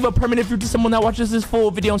 I'll give a permanent fruit to someone that watches this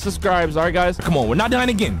full video and subscribes. All right, guys, come on, we're not dying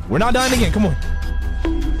again. We're not dying again, come on.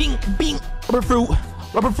 Bing, bing, rubber fruit.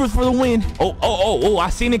 Rubber fruits for the win. Oh, I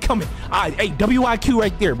seen it coming. All right, hey, WIQ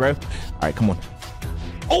right there, bro. All right, come on.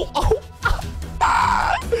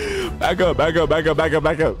 Back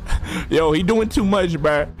up. Yo, he doing too much,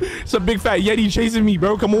 bro. It's a big fat Yeti chasing me,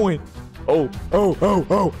 bro. Come on. Oh.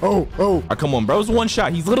 All right, come on, bro. It's 1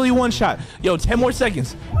 shot. He's literally 1 shot. Yo, 10 more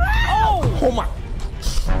seconds. Oh my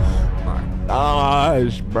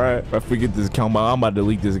gosh, bro. I forget this account, but I'm about to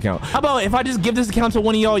delete this account. How about if I just give this account to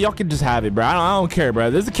one of y'all can just have it, bro? I don't care,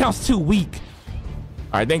 bro. This account's too weak.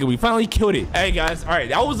 All right, thank you. We finally killed it. Hey, guys. All right,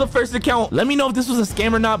 that was the first account. Let me know if this was a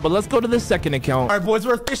scam or not, but let's go to the second account. All right, boys,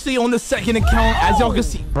 we're officially on the second account. As y'all can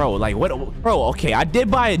see, bro, like, what? Bro, okay, I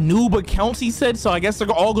did buy a noob account, he said, so I guess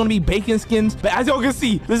they're all going to be bacon skins. But as y'all can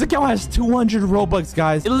see, this account has 200 Robux,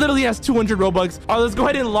 guys. It literally has 200 Robux. All right, let's go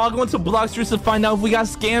ahead and log on to Blox Fruits to find out if we got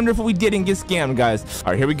scammed or if we didn't get scammed, guys.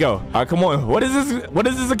 All right, here we go. All right, come on. What is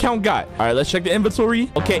this account got? All right, let's check the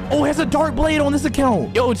inventory. Okay. Oh, it has a dark blade on this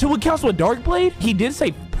account. Yo, 2 accounts with dark blade? He did say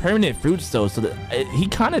permanent fruits though, so he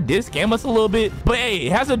kind of did scam us a little bit, but hey,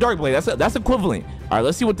 it has a dark blade. That's equivalent. All right,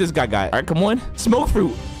 let's see what this guy got. All right, come on. Smoke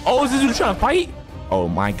fruit. Oh, is this dude trying to fight? Oh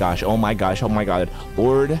my gosh, oh my God,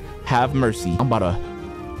 Lord have mercy. I'm about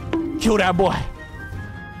to kill that boy.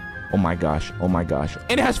 Oh my gosh,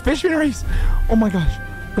 and it has fisherman race. Oh my gosh,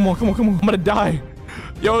 come on, I'm gonna die.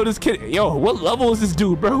 Yo, this kid, yo, what level is this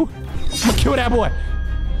dude, bro? I'm gonna kill that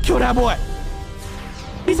boy.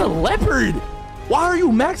 He's a leopard. Why are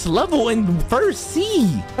you max level in first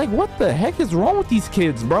C? Like, what the heck is wrong with these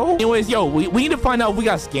kids, bro? Anyways, yo, we need to find out if we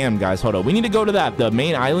got scammed, guys. Hold up. We need to go to the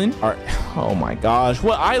main island. All right. Oh my gosh.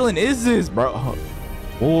 What island is this, bro?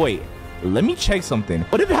 Wait. Let me check something.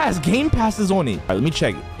 What if it has game passes on it? All right, let me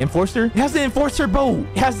check. Enforcer? It has the Enforcer bow.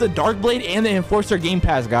 It has the Dark Blade and the Enforcer game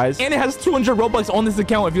pass, guys. And it has 200 Robux on this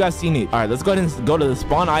account if you guys seen it. All right, let's go ahead and go to the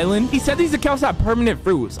spawn island. He said these accounts have permanent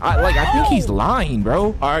fruits. I think he's lying,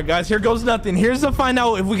 bro. All right, guys, here goes nothing. Here's to find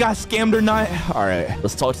out if we got scammed or not. All right,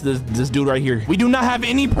 let's talk to this dude right here. We do not have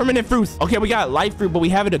any permanent fruits. Okay, we got light fruit, but we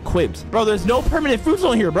have it equipped. Bro, there's no permanent fruits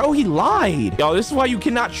on here, bro. He lied. Yo, this is why you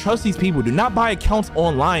cannot trust these people. Do not buy accounts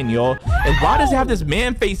online, y'all. And why does it have this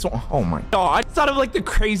man face on? Oh my god, I thought of like the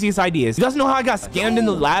craziest ideas. You guys know how I got scammed in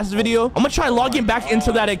the last video? I'm gonna try logging back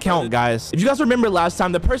into that account, guys. If you guys remember last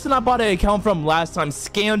time, the person I bought an account from last time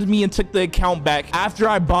scammed me and took the account back after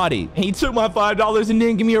I bought it. And he took my $5 and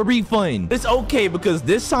didn't give me a refund. It's okay because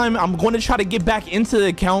this time I'm going to try to get back into the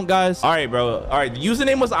account, guys. All right, bro. All right, the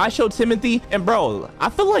username was IShowTimothy. And bro, I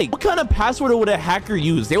feel like what kind of password would a hacker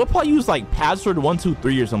use? They would probably use like password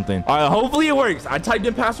 123 or something. All right, hopefully it works. I typed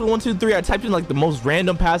in password 123. I typed in like the most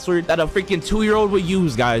random password that a freaking 2-year-old would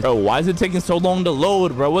use, guys. Bro, why is it taking so long to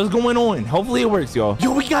load, bro? What's going on? Hopefully it works, y'all.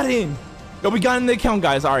 Yo, we got in. Yo, we got in the account,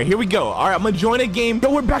 guys. All right, here we go. All right, I'm gonna join a game.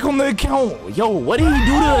 Yo, we're back on the account. Yo, what did he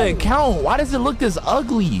do to the account? Why does it look this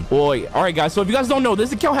ugly? Boy, all right, guys. So if you guys don't know,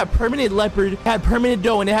 this account had permanent leopard, had permanent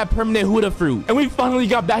doe, and it had permanent huda fruit. And we finally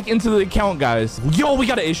got back into the account, guys. Yo, we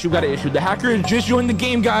got an issue. The hacker just joined the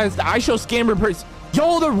game, guys. The iShow scammer person.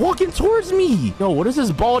 Yo, they're walking towards me. Yo, what does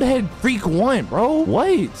this bald head freak want, bro?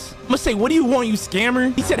 What? I'm gonna say, what do you want, you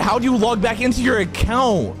scammer? He said, how do you log back into your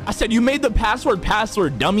account? I said, you made the password,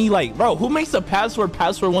 dummy. Like, bro, who makes the password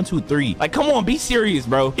 123? Like, come on, be serious,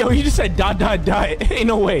 bro. Yo, he just said ... Ain't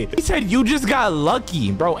no way. He said, you just got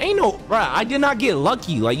lucky, bro. Ain't no, bro, I did not get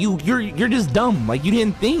lucky. Like, you're just dumb. Like, you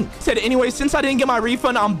didn't think. He said, anyway, since I didn't get my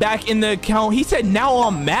refund, I'm back in the account. He said, now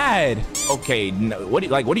I'm mad. Okay, no, what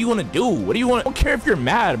do you want to do? What do you want? I don't care if you're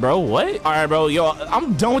mad, bro. What? All right, bro. Yo,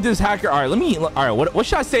 I'm done with this hacker. All right, what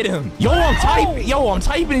should I say to him? Yo, I'm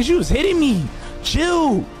typing and she was hitting me.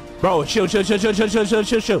 Chill, bro. Chill.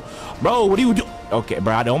 Bro, what do you do? Okay,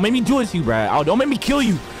 bro, don't make me do it to you, bro. Don't make me kill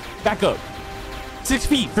you. Back up. 6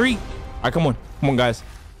 feet, 3. All right, come on, guys.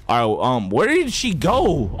 All right, where did she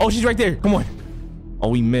go? Oh, she's right there. Come on. Oh,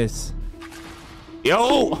 we miss.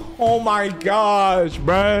 Yo, oh my gosh,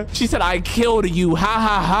 bruh. She said, I killed you. Ha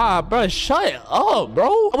ha ha. Bruh, shut up,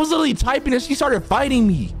 bro. I was literally typing and she started fighting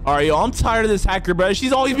me. All right, yo, I'm tired of this hacker, bruh.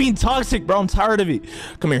 She's always being toxic, bro. I'm tired of it.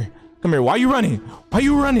 Come here. Why are you running?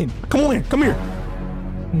 Come on, come here.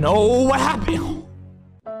 No, what happened?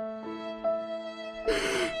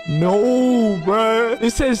 No, bruh.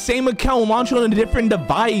 It says same account launch on a different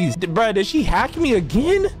device. Bruh, did she hack me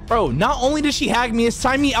again? Bro, not only did she hack me, it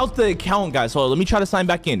signed me out the account, guys. So let me try to sign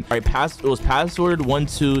back in. All right, it was password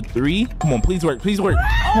 123. Come on, please work.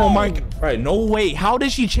 Oh my god. All right, no way. How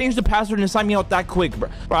did she change the password and sign me out that quick, bro?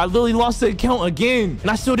 Bro, I literally lost the account again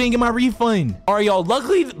and I still didn't get my refund. All right, y'all.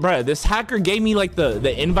 Luckily, bro, this hacker gave me like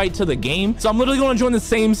the invite to the game. So I'm literally going to join the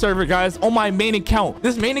same server, guys, on my main account.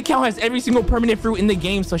 This main account has every single permanent fruit in the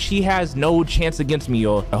game. So she has no chance against me,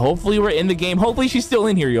 yo. Hopefully we're in the game. Hopefully she's still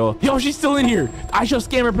in here, yo. Yo, she's still in here. I show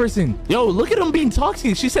scammer person. Yo, look at him being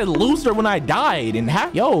toxic. She said loser when I died and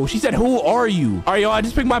yo, she said, who are you? All right, yo, I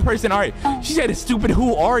just picked my person. All right, she said, stupid,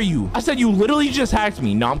 who are you? I said, you literally just hacked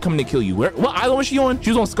me. No, I'm coming to kill you. What island was she on?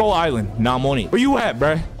 She was on Skull Island. No, I'm on it. Where you at,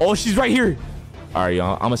 bruh? Oh, she's right here. All right,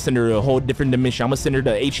 y'all. I'm gonna send her to a whole different dimension. I'm gonna send her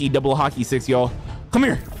to HE double hockey 6, y'all. Come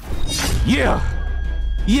here. Yeah,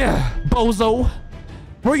 bozo.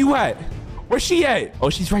 Where you at? Where's she at?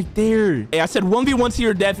 Oh, she's right there. Hey, I said 1v1 to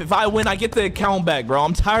your death. If I win, I get the account back, bro.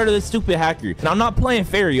 I'm tired of this stupid hacker. And I'm not playing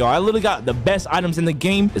fair, y'all. I literally got the best items in the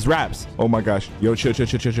game. It's wraps. Oh my gosh. Yo, chill.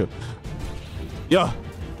 Yeah.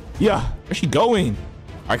 Where's she going?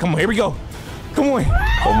 All right, come on. Here we go. Come on.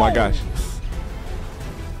 Oh my gosh.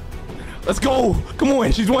 Let's go. Come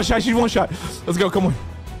on. She's one shot. Let's go. Come on.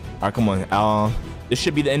 All right, come on. This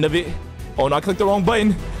should be the end of it. Oh, no, I clicked the wrong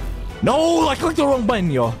button. No, I clicked the wrong button,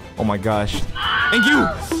 y'all. Oh my gosh. Thank you.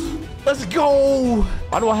 Let's go.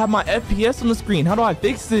 Why do I have my FPS on the screen? How do I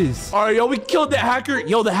fix this? All right, yo, we killed the hacker.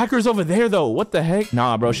 Yo, the hacker's over there, though. What the heck?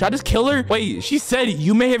 Nah, bro. Should I just kill her? Wait, she said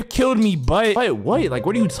you may have killed me, but... Wait, what? Like,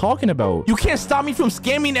 what are you talking about? You can't stop me from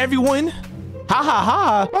scamming everyone. Ha ha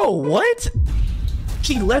ha. Bro, what?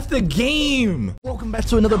 She left the game. Welcome back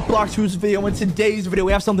to another Blox video. In today's video,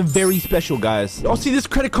 we have something very special, guys. Y'all see this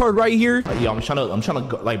credit card right here? Yo, I'm trying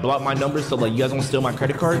to like block my numbers so like you guys don't steal my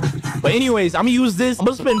credit card. But anyways, I'm gonna use this. I'm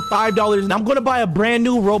gonna spend $5 and I'm gonna buy a brand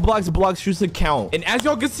new Roblox Blox account. And as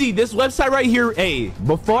y'all can see, this website right here. Hey,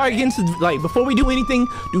 before we do anything,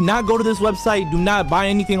 do not go to this website. Do not buy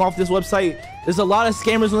anything off this website. There's a lot of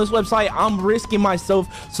scammers on this website. I'm risking myself.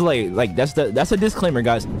 So like that's a disclaimer,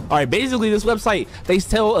 guys. All right, basically this website, they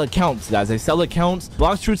sell accounts, guys. They sell accounts.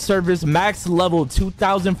 Blox Truth servers, max level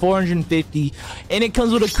 2,450, and it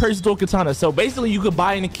comes with a cursed dual katana. So basically you could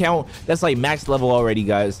buy an account that's like max level already,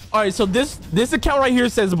 guys. All right, so this account right here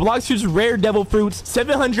says Blox Truth's rare devil fruits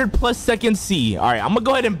 700 plus second C. All right, I'm gonna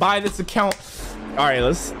go ahead and buy this account.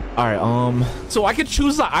 So I could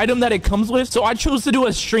choose the item that it comes with. So I chose to do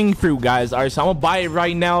a string fruit, guys. All right, so I'm gonna buy it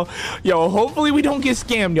right now. Yo, hopefully we don't get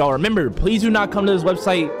scammed, y'all. Remember, please do not come to this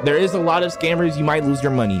website. There is a lot of scammers. You might lose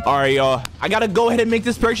your money. All right, y'all, I gotta go ahead and make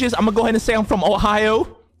this purchase. I'm gonna go ahead and say I'm from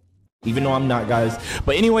Ohio, even though I'm not, guys.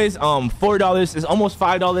 But anyways, $4 is almost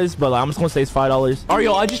 $5, but I'm just gonna say it's $5. All right,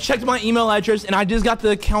 y'all, I just checked my email address and I just got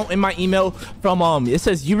the account in my email from it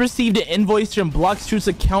says you received an invoice from Blox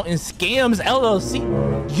account and Scams LLC.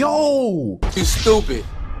 Yo, You stupid.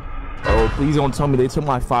 oh, please don't tell me they took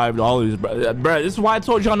my $5, bro. This is why I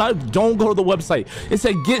told y'all don't go to the website. It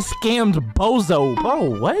said get scammed, bozo.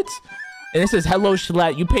 Bro, what? And it says hello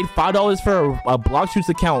Slat, you paid $5 for a Blox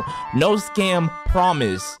account, no scam,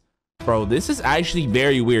 promise. Bro, this is actually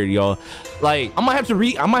very weird, y'all. Like, I might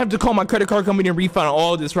have to call my credit card company and refund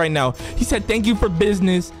all this right now. He said thank you for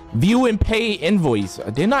business, view and pay invoice.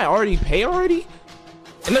 Didn't I already pay already?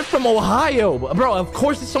 And they're from Ohio, bro. Of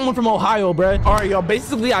course it's someone from Ohio, bro. All right, y'all,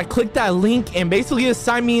 basically I clicked that link and basically it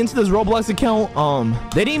signed me into this Roblox account.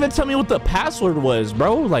 They didn't even tell me what the password was,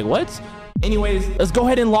 bro. Like, what? Anyways, let's go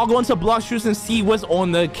ahead and log on to Blox and see what's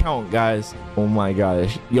on the account, guys. Oh my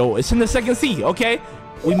gosh, yo, it's in the second C. Okay,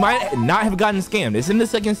 we might not have gotten scammed. It's in the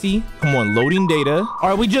second C. Come on, loading data. All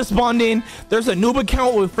right, we just spawned in. There's a noob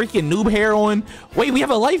account with freaking noob hair on. Wait, we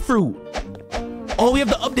have a light fruit. Oh, we have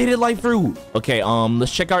the updated light fruit. Okay,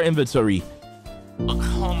 let's check our inventory.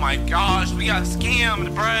 Oh my gosh, we got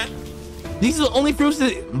scammed, bruh. These are the only fruits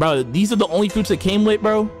that, bro, these are the only fruits that came with,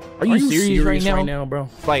 bro. Are you serious right now, bro?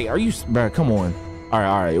 Like, are you, bro? Come on. All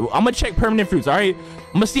right. I'm gonna check permanent fruits. All right,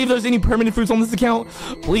 I'm gonna see if there's any permanent fruits on this account.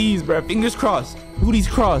 Please, bro. Fingers crossed. Booties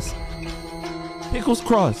crossed. Pickles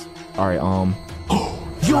crossed. All right.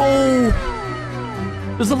 Yo,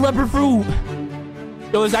 there's a leopard fruit.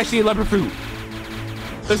 Yo, there's actually a leopard fruit.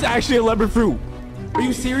 There's actually a leopard fruit. Are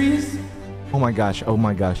you serious? Oh my gosh. Oh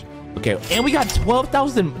my gosh. Okay, and we got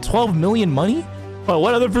 12 million money. Oh,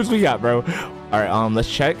 what other fruits we got, bro? All right, let's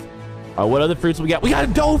check. What other fruits we got? We got a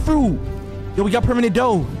dough fruit. Yo, we got permanent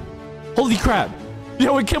dough. Holy crap.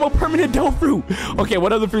 Yo, it came with permanent dough fruit. Okay,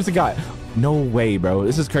 what other fruits we got? No way, bro.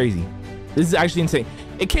 This is crazy. This is actually insane.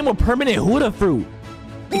 It came with permanent Huda fruit.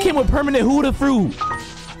 It came with permanent Huda fruit.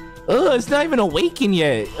 It's not even awakened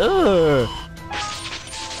yet.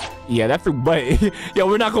 Yeah, that fruit, but yo,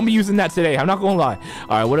 we're not gonna be using that today. I'm not gonna lie.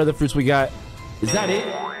 All right, what other fruits we got? Is that it?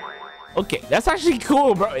 Okay, that's actually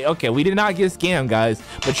cool, bro. Okay, we did not get scammed, guys.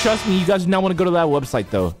 But trust me, you guys do not want to go to that website,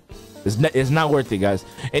 though. It's not worth it, guys.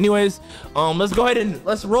 Anyways, let's go ahead and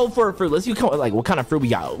let's roll for a fruit. Let's see what kind of fruit we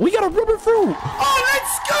got. We got a rubber fruit. Oh,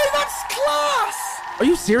 let's go. That's class. Are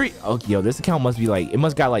you serious? Oh, yo, this account must be like, it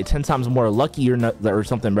must got like 10 times more lucky or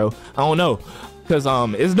something, bro. I don't know. Because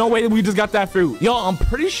there's no way that we just got that fruit. Yo, I'm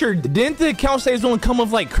pretty sure, didn't the account say it's gonna come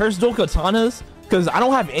with like cursed dual katanas? Because I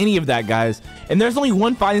don't have any of that, guys. And there's only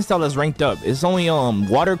one fighting style that's ranked up. It's only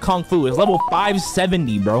water kung fu. It's level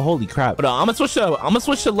 570, bro. Holy crap. But I'm gonna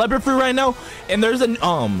switch to leopard fruit right now. And there's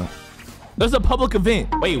a public event.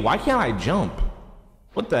 Wait, why can't I jump?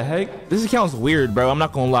 What the heck? This account's weird, bro. I'm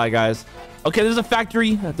not gonna lie, guys. Okay, there's a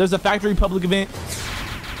factory public event.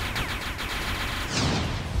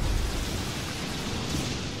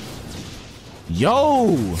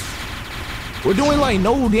 Yo, we're doing like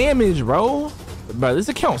no damage, bro. Bro, this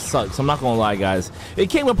account sucks. I'm not gonna lie, guys. It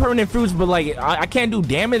came with permanent fruits, but like I can't do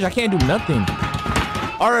damage. I can't do nothing.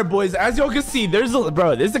 All right, boys, as y'all can see,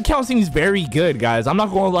 bro, this account seems very good, guys. I'm not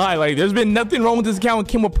gonna lie. Like, there's been nothing wrong with this account.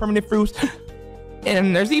 It came with permanent fruits.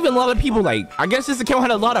 And there's even a lot of people, like, I guess this account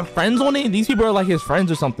had a lot of friends on it. These people are like his friends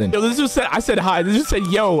or something. Yo, this just said, I said hi. This just said,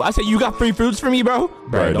 yo. I said, you got free fruits for me, bro?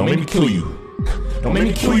 Bro, don't make me kill you. Don't make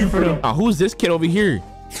me kill you for them. Who's this kid over here?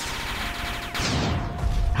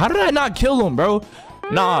 How did I not kill him, bro?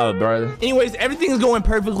 Nah, bro. Anyways, everything's going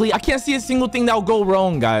perfectly. I can't see a single thing that'll go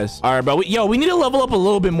wrong, guys. All right, bro. Yo, we need to level up a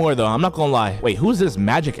little bit more, though. I'm not gonna lie. Wait, who's this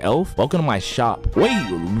magic elf? Welcome to my shop. Wait,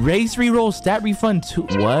 race reroll, stat refund too.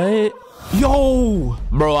 What? Yo,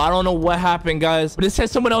 bro, I don't know what happened, guys, but it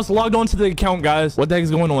says someone else logged onto the account, guys. What the heck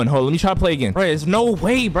is going on? Hold on, let me try to play again. Bro, there's no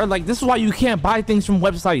way, bro. Like, this is why you can't buy things from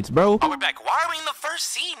websites, bro. Oh, we're back. Why are we in the first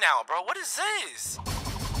scene now, bro? What is this?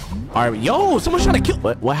 All right, yo, someone's trying to kill.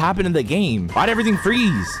 What happened in the game? Why'd everything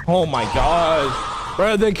freeze? Oh my gosh.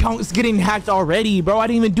 Bro, the account's getting hacked already, bro. I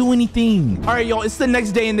didn't even do anything. All right, y'all, it's the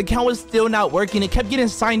next day and the account was still not working. It kept getting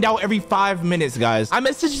signed out every 5 minutes, guys. I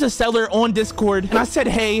messaged the seller on Discord and I said,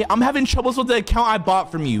 hey, I'm having troubles with the account I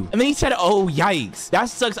bought from you. And then he said, oh, yikes. That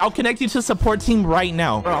sucks. I'll connect you to the support team right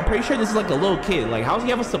now. Bro, I'm pretty sure this is like a little kid. Like, how does he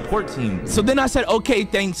have a support team? So then I said, okay,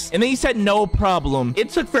 thanks. And then he said, no problem. It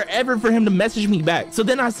took forever for him to message me back. So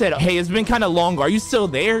then I said, hey, it's been kind of long. Are you still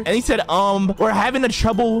there? And he said, we're having a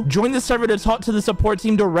trouble. Join the server to talk to the support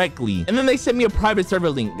team directly. And then they sent me a private server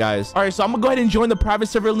link, guys. All right, so I'm gonna go ahead and join the private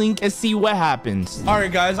server link and see what happens. All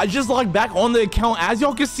right, guys, I just logged back on the account. As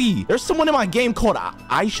y'all can see, there's someone in my game called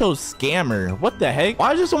iShowScammer. What the heck?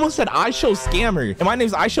 Why just someone said iShowScammer? And my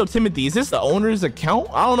name's iShowTimothy. Is this the owner's account?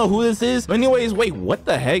 I don't know who this is. But anyways, wait, what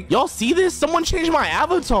the heck? Y'all see this? Someone changed my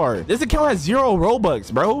avatar. This account has 0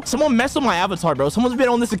 Robux, bro. Someone messed with my avatar, bro. Someone's been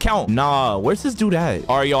on this account. Nah, where's this dude at?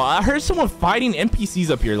 All right, y'all, I heard someone fighting NPCs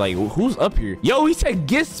up here. Like, who's up here? Yo, he said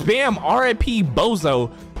get spam RIP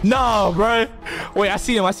bozo. Nah, bro. Wait, I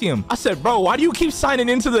see him. I said, bro, why do you keep signing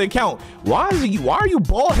into the account? Why are you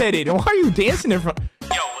bald headed and why are you dancing in front?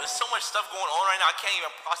 Yo, there's so much stuff going on right now. I can't even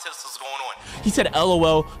process what's going on. He said,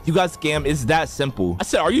 LOL, you got scammed. It's that simple. I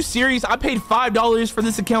said, are you serious? I paid $5 for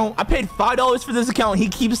this account. I paid $5 for this account. He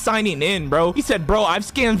keeps signing in, bro. He said, bro, I've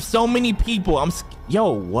scammed so many people.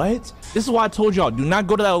 Yo, what? This is why I told y'all, do not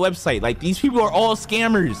go to that website. Like, these people are all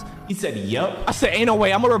scammers. He said, yep. I said, ain't no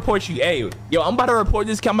way. I'm gonna report you. Hey, yo, I'm about to report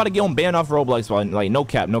this. I'm about to get him banned off Roblox. Like, no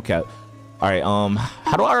cap. All right,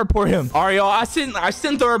 how do I report him? All right, y'all, I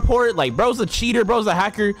sent the report. Like, bro's a cheater, bro's a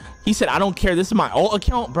hacker. He said, I don't care. This is my alt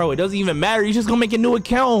account, bro. It doesn't even matter. He's just gonna make a new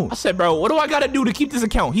account. I said, bro, what do I gotta do to keep this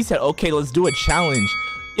account? He said, okay, let's do a challenge.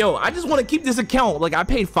 Yo, I just want to keep this account. Like, I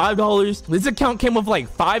paid $5. This account came with like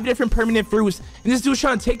 5 different permanent fruits, and this dude's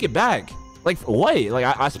trying to take it back. Like, for what? Like,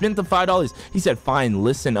 I spent the $5. He said, fine,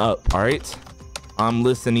 listen up. All right, I'm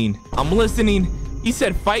listening. He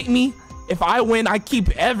said, fight me. If I win, I keep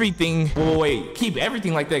everything. Wait, keep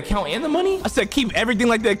everything, like the account and the money? I said, keep everything,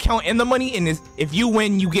 like the account and the money. And if you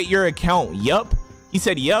win, you get your account. Yup. He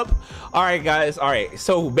said, yup. All right, guys. All right.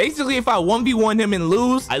 So basically, if I 1v1 him and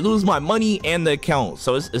lose, I lose my money and the account.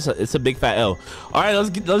 So it's a big fat L. All right, let's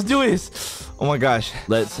do this. Oh my gosh,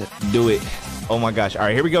 let's do it. Oh my gosh. All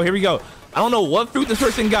right, here we go. I don't know what fruit this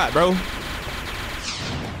person got, bro.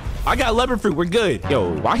 I got leopard fruit. We're good.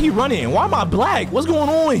 Yo, why he running? Why am I black? What's going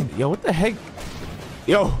on? Yo, what the heck?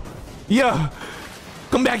 Yo, yeah.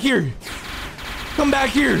 Come back here.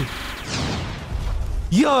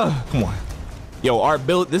 Yeah. Come on. Yo,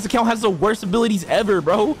 this account has the worst abilities ever,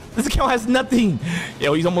 bro. This account has nothing.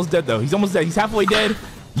 Yo, he's almost dead, though. He's halfway dead.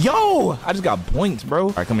 Yo, I just got points, bro.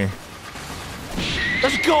 All right, come here.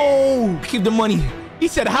 Let's go. Keep the money. He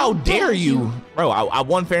said, how dare you? Bro, I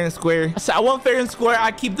won fair and square. I said, I won fair and square.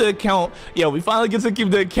 I keep the account. Yo, we finally get to keep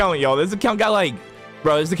the account, y'all. This account got like,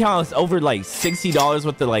 bro, this account is over like $60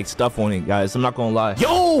 with the like stuff on it, guys. I'm not gonna lie.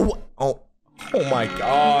 Yo, oh my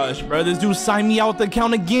gosh, bro, this dude signed me out the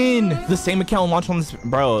account again. The same account launched on this,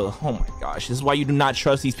 bro. Oh my gosh, this is why you do not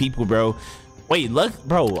trust these people, bro. Wait, look,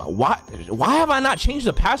 bro, why have I not changed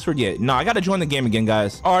the password yet? No, I gotta join the game again,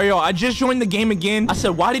 guys. All right, yo, I just joined the game again. I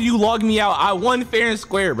said, why did you log me out? I won fair and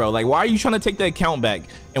square, bro. Like, why are you trying to take the account back?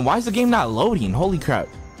 And why is the game not loading? Holy crap.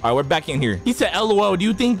 All right, we're back in here. He said, LOL, do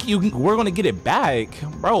you think we're gonna get it back?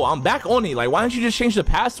 Bro, I'm back on it. Like, why don't you just change the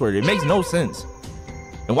password? It makes no sense.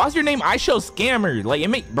 And why's your name iShowScammer?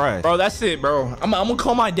 Like, bro, that's it, bro. I'm gonna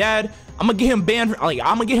call my dad. I'm gonna get him banned. Like,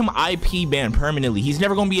 I'm gonna get him IP banned permanently. He's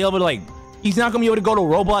never gonna be able to, like, he's not gonna be able to go to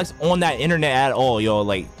Roblox on that internet at all, yo.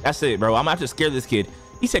 Like, that's it, bro. I'm gonna have to scare this kid.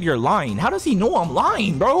 He said, you're lying. How does he know I'm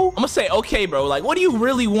lying, bro? I'm gonna say, okay, bro, like, what do you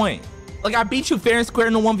really want? Like, I beat you fair and square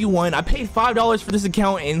in the 1v1. I paid $5 for this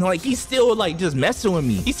account, and like, he's still like just messing with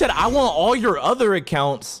me. He said, I want all your other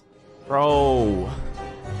accounts, bro.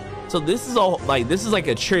 So this is all like, this is like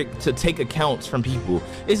a trick to take accounts from people.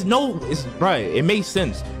 It's right. It makes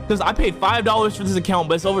sense because I paid $5 for this account,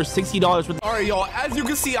 but it's over $60 for. All right, y'all. As you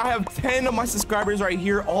can see, I have 10 of my subscribers right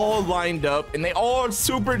here, all lined up, and they all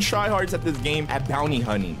super tryhards at this game at bounty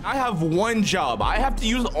hunting. I have one job. I have to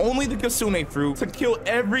use only the Kasune fruit to kill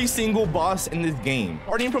every single boss in this game,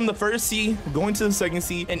 starting from the first sea, going to the second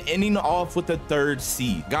sea, and ending off with the third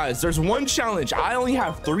sea. Guys, there's one challenge. I only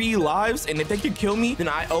have 3 lives, and if they could kill me, then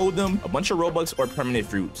I owe them a bunch of Robux or permanent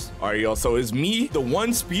fruits. All right, y'all, so it's me, the one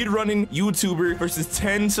speedrunning YouTuber, versus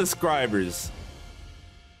 10 subscribers.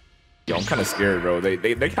 Yo, I'm kind of scared, bro. They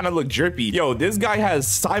kind of look drippy. Yo, this guy has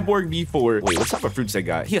Cyborg V4. Wait, what type of fruits they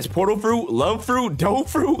got? He has Portal Fruit, Love Fruit, Doe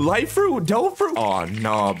Fruit, Light Fruit, Doe Fruit. Oh,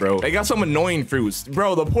 nah, bro. They got some annoying fruits.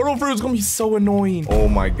 Bro, the Portal Fruit is gonna be so annoying. Oh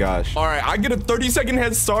my gosh. All right, I get a 30-second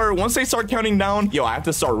head start. Once they start counting down, yo, I have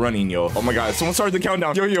to start running, yo. Oh my God, someone started the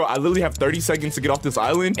countdown. Yo, I literally have 30 seconds to get off this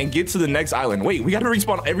island and get to the next island. Wait, we gotta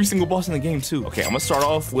respawn every single boss in the game too. Okay, I'm gonna start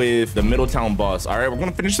off with the Middletown boss. All right, we're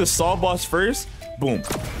gonna finish the Saw boss first. Boom.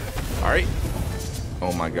 All right.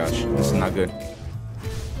 Oh my gosh, this is not good.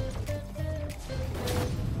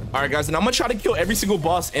 All right, guys, and I'm gonna try to kill every single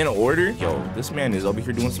boss in order. Yo, this man is over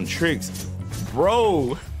here doing some tricks.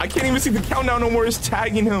 Bro, I can't even see the countdown no more. It's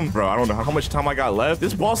tagging him. Bro, I don't know how much time I got left.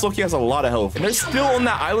 This boss low-key has a lot of health. And they're still on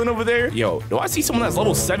that island over there. Yo, do I see someone that's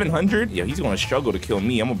level 700? Yeah, he's gonna struggle to kill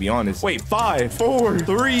me. I'm gonna be honest. Wait, 5, 4,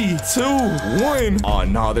 3, 2, 1. Oh,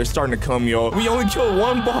 no, they're starting to come, yo. We only killed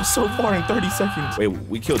one boss so far in 30 seconds. Wait,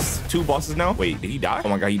 we killed 2 bosses now? Wait, did he die? Oh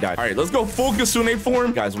my God, he died. All right, let's go full Kasune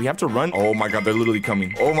form. Guys, we have to run. Oh my God, they're literally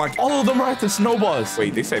coming. Oh my, all of them are at the snow boss.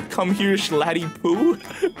 Wait, they said, come here, Slatty Poo.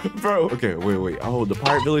 Bro, okay, wait. Oh, the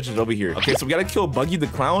pirate village is over here. Okay, so we gotta kill Buggy the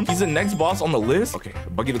Clown. He's the next boss on the list. Okay,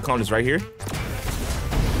 Buggy the Clown is right here.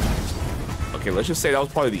 Okay, let's just say that was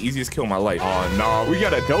probably the easiest kill of my life. Oh no, we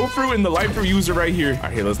got a Doe Fruit and the Light Fruit user right here. All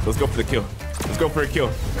right, here, let's go for the kill. Let's go for a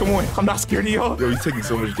kill. Come on, I'm not scared of y'all. Yo, he's taking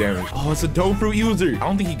so much damage. Oh, it's a Doe Fruit user. I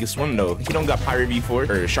don't think he can swim though. He don't got Pirate V4 or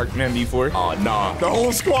Sharkman V4. Oh nah, the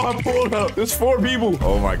whole squad pulled up. There's 4 people.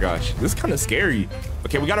 Oh my gosh, this is kind of scary.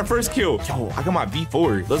 Okay, we got our first kill. Yo, I got my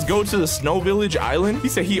V4. Let's go to the Snow Village Island. He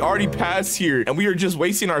said he already passed here and we are just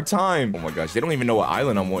wasting our time. Oh my gosh, they don't even know what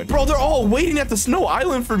island I'm on. Bro, they're all waiting at the Snow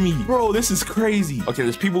Island for me. Bro, this is crazy. Okay,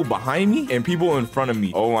 there's people behind me and people in front of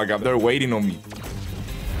me. Oh my God, they're waiting on me.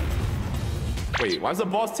 Wait, why is the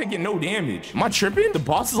boss taking no damage? Am I tripping? The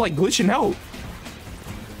boss is like glitching out.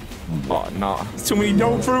 Oh, nah. It's too many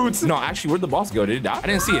Doe Fruits. No, actually, where'd the boss go? Did it die? I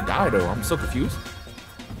didn't see it die, though. I'm so confused.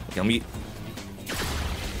 Okay,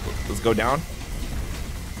 let's go down.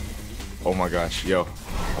 Oh, my gosh. Yo,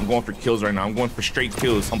 I'm going for kills right now. I'm going for straight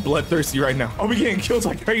kills. I'm bloodthirsty right now. Oh, we getting kills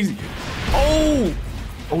like crazy. Oh!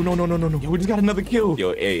 Oh, no. Yo, we just got another kill.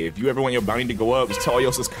 Yo, hey, if you ever want your bounty to go up, just tell all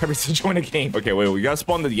your subscribers to join the game. Okay, wait, we gotta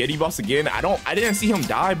spawn the Yeti boss again. I didn't see him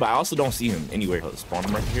die, but I also don't see him anywhere. Let's spawn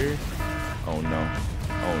him right here. Oh, no.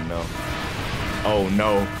 Oh, no. Oh,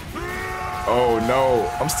 no. Oh, no.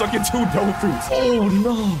 I'm stuck in 2 Doe Fruits. Oh,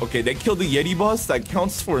 no. Okay, they killed the Yeti boss. That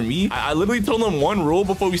counts for me. I literally told them one rule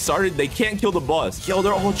before we started. They can't kill the boss. Yo,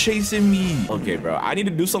 they're all chasing me. Okay, bro. I need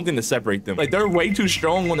to do something to separate them. Like, they're way too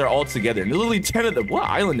strong when they're all together. And there's literally 10 of them. What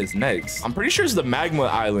island is next? I'm pretty sure it's the Magma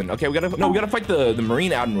Island. Okay, we gotta fight the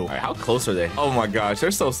Marine Admiral. All right, how close are they? Oh, my gosh. They're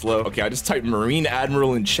so slow. Okay, I just typed Marine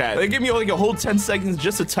Admiral in chat. They gave me like a whole 10 seconds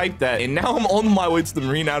just to type that. And now I'm on my way to the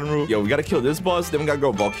Marine Admiral. Yo, we gotta kill this boss. Then we gotta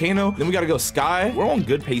go Volcano. Then we gotta go Sky. We're on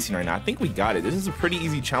good pacing right now. I think we got it. This is a pretty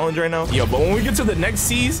easy challenge right now. Yo, but when we get to the next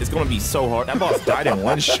seas, it's gonna be so hard. That boss died in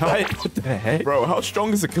 1 shot. What the heck? Bro, how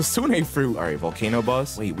strong is a Kasune fruit? All right, Volcano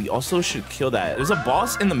boss. Wait, we also should kill that. There's a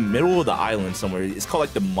boss in the middle of the island somewhere. It's called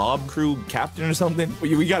like the mob crew captain or something.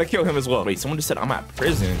 We gotta kill him as well. Wait, someone just said I'm at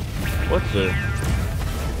prison. What the?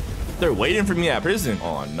 They're waiting for me at prison.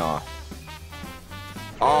 Oh, nah.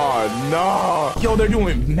 Oh, no. Yo, they're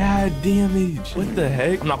doing mad damage. What the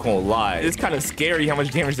heck? I'm not gonna lie. It's kind of scary how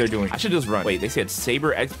much damage they're doing. I should just run. Wait, they said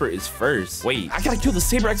Saber Expert is first. Wait, I gotta kill the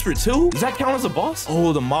Saber Expert too? Does that count as a boss?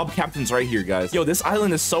 Oh, the mob captain's right here, guys. Yo, this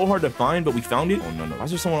island is so hard to find, but we found it. Oh, no. Why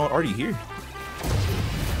is there someone already here?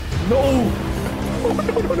 No.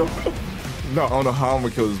 No. No, I don't know how I'm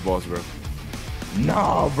gonna kill this boss, bro.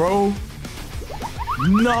 Nah, bro.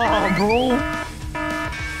 Nah, bro.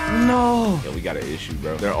 No. Yo, we got an issue,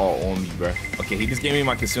 bro. They're all on me, bro. Okay, he just gave me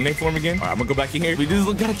my Kasune form again. All right, I'm gonna go back in here. We just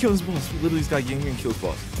gotta kill this boss. We literally just gotta get in here and kill this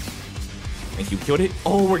boss. Thank you. Killed it.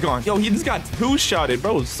 Oh, we're gone. Yo, he just got 2-shotted,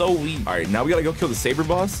 bro. So weak. All right, now we gotta go kill the Saber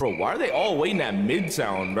boss. Bro, why are they all waiting at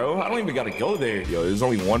Midtown, bro? I don't even gotta go there. Yo, there's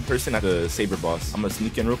only 1 person at the Saber boss. I'm gonna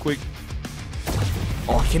sneak in real quick.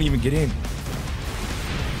 Oh, I can't even get in.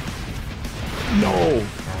 No.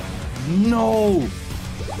 No.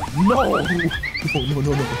 No.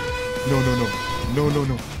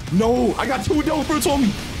 No, I got 2 Doe Fruits on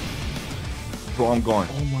me. Bro, I'm gone.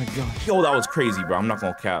 Oh my gosh. Yo, that was crazy, bro. I'm not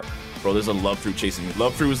gonna cap. Bro, there's a Love Fruit chasing me.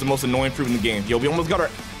 Love Fruit is the most annoying fruit in the game. Yo, we almost got our...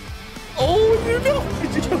 Oh, you know.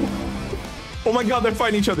 Oh my God, they're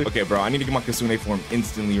fighting each other. Okay, bro, I need to get my Kasune form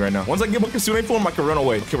instantly right now. Once I get my Kasune form, I can run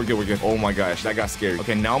away. Okay, we're good, we're good. Oh my gosh, that got scary.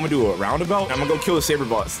 Okay, now I'm gonna do a roundabout. I'm gonna go kill the Saber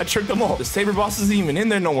boss. I tricked them all. The Saber boss isn't even in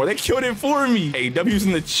there no more. They killed it for me. Hey, W's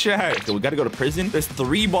in the chat. Okay, we gotta go to prison. There's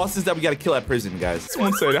 3 bosses that we gotta kill at prison, guys.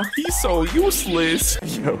 Someone said, he's so useless.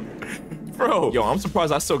 Yo. Bro, yo, I'm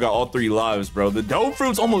surprised I still got all 3 lives, bro. The dope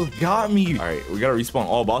fruits almost got me. All right, we gotta respawn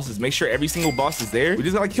all bosses. Make sure every single boss is there. We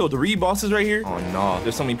just gotta kill 3 bosses right here. Oh, no.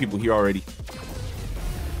 There's so many people here already.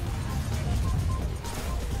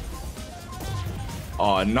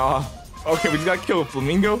 Oh, nah. Okay, we just gotta kill a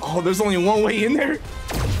flamingo. Oh, there's only one way in there.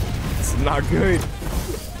 It's not good.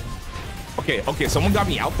 Okay, someone got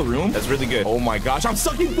me out the room. That's really good. Oh my gosh, I'm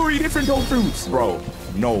stuck in 3 different dope fruits. Bro,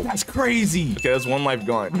 no, that's crazy. Okay, that's 1 life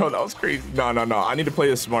gone. Bro, that was crazy. No. I need to play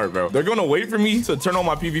this smart, bro. They're gonna wait for me to turn on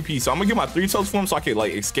my PvP. So I'm gonna get my 3 toes form so I can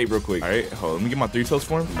like escape real quick. All right, hold on, let me get my 3 toes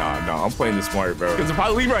form. No, I'm playing this smart, bro. Because if I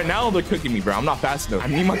leave right now, they're cooking me, bro. I'm not fast enough. I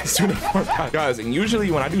need my Kasune form back. Guys, and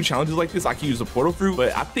usually when I do challenges like this, I can use the portal fruit,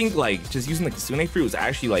 but I think like just using the Kasune fruit is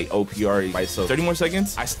actually like OPR by itself. 30 more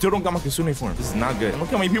seconds. I still don't got my Kasune form. This is not good. And look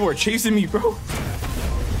how many people are chasing me, bro.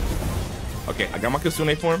 Okay, I got my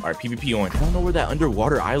Kasune form. All right, PvP on. I don't know where that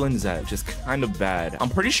underwater island is at, which is kind of bad. I'm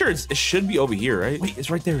pretty sure it should be over here, right? Wait, it's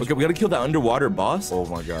right there. Okay, we gotta kill that underwater boss. Oh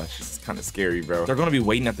my gosh, this is kind of scary, bro. They're gonna be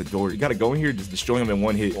waiting at the door. You gotta go in here, just destroy them in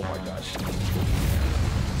 1 hit. Oh my gosh.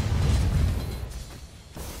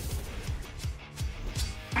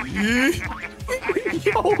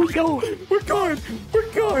 Yo, we're gone.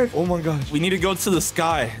 Oh my gosh. We need to go to the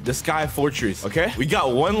sky fortress, okay? We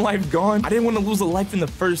got 1 life gone. I didn't want to lose a life in the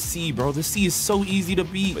first sea, bro. The sea is so easy to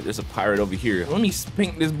beat. But there's a pirate over here. Let me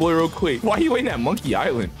spank this boy real quick. Why are you waiting at Monkey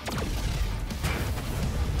Island?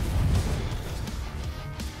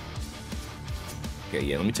 Okay,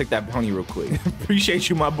 yeah, let me take that bounty real quick. Appreciate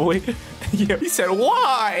you, my boy. Yeah, he said,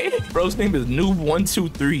 why? Bro's name is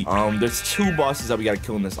Noob123. There's 2 bosses that we gotta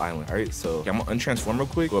kill on this island. All right, so okay, I'm gonna untransform real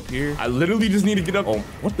quick. Go up here. I literally just need to get up. Oh,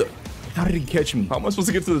 what the? How did he catch me? How am I supposed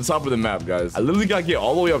to get to the top of the map, guys? I literally gotta get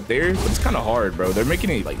all the way up there. But it's kind of hard, bro. They're making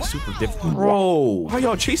it like super difficult. Bro, why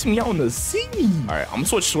y'all chasing me out in the sea? All right, I'm gonna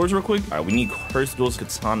switch swords real quick. All right, we need Cursed Duel's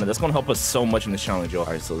Katana. That's gonna help us so much in this challenge, yo. All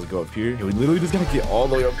right, so let's go up here. Yeah, we literally just gotta get all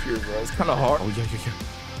the way up here, bro. It's kind of hard. Oh, yeah.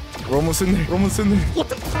 We're almost in there. What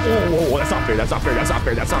the? Whoa, that's not fair. That's not fair. Bro,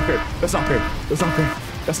 that's not,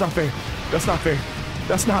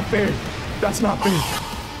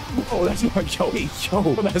 yo,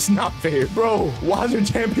 that's not fair. Bro, why is there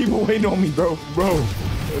 10 people waiting on me, bro?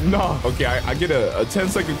 Nah. Okay, I get a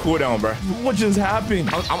 10-second cooldown, bro. What just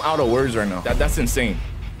happened? I'm out of words right now. That's insane.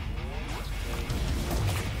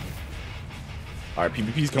 All right,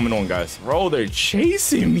 PvP's coming on, guys. Bro, they're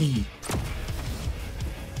chasing me.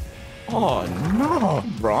 Oh, no.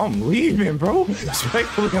 Bro, I'm leaving, bro.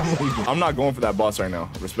 Respectfully, I'm leaving. I'm not going for that boss right now.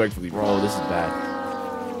 Respectfully, bro, this is bad.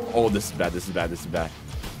 Oh, this is bad.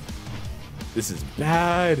 This is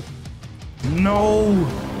bad. No.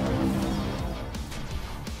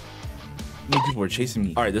 Many people are chasing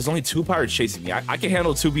me. All right, there's only 2 pirates chasing me. I can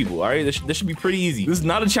handle 2 people. All right, this should be pretty easy. This is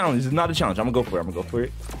not a challenge. I'm gonna go for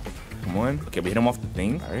it. Come on. Okay, we hit him off the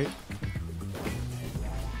thing. All right.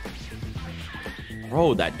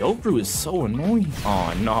 Bro, that dope fruit is so annoying.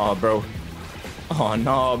 Oh, nah, bro.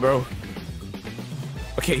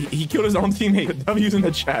 Okay, he killed his own teammate. W's in the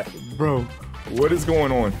chat. Bro, what is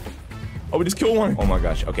going on? Oh, we just killed 1. Oh my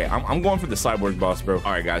gosh. Okay, I'm going for the cyborg boss, bro.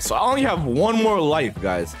 All right, guys. So I only have 1 more life,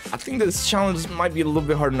 guys. I think this challenge might be a little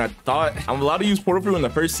bit harder than I thought. I'm allowed to use portal fruit in the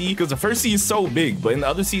first sea because the first sea is so big, but in the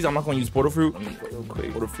other seas, I'm not going to use portal fruit. Let me go real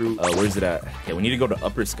quick. Portal fruit. Where's it at? Okay, we need to go to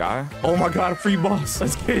upper sky. Oh my God, a free boss.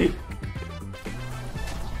 Let's get it.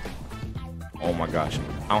 Oh my gosh.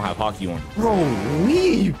 I don't have hockey on. Bro,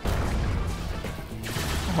 leave.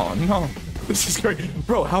 Oh no. This is great.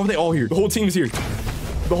 Bro, how are they all here? The whole team's here.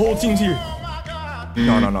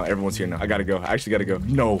 No, everyone's here now. I gotta go. I actually gotta go.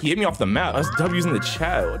 No, he hit me off the map. Us W's in the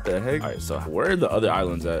chat. What the heck? All right, so where are the other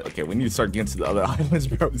islands at? Okay, we need to start getting to the other islands,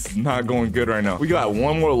 bro. This is not going good right now. We got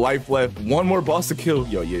 1 more life left. 1 more boss to kill.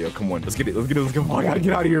 Yo, come on. Let's get it. Let's go. Oh, I gotta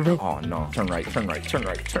get out of here, bro. Oh, no. Turn right.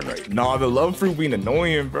 Nah, the love fruit being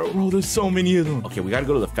annoying, bro. Bro, there's so many of them. Okay, we gotta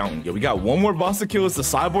go to the fountain. Yo, we got 1 more boss to kill. It's the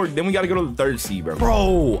cyborg. Then we gotta go to the 3rd sea, bro.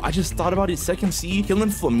 Bro, I just thought about it. 2nd sea. Killing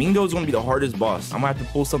flamingo is gonna be the hardest boss. I'm gonna have to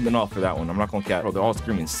pull something off for that one. I'm not gonna cap. Bro, they're all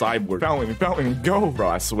screaming cyborg. Fountain, go. Bro,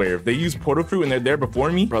 I swear, if they use portal fruit and they're there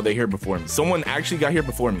before me, bro, they're here before me. Someone actually got here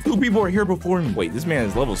before me. 2 people are here before me. Wait, this man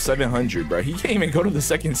is level 700, bro. He can't even go to the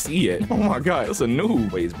 2nd sea yet. Oh my God, that's a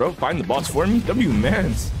noob. Wait, is bro find the boss for me? W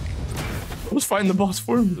mans. Who's fighting the boss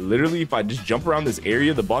for me? Literally, if I just jump around this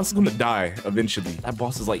area, the boss is gonna die eventually. That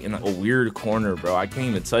boss is like in a weird corner, bro. I can't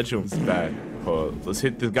even touch him. It's bad. Let's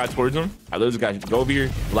hit this guy towards him. I let this guy go over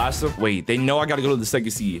here, blast him. Wait, they know I gotta go to the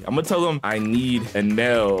second seed. I'm gonna tell them I need a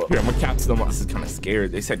nail. Here, I'm gonna capture them. This is kind of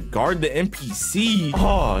scared. They said guard the NPC.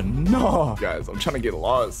 Oh no, guys, I'm trying to get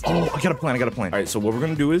lost. Oh, I got a plan. All right, so what we're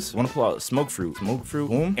gonna do is I want to pull out smoke fruit,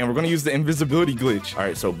 boom, and we're gonna use the invisibility glitch. All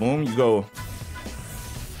right, so boom, you go.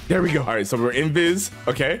 There we go. All right, so we're invis.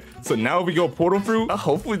 Okay, so now we go portal fruit.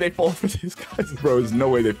 Hopefully they fall for this, guys. Bro, there's no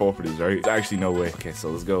way they fall for this, right? There's actually no way. Okay, so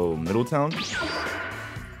let's go Middletown.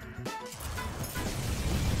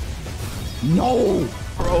 No,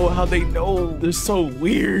 bro, how they know? They're so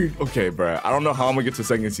weird. Okay, bro, I don't know how I'm gonna get to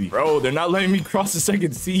second seat. Bro, they're not letting me cross the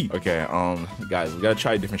second seat. Okay, guys, we gotta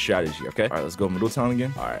try a different strategy, okay? All right, let's go Middletown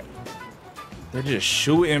again. All right. They're just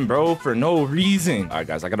shooting, bro, for no reason. All right,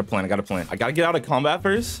 guys, I got a plan. I gotta get out of combat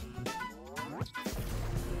first.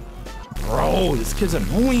 Bro, this kid's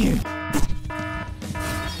annoying.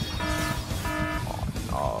 Oh,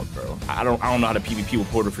 no, bro. I don't know how to PvP with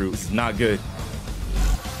portal fruit. This is not good.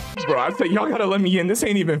 Bro, I said y'all gotta let me in. This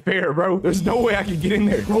ain't even fair, bro. There's no way I can get in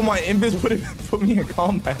there. Bro, my invis would have put me in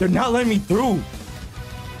combat. They're not letting me through.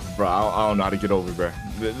 Bro, I don't know how to get over, bro.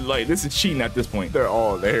 Like, this is cheating at this point. They're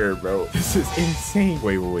all there, bro. This is insane.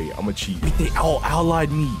 Wait. I'm gonna cheat. Wait, they all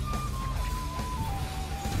allied me.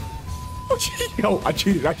 Yo, I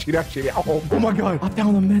cheated. Oh my god, I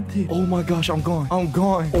found a method. Oh my gosh, I'm gone.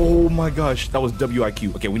 Oh my gosh, that was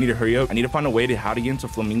WIQ. Okay, we need to hurry up. I need to find a way to how to get into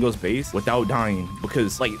Flamingo's base without dying,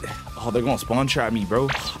 because like, oh, they're gonna spawn trap me, bro.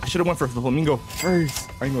 I should have went for Flamingo first.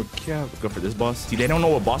 I ain't gonna cap. Let's go for this boss. See, they don't know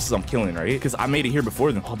what bosses I'm killing, right? Because I made it here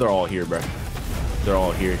before them. Oh, they're all here, bro. They're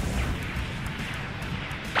all here.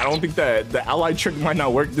 I don't think that the allied trick might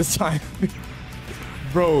not work this time.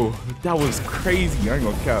 Bro, that was crazy. I ain't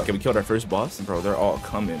gonna cap. Okay, we killed our first boss. Bro, they're all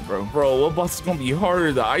coming, bro. Bro, what boss is gonna be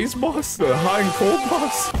harder? The ice boss? The hot and cold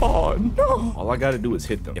boss? Oh, no. All I gotta do is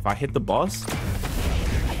hit them. If I hit the boss...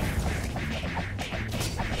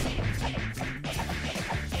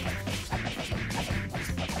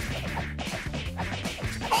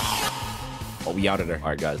 Oh, we out of there. All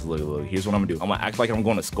right, guys, look. Here's what I'm gonna do. I'm gonna act like I'm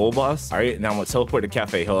going to Skull Boss. All right, now I'm gonna teleport to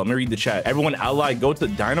Cafe. Hold on, I'm gonna read the chat. Everyone allied, go to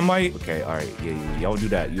Dynamite. Okay, all right, yeah, y'all do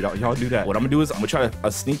that. Y'all do that. What I'm gonna do is I'm gonna try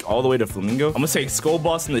to sneak all the way to Flamingo. I'm gonna say Skull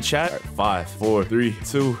Boss in the chat. All right, 5, 4, 3,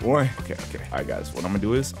 2, 1. Okay. All right, guys, what I'm gonna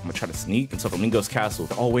do is I'm gonna try to sneak into Flamingo's castle.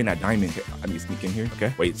 They're all waiting at Diamond. Okay, I need to sneak in here.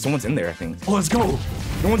 Okay, wait, someone's in there, I think. Oh, let's go.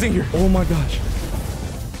 No one's in here. Oh my gosh.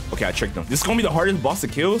 Okay, I tricked them. This is gonna be the hardest boss to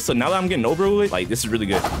kill. So now that I'm getting over with, like, this is really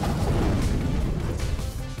good.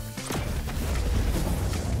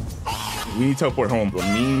 We need to teleport home.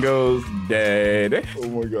 Flamingo's dead. Oh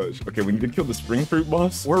my gosh. Okay, we need to kill the spring fruit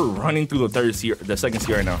boss. We're running through the second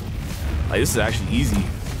sea right now. Like, this is actually easy.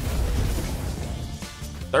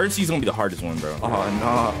 Third sea is gonna be the hardest one, bro. Oh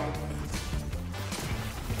no.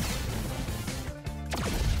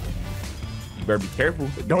 You better be careful.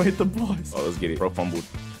 Don't hit the boss. Oh, let's get it. Bro fumbled.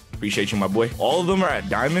 Appreciate you, my boy. All of them are at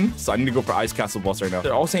Diamond, so I need to go for Ice Castle boss right now.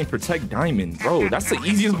 They're all saying protect Diamond. Bro, that's the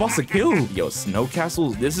easiest boss to kill. Yo, Snow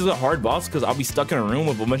Castle, this is a hard boss because I'll be stuck in a room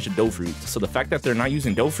with a bunch of dough fruits. So the fact that they're not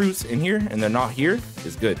using dough fruits in here and they're not here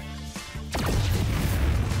is good.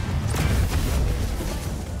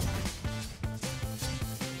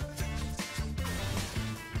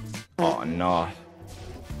 Oh, no.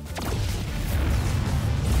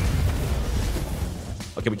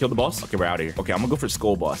 Okay, we killed the boss. Okay, we're out of here. Okay, I'm gonna go for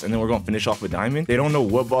Skull Boss, and then we're gonna finish off with Diamond. They don't know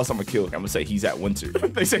what boss I'm gonna kill. I'm gonna say he's at Winter.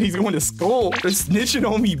 They said he's going to Skull. They're snitching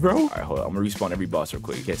on me, bro. All right, hold on. I'm gonna respawn every boss real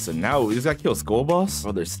quick. Okay, so now we just gotta kill Skull Boss.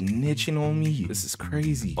 Bro, they're snitching on me. This is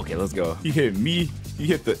crazy. Okay, let's go. He hit me. He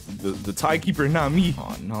hit the Tidekeeper, not me.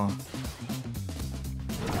 Oh, no.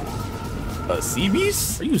 Sea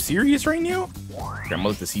Beast? Are you serious right now? Okay, I'm gonna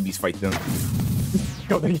let the Sea Beast fight them.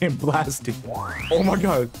 Yo, they're getting blasted. Oh my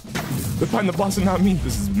god. They're fighting the boss and not me.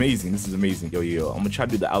 This is amazing. Yo. I'm gonna try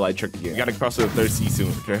to do the allied trick again. We gotta cross to the third sea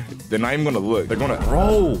soon, okay? They're not even gonna look. They're gonna...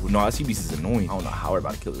 Bro! No, that sea beast is annoying. I don't know how we're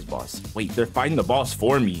about to kill this boss. Wait, they're fighting the boss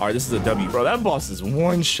for me. All right, this is a W. Bro, that boss is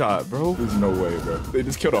one shot, bro. There's no way, bro. They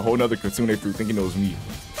just killed a whole nother Kitsune fruit thinking it was me.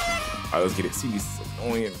 All right, let's get it. Sea beast is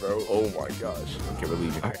annoying, bro. Oh my gosh. Okay, we're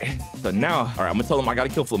leaving. All right. So now, all right, I'm gonna tell them I gotta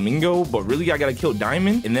kill Flamingo, but really I gotta kill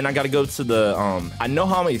Diamond, and then I gotta go to the, I know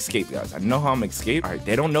how I'm gonna escape, guys. I know how I'm gonna escape. All right,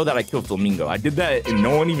 they don't know that I killed Flamingo. I did that and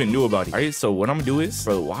no one even knew about it. All right, so what I'm gonna do is,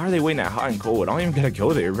 bro, why are they waiting at Hot and Cold? I don't even gotta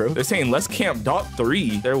go there, bro. They're saying, let's camp Dock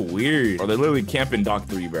 3. They're weird. Or they're literally camping Dock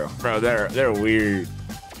 3, bro. Bro, they're weird.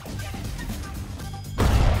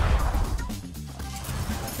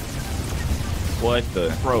 What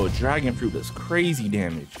the? Bro, Dragon Fruit does crazy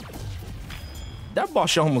damage. That boss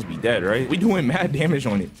should almost be dead, right? We doing mad damage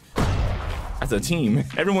on it. As a team,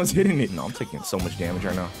 everyone's hitting it. No, I'm taking so much damage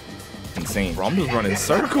right now. Insane, bro. I'm just running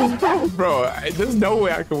circles, bro. There's no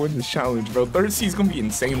way I can win this challenge, bro. Third C is gonna be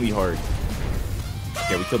insanely hard.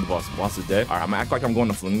 Okay, we killed the boss. The boss is dead. All right, I'm gonna act like I'm going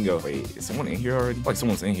to Flamingo. Wait, is someone in here already? I feel like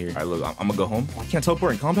someone's in here. All right, look, I'm gonna go home. I can't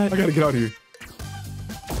teleport in combat. I gotta get out of here.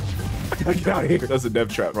 I gotta get out of here. That's a death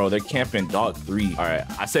trap, bro. They're camping dog 3. All right,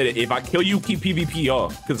 I said if I kill you, keep PvP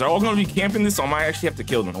off, because they're all gonna be camping this, so I might actually have to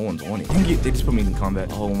kill them. No one's on it. Dang it, they just put me in combat.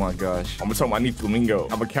 Oh my gosh. I'm gonna tell them I need Flamingo.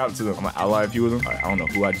 I'm gonna cap to them. I'm gonna ally a few of them. All right, I don't know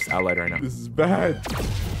who I just allied right now. This is bad.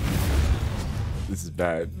 This is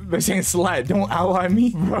bad. They're saying Slat, don't ally me,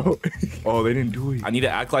 bro. Oh, they didn't do it. I need to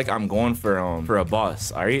act like I'm going for a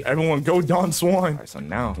boss. All right, everyone go Don Swan. All right, so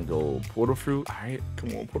now I can go Portal Fruit. All right,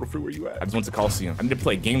 come on, Portal Fruit, where you at? I just went to Coliseum. I need to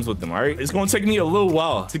play games with them. All right, it's gonna take me a little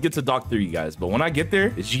while to get to Dock 3, guys, but when I get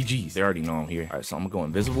there, it's GG's. They already know I'm here. All right, so I'm gonna go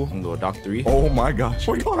invisible. I'm gonna go Dock 3. Oh my gosh,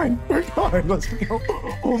 we're gone. We're gone. Let's go.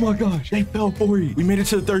 Oh my gosh, they fell for it. We made it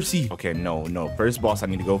to the 3rd seed. Okay, no. First boss I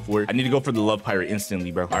need to go for. I need to go for the Love Pirate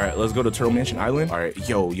instantly, bro. All right, let's go to Turtle Mansion Island. All right,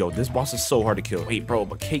 yo, this boss is so hard to kill. Wait, bro,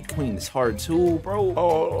 but Cake Queen is hard too, bro.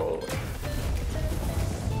 Oh.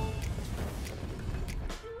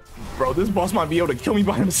 Bro, this boss might be able to kill me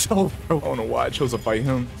by himself, bro. I don't know why I chose to fight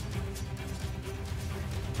him.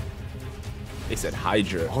 They said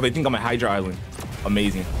Hydra. Oh, they think I'm at Hydra Island.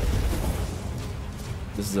 Amazing.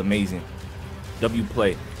 This is amazing. W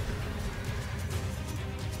play.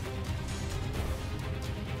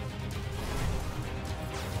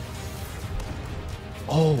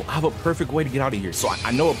 Oh, I have a perfect way to get out of here. So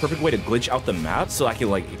I know a perfect way to glitch out the map so I can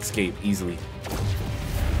like escape easily.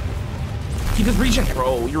 He just regen.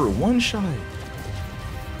 Bro, you're a one shot.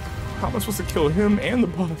 How am I supposed to kill him and the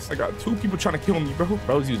boss? I got 2 people trying to kill me, bro.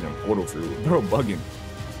 Bro's using Portal Fruit. Bro, bugging.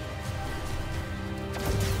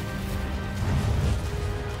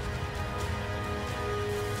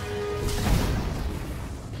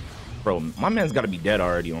 Bro, my man's got to be dead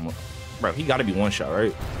already. Almost. Bro, he got to be one shot,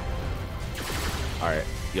 right? All right,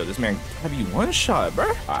 yo, this man gotta be one shot,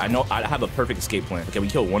 bro. I know I have a perfect escape plan. Okay, we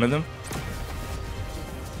kill one of them.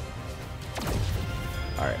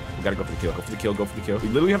 All right, we gotta go for the kill. Go for the kill. Go for the kill. We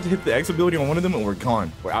literally have to hit the X ability on one of them, and we're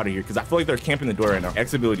gone. We're out of here because I feel like they're camping the door right now.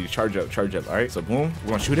 X ability, charge up, charge up. All right, so boom,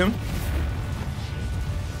 we're gonna shoot him.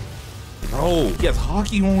 Bro, he has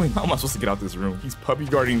hockey on. How am I supposed to get out this room? He's puppy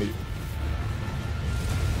guarding it.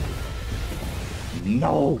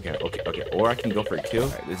 No. Okay. Or I can go for a kill. All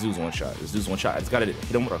right, this dude's one shot. I just gotta hit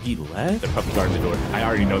him. Bro, he left. They're puppy guarding the door. I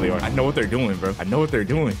already know they are. I know what they're doing, bro. I know what they're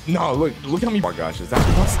doing. No, look at me. Oh my gosh, is that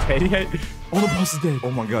the boss dead yet? Oh, the boss is dead.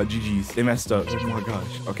 Oh my god, GG's. They messed up. Oh my gosh.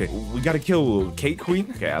 Okay, we gotta kill Cake Queen.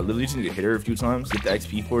 Okay, I literally just need to hit her a few times, get the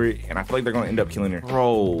XP for it, and I feel like they're gonna end up killing her.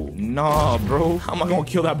 Bro, nah, bro. How am I gonna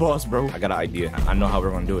kill that boss, bro? I got an idea. I know how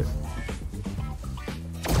we're gonna do it.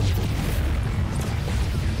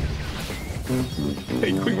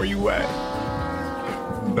 Hey, Queen, where you at?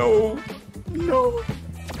 No.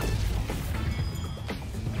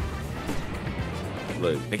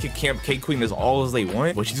 Look, they can camp Cake Queen as all as they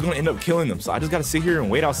want, but she's gonna end up killing them. So I just gotta sit here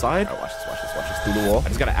and wait outside. All right, watch this through the wall. I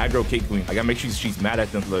just gotta aggro Cake Queen. I gotta make sure she's mad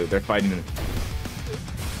at them. Look, they're fighting.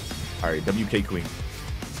 All right, WK Queen.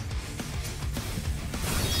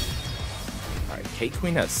 Cake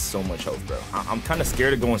Queen has so much health, bro. I'm kind of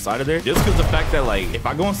scared to go inside of there just because the fact that, like, if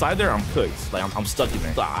I go inside there, I'm cooked. Like, I'm stuck in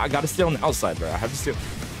there. So I gotta stay on the outside, bro. I have to stay.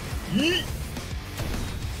 Yeet.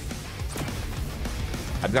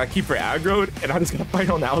 I just gotta keep her aggroed, and I just gotta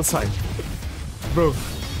fight on the outside. Bro.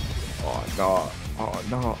 Oh, no. Oh,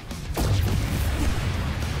 no.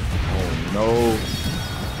 Oh, no.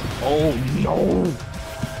 Oh, no.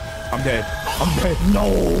 I'm dead.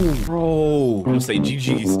 No, bro. I'm gonna say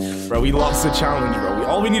GG's. Bro, we lost the challenge, bro.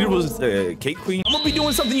 All we needed was the Cake Queen. I'm gonna be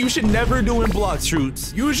doing something you should never do in Blox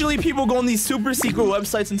Fruits. Usually people go on these super secret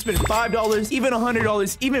websites and spend $5, even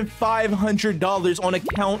 $100, even $500 on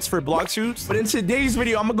accounts for Blox Fruits. But in today's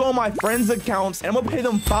video, I'm gonna go on my friends' accounts and I'm gonna pay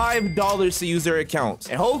them $5 to use their accounts.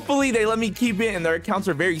 And hopefully they let me keep it and their accounts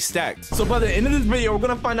are very stacked. So by the end of this video, we're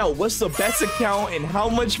gonna find out what's the best account and how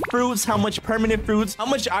much fruits, how much permanent fruits, how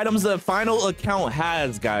much items the final account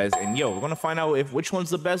has, guys. And yo, we're gonna find out which one's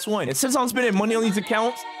the best one. And since I'm spending money on these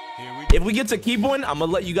accounts, here we go. If we get to keep one, I'm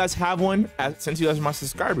gonna let you guys have one since you guys are my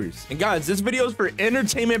subscribers. And guys, this video is for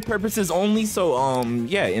entertainment purposes only, so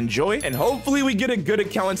yeah, enjoy, and hopefully we get a good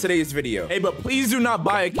account in today's video. Hey, but please do not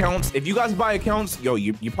buy accounts. If you guys buy accounts, yo,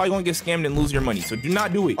 you probably gonna get scammed and lose your money, so do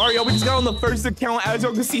not do it. All right, yo, we just got on the first account. As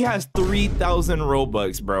y'all can see, has 3,000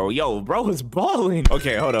 Robux, bro. Yo, bro is balling.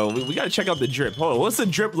 Okay, hold on, we gotta check out the drip. Hold on, what's the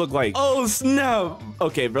drip look like? Oh snap.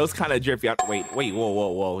 Okay, bro's kind of drippy. Wait,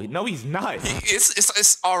 whoa. No, he's not.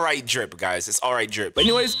 It's all right drip, guys. It's all right drip. But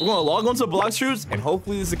anyways, we're gonna log on to Blox Troops, and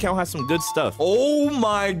hopefully this account has some good stuff. Oh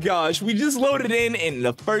my gosh, we just loaded in, and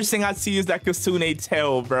the first thing I see is that Kasune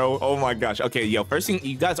tail, bro. Oh my gosh. Okay, yo, first thing,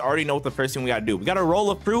 you guys already know what the first thing we gotta do. We gotta roll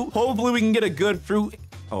a fruit. Hopefully we can get a good fruit.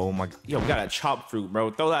 Oh my, yo, we gotta chop fruit, bro.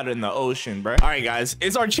 Throw that in the ocean, bro. All right, guys,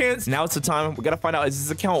 it's our chance. Now it's the time. We gotta find out, is this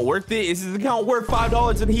account worth it? Is this account worth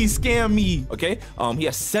 $5 and he scammed me? Okay, he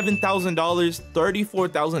has $7,000,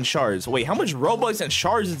 34,000 shards. Wait, how much Robux and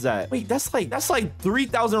shards is that? Wait, that's like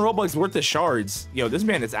 3,000 Robux worth of shards. Yo, this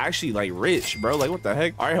man is actually like rich, bro. Like, what the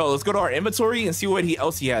heck? All right, hold on, let's go to our inventory and see what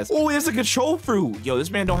else he has. Oh, he has a control fruit. Yo, this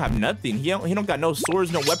man don't have nothing. He don't got no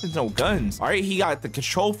swords, no weapons, no guns. All right, he got the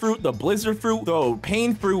control fruit, the blizzard fruit, the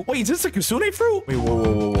pain fruit. Wait, is this a Kasune fruit? Wait,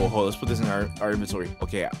 whoa. Hold on, let's put this in our inventory.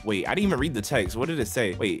 Okay, wait, I didn't even read the text. What did it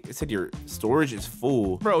say? Wait, it said your storage is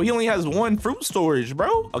full. Bro, he only has one fruit storage,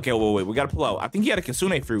 bro. Okay, wait, we gotta pull out. I think he had a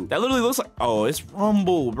Kasune fruit. That literally looks like, oh, it's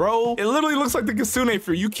Rumble, bro. It literally looks like the Kasune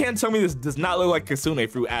fruit. You can't tell me this does not look like Kasune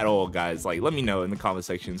fruit at all, guys. Like, let me know in the comment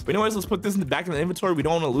sections. But anyways, let's put this in the back of the inventory. We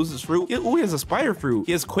don't want to lose this fruit. Oh, he has a spider fruit.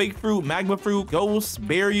 He has quake fruit, magma fruit, ghost,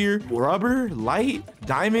 barrier, rubber, light,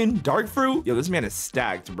 diamond, dark fruit. Yo, this man is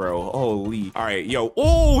stacked, bro. Holy. All right, yo.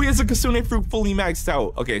 Oh, he has a Kasune fruit fully maxed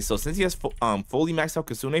out. Okay, so since he has fully maxed out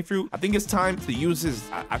Kasune fruit, I think it's time to use his,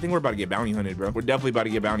 I think we're about to get bounty hunted, bro. We're definitely about to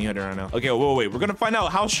get bounty hunted right now. Okay, wait. We're gonna find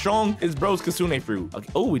out how strong is bro's Kasune fruit. Okay.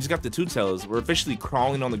 Oh, we just got the two tails. We're officially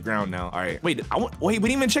crawling on the ground now. All right, wait, we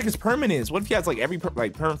didn't even check his permanence. What if he has like every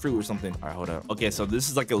perm fruit or something? All right, hold up. Okay, so this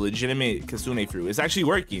is like a legitimate Kasune fruit. It's actually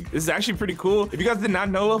working. This is actually pretty cool. If you guys did not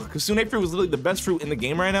know, Kasune fruit was literally the best fruit in the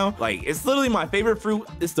game right now. Like, it's literally my favorite fruit.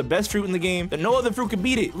 It's the best fruit in the game. And no other fruit could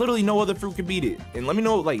beat it. Literally no other fruit could beat it. And let me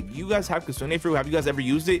know, like, you guys have Kasune fruit? Have you guys ever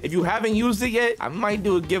used it? If you haven't used it yet, I might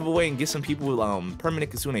do a giveaway and get some people with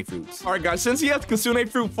permanent Kasune fruits. All right, guys, since he has Kasune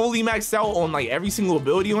fruit fully maxed out on like every single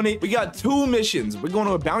ability on it, we got 2 missions. We're going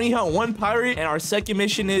to a bounty hunt 1 pirate, and our second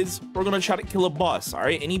mission is we're gonna try to kill a boss. All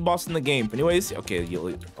right, any boss in the game. Anyways, okay,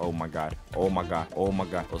 oh my god.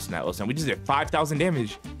 Oh snap. We just did 5,000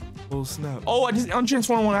 damage. Oh snap. Oh, I just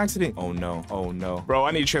untransformed on accident. Oh no. Bro,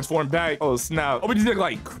 I need to transform back. Oh snap. Oh, we just did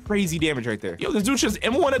like crazy damage right there. Yo, this dude's just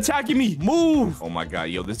M1 attacking me. Move. Oh my god,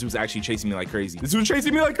 yo, this dude's actually chasing me like crazy.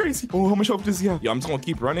 Oh, how much health does he have? Yo, I'm just gonna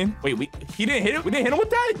keep running. Wait, he didn't hit it? We didn't hit him with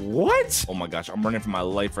that? What? Oh my gosh, I'm running for my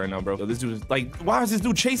life right now, bro. Yo, this dude is like, why is this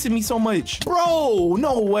dude chasing me so much? Bro,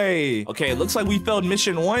 no way. Okay, it looks like we failed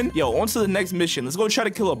mission 1. Yo, on to the next mission. Let's go try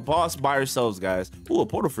to kill a boss by ourselves, guys. Ooh, a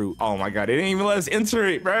portal fruit. Oh my god, it didn't even let us enter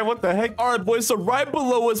it, bro. What the heck? All right, boys, so right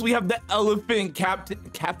below us we have the elephant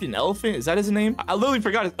Captain Elephant. Is that his name? I literally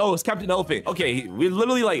forgot it. Oh, it's Captain Elephant. Okay, we're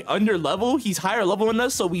literally like under level. He's higher level than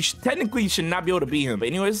us, so we technically should not be able to beat him. But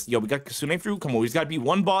anyways, yo, we got Kasune fruit. Come on, we just gotta beat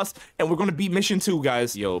 1 boss, and we're gonna beat mission 2,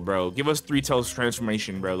 guys. Yo, bro, give us 3 tails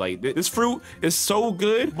transformation, bro. Like, this fruit is so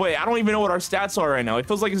good, but I don't even know what our stats are right now. It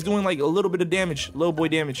feels like it's doing like a little bit of damage, little boy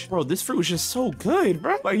damage. Bro, this fruit is just so good,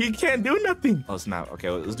 bro. Like, he can't do nothing. Oh snap.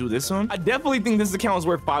 Okay, let's do this one. I definitely think this account is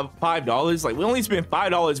worth $5. Like, we only spent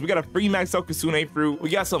 $5. We got a free max out Kasune fruit. We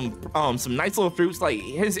got some nice little fruits. Like,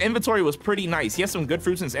 his inventory was pretty nice. He has some good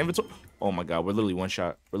fruits in his inventory. Oh my god, we're literally one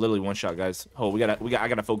shot, guys. Oh, I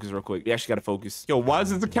gotta focus real quick. We actually gotta focus. Yo, why is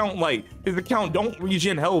his account like, his account don't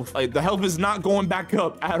regen health? Like, the health is not going back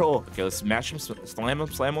up at all. Okay, let's smash him, slam him.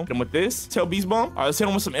 Hit him with this tail beast bomb. All right, let's hit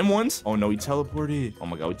him with some M1s. Oh no, he teleported. Oh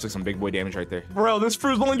my god, we took some big boy damage right there. Bro, this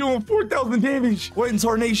fruit's only doing 4,000 damage. What in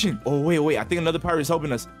tarnation? Oh wait, I think another pirate is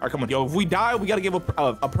helping us. All right, come on. Yo, if we die, we gotta give a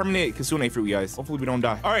permanent Kasune fruit, guys. Hopefully we don't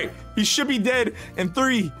die. All right, he should be dead in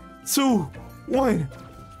 3, 2, 1.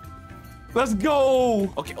 Let's go.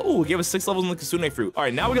 Okay. Oh, gave us 6 levels in the Kasune fruit. All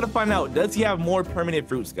right, now we're gonna find out, does he have more permanent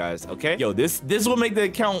fruits, guys? Okay. Yo, this will make the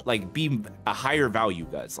account like be a higher value,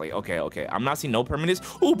 guys. Like, okay. I'm not seeing no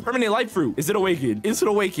permanents. Oh, permanent light fruit. Is it awakened? Is it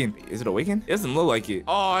awakened? It doesn't look like it.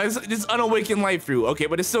 Oh, it's unawakened light fruit. Okay,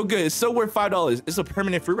 but it's still good. It's still worth $5. It's a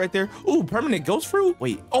permanent fruit right there. Oh, permanent ghost fruit.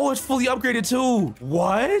 Wait. Oh, it's fully upgraded too.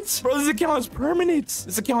 What? Bro, this account has permanents.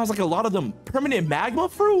 This account has like a lot of them. Permanent magma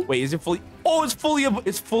fruit. Wait, is it fully? Oh, it's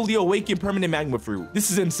fully awakened permanent magma fruit.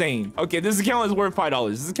 This is insane. Okay, this account is worth $5.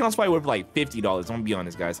 This account's probably worth like $50. I'm gonna be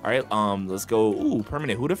honest, guys. All right, let's go. Ooh,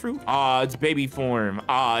 permanent Huda fruit. It's baby form.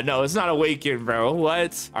 No, it's not awakened, bro.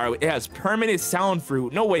 What? All right, it has permanent sound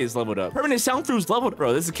fruit. No way it's leveled up. Permanent sound fruit is leveled,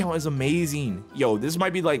 bro. This account is amazing. Yo, this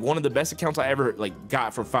might be like one of the best accounts I ever like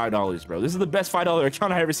got for $5, bro. This is the best $5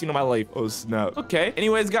 account I ever seen in my life. Oh snap. Okay.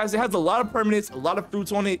 Anyways, guys, it has a lot of permanents, a lot of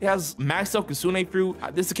fruits on it. It has maxed out Kasune fruit.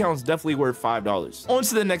 This account is definitely worth $5. On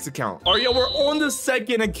to the next account. All right, yo, we're on the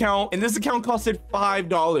second account, and this account costed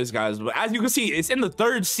 $5, guys. But as you can see, it's in the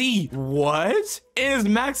 3rd C. What? It is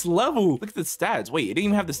max level. Look at the stats. Wait, it didn't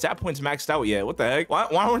even have the stat points maxed out yet. What the heck? Why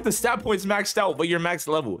weren't the stat points maxed out, but you're max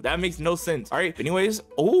level? That makes no sense. All right, anyways.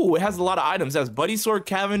 Oh, it has a lot of items. It has Buddy Sword,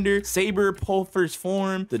 Cavender, Saber, Pulver's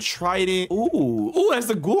Form, the Trident. Ooh, it has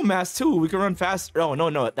the Ghoul Mask too. We can run fast. Oh,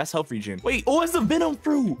 no, that's health regen. Wait, it has the Venom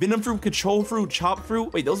Fruit. Venom Fruit, Control Fruit, Chop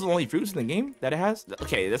Fruit. Wait, those are the only fruits in the game that it has?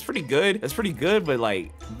 Okay, that's pretty good. That's pretty good, but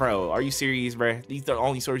like, bro, are you serious, bro? These are the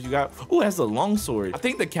only swords you got? Oh, it has the Long Sword. I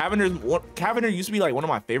think the Cavender used to be like one of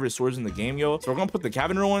my favorite swords in the game, yo. So we're gonna put the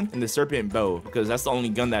Cavender one and the Serpent Bow because that's the only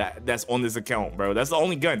gun that's on this account, bro. That's the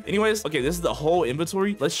only gun. Anyways, okay, this is the whole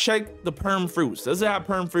inventory. Let's check the perm fruits. Does it have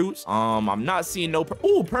perm fruits? I'm not seeing no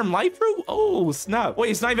perm light fruit. Oh snap.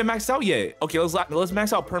 Wait, it's not even maxed out yet. Okay, let's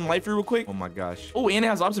max out perm light fruit real quick. Oh my gosh. Oh, and it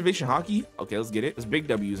has observation hockey. Okay, let's get it. It's big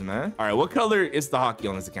W's, man. All right, what color is the hockey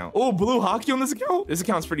on this account? Oh, blue hockey on this account. This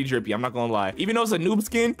account's pretty drippy. I'm not gonna lie. Even though it's a noob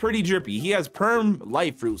skin, pretty drippy. He has perm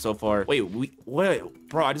light fruit so far. Wait, what?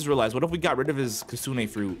 Bro, I just realized, what if we got rid of his Kasune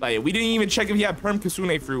fruit? Like, we didn't even check if he had perm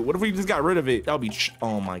Kasune fruit. What if we just got rid of it? That would be,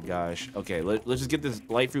 oh my gosh. Okay, let's just get this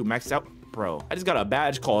light fruit maxed out. Bro, I just got a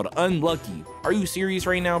badge called Unlucky. Are you serious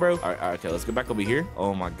right now, bro? All right, okay, let's go back over here.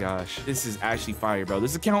 Oh my gosh, this is actually fire, bro.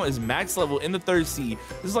 This account is max level in the 3rd C.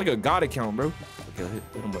 This is like a god account, bro. Okay,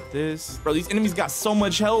 hit him with this. Bro, these enemies got so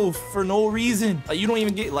much health for no reason. Like, you don't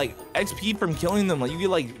even get like XP from killing them. Like, you get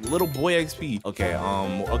like little boy XP. Okay,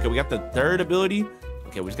 okay, we got the 3rd ability.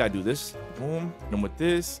 Okay, we just gotta do this. Boom. And then with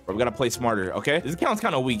this, bro, we gotta play smarter. Okay, this account's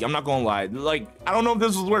kind of weak. I'm not gonna lie. Like, I don't know if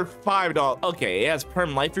this was worth $5. Okay, it has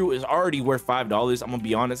perm light fruit. It's already worth $5. I'm gonna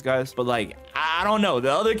be honest, guys. But like, I don't know.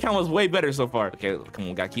 The other account was way better so far. Okay, come on,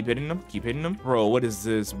 we gotta keep hitting them. Keep hitting them. Bro, what is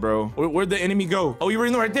this, bro? Where'd the enemy go? Oh, you were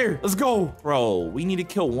in right there. Let's go, bro. We need to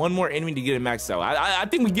kill one more enemy to get it maxed out. I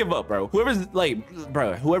think we give up, bro.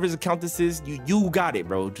 Whoever's account this is, you got it,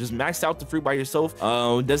 bro. Just max out the fruit by yourself.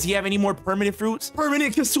 Does he have any more permanent fruits? Permanent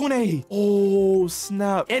Kasune. Oh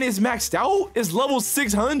snap. And it's maxed out. It's level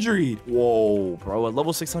 600. Whoa, bro, a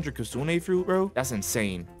level 600 Kasune fruit, bro. That's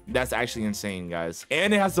insane. That's actually insane, guys.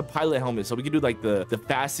 And it has the pilot helmet, so we can do like the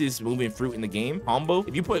fastest moving fruit in the game combo.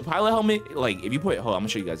 If you put pilot helmet, like if you put, hold on, I'm gonna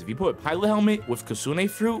show you guys. If you put pilot helmet with Kasune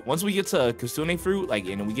fruit, once we get to Kasune fruit, like,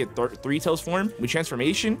 and we get 3 tails form with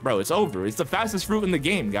transformation, bro, it's over. It's the fastest fruit in the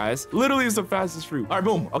game, guys. Literally, it's the fastest fruit. All right,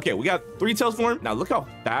 boom. Okay, we got 3 tails form. Now look how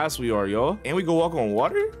fast we are, yo. And we go walk on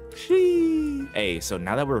water. Sheesh. Hey, so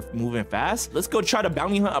now that we're moving fast, let's go try to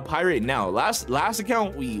bounty hunt a pirate now. Last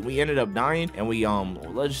account, we ended up dying, and we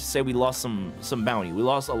let's just say we lost some bounty. We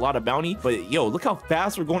lost a lot of bounty, but yo, look how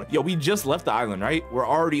fast we're going. Yo, we just left the island, right? We're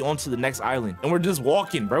already on to the next island, and we're just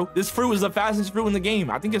walking, bro. This fruit is the fastest fruit in the game.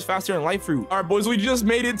 I think it's faster than light fruit. All right, boys, we just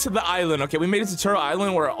made it to the island. Okay, we made it to Turtle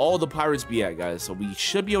Island, where all the pirates be at, guys. So we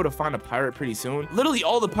should be able to find a pirate pretty soon. Literally,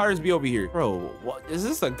 all the pirates be over here, bro. What is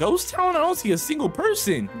this, a ghost town? I don't see a single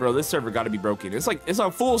person. Bro, this server got to be broken. It's like, it's a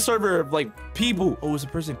full server of like people. Oh, it's a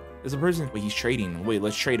person. There's a person. Wait, he's trading. Wait,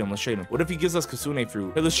 let's trade him. Let's trade him. What if he gives us Kasune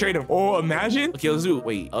fruit? Hey, let's trade him. Oh, imagine. Okay, let's do it.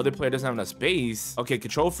 Wait, other player doesn't have enough space. Okay,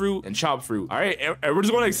 control fruit and chop fruit. All right, and we're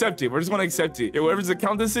just going to accept it. We're just going to accept it. Yeah, whatever's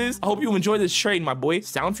account this is, I hope you enjoy this trade, my boy.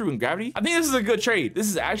 Sound fruit and gravity. I think this is a good trade. This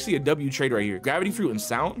is actually a W trade right here. Gravity fruit and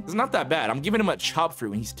sound. It's not that bad. I'm giving him a chop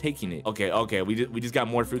fruit and he's taking it. Okay. We just got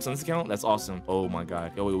more fruits on this account. That's awesome. Oh my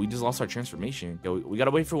god. Yo, we just lost our transformation. Yo, we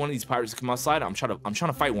gotta wait for one of these pirates to come outside. I'm trying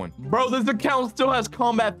to fight one. Bro, this account still has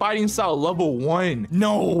combat fighting style level 1.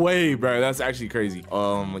 No way, bro. That's actually crazy.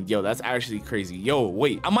 Yo, that's actually crazy. Yo,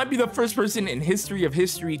 wait. I might be the first person in history of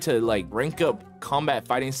history to like rank up combat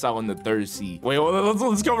fighting style in the 3rd C. Wait,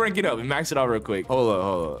 let's go rank it up and max it out real quick. Hold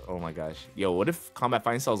up. Oh my gosh. Yo, what if combat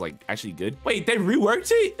fighting style is like actually good? Wait, they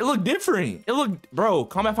reworked it? It looked different. Bro,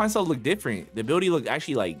 combat fighting style looked different. The ability looked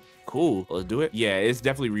actually like cool. Let's do it. Yeah, it's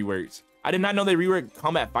definitely reworked. I did not know they reworked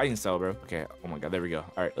combat fighting style, bro. Okay, oh my god, there we go.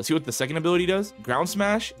 All right, let's see what the second ability does. Ground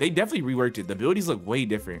smash. They definitely reworked it. The abilities look way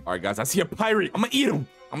different. All right, guys, I see a pirate. I'm gonna eat him.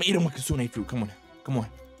 I'm gonna eat him with Kasune fruit. Come on.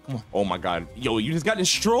 Come on. Oh my God. Yo, you just got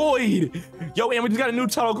destroyed. Yo, and we just got a new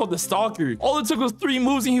title called the Stalker. All it took was 3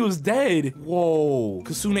 moves and he was dead. Whoa.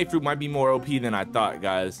 Kasune fruit might be more OP than I thought,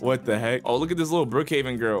 guys. What the heck? Oh, look at this little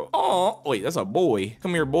Brookhaven girl. Oh, wait, that's a boy.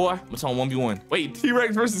 Come here, boy. It's on 1v1. Wait,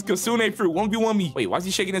 T-Rex versus Kasune fruit. 1v1 me. Wait, why is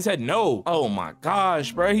he shaking his head? No. Oh my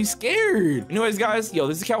gosh, bro. He's scared. Anyways, guys, yo,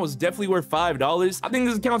 this account was definitely worth $5. I think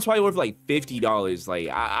this account's probably worth like $50. Like,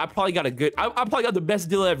 I probably got a good, I probably got the best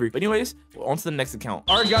deal ever. But anyways, on to the next account.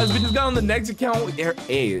 All right, guys, we just got on the next account.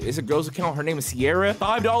 Hey, it's a girl's account. Her name is Sierra.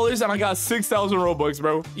 $5 and I got 6,000 Robux,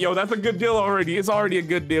 bro. Yo, that's a good deal already. It's already a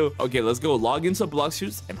good deal. Okay, let's go log into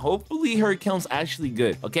Blox and hopefully her account's actually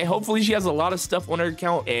good. Okay, hopefully she has a lot of stuff on her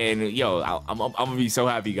account and yo, I'm gonna be so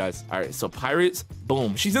happy, guys. All right, so pirates,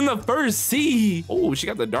 boom. She's in the first sea. Oh, she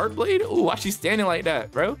got the dark blade. Oh, why she's standing like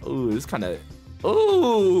that, bro? Oh, this kind of...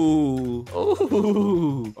 Ooh.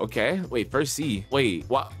 Ooh. Okay. Wait, first C. Wait,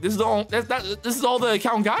 what? This is all this is all the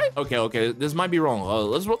account guy? Okay. This might be wrong.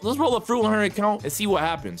 Let's roll a fruit on her account and see what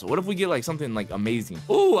happens. What if we get like something like amazing?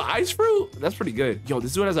 Ooh, ice fruit. That's pretty good. Yo,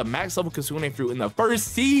 this dude has a max level Kasune fruit in the first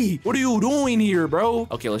C. What are you doing here, bro?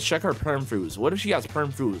 Okay, let's check her perm fruits. What if she has perm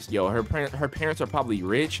fruits? Yo, her parents are probably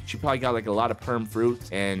rich. She probably got like a lot of perm fruits.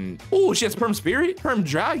 And oh, she has perm spirit, perm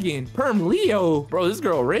dragon, perm Leo. Bro, this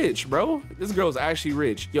girl rich, bro. This girl actually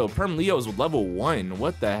rich. Yo, perm Leo's level 1.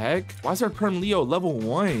 What the heck? Why is her perm Leo level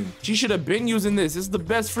 1? She should have been using this. This is the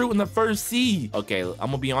best fruit in the first sea. Okay, I'm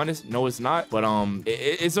gonna be honest. No, it's not. But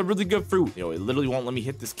it's a really good fruit. Yo, it literally won't let me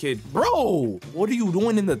hit this kid. Bro, what are you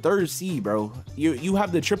doing in the third sea, bro? You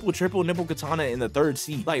have the triple nipple katana in the third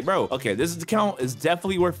sea. Like, bro, okay, this account is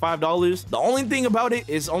definitely worth $5. The only thing about it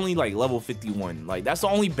is only like level 51. Like, that's the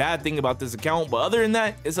only bad thing about this account. But other than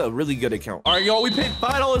that, it's a really good account. All right, y'all, we paid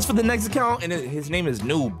 $5 for the next account and his name is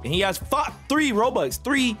Noob and he has 3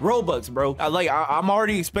 Robux, bro. I'm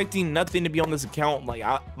already expecting nothing to be on this account. Like,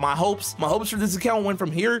 my hopes for this account went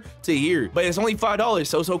from here to here, but it's only $5,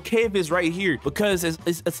 so it's okay if it's right here because it's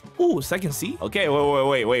ooh, second C. Okay,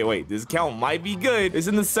 wait, this account might be good. It's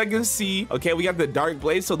in the second C. Okay, we got the dark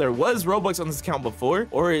blade, so there was Robux on this account before,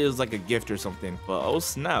 or it was like a gift or something. But oh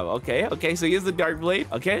snap. Okay, so here's the dark blade.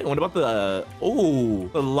 Okay, what about the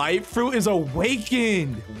the light fruit is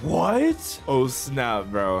awakened? What? Oh snap,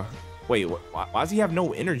 bro. Wait, why does he have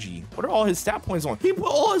no energy? What are all his stat points on? He put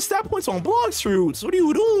all his stat points on Blox fruits. What are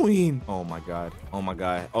you doing? Oh my god.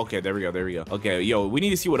 Okay, there we go. Okay, yo, we need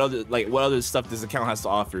to see what other stuff this account has to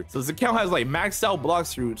offer. So this account has like maxed out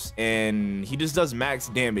Blox fruits and he just does max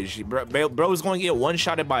damage. Bro is going to get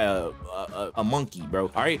one-shotted by a monkey,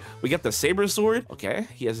 bro. All right, we got the saber sword. Okay,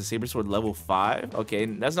 he has a saber sword level 5. Okay,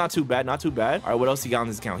 that's not too bad. All right, what else he got on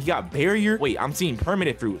this account? He got barrier. Wait, I'm seeing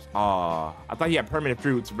permanent fruits. I thought he had permanent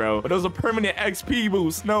fruits, bro. But those are permanent XP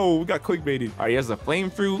boost. No, we got clickbaited. All right, he has the flame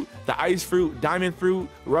fruit, the ice fruit, diamond fruit,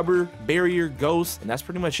 rubber, barrier, ghost, and that's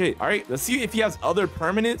pretty much it. All right, let's see if he has other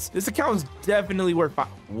permanents. This account is definitely worth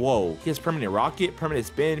whoa, he has permanent rocket, permanent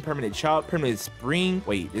spin, permanent chop, permanent spring.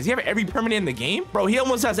 Wait, does he have every permanent in the game? Bro, he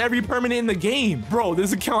almost has every permanent in the game. Bro,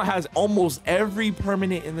 this account has almost every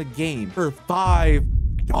permanent in the game for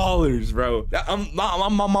 $5, bro.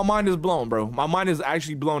 My mind is blown, bro. My mind is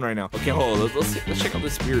actually blown right now. Okay, hold on. Let's check out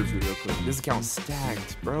this spirit fruit real quick. This account's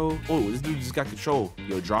stacked, bro. Oh, this dude just got control.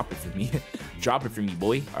 Yo, drop it for me. Drop it for me,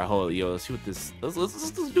 boy. All right, hold on. Yo, let's see what this.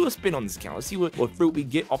 Let's do a spin on this account. Let's see what fruit we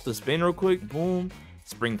get off the spin real quick. Boom.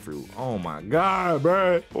 Spring fruit. Oh my god,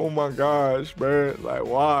 bro. Oh my gosh, bro. Like,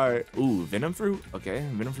 why? Ooh, venom fruit. Okay,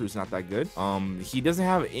 venom fruit's not that good. He doesn't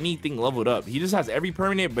have anything leveled up. He just has every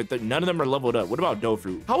permanent, but none of them are leveled up. What about dough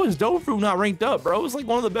fruit? How is dough fruit not ranked up, bro? It's like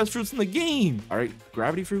one of the best fruits in the game. All right,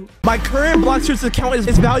 gravity fruit. My current Blox fruits account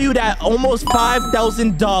is valued at almost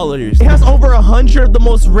 $5,000. It has over 100 of the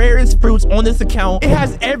most rarest fruits on this account. It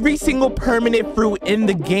has every single permanent fruit in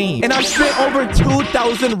the game, and I've spent over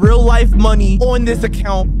 2,000 real life money on this account.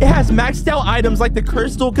 It has maxed out items like the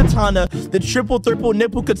crystal katana, the triple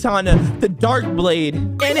nipple katana, the dark blade,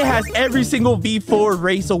 and it has every single V4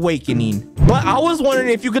 race awakening. But I was wondering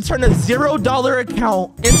if you could turn a $0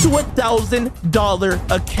 account into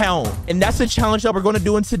 $1,000 account, and that's a challenge that we're going to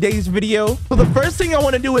do in today's video. So the first thing I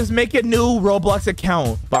want to do is make a new Roblox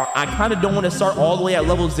account, but I kind of don't want to start all the way at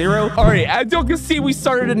level 0. All right, as you can see, we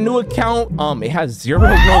started a new account. It has 0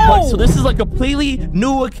 Robux, so this is like a completely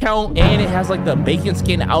new account, and it has like the bacon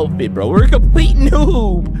skin outfit, bro. We're a complete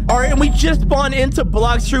noob. All right, and we just spawned into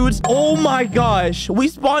Blox fruits. Oh my gosh, we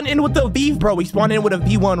spawned in with the V, bro. We spawned in with a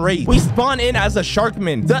V1 race. We spawned in as a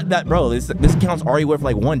sharkman. Bro, this account's already worth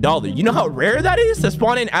like $1. You know how rare that is to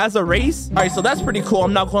spawn in as a race? All right, so that's pretty cool.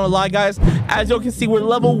 I'm not gonna lie, guys. As you can see, we're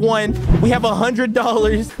level 1. We have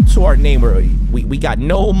 $100 to our name. We got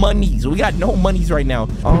no monies. We got no monies right now.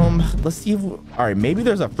 Let's see if all right, maybe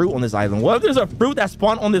there's a fruit on this island. What if there's a fruit that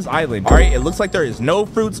spawned on this island? All right, it looks like there is no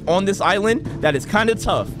fruits on this island. That is kind of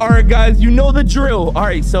tough. All right, guys, you know the drill. All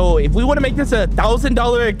right, so if we want to make this a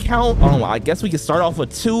 $1,000 account, I guess we can start off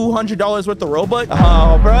with $200 worth of Robux.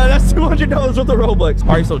 Oh, bro, that's $200 worth of Robux.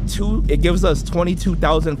 All right, so it gives us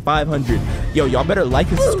 22,500. Yo, y'all better like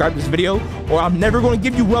and subscribe to this video, or I'm never going to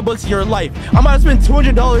give you Robux in your life. I'm about to spend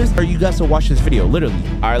 $200 for you guys to watch this video, literally.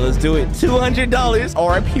 All right, let's do it. $200.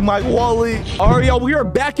 RIP my wallet. All right, y'all, we are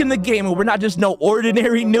back in the game, and we're not just no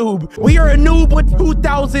ordinary noob. We are a noob with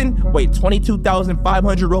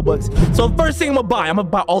 22,500 Robux. So first thing I'm gonna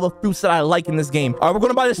buy all the fruits that I like in this game. All right, we're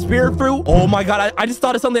gonna buy the spirit fruit. Oh my god, I just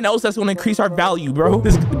thought of something else that's gonna increase our value, bro.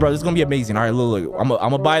 This is gonna be amazing. All right, look, I'm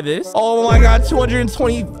gonna buy this. Oh my god,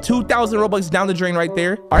 222,000 Robux down the drain right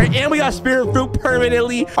there. All right, and we got spirit fruit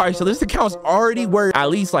permanently. All right, so this account's already worth at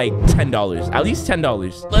least like $10. At least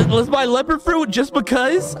 $10. Let's buy leopard fruit just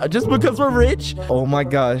because we're rich. Oh my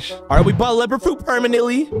gosh. All right, we bought leopard fruit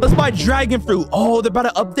permanently. Let's buy dragon fruit. Oh, they're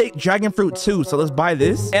about to update dragon fruit too, so let's buy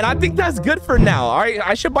this. And I think that's good for now. All right,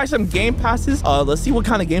 I should buy some game passes. Let's see what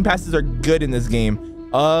kind of game passes are good in this game.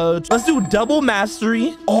 Let's do double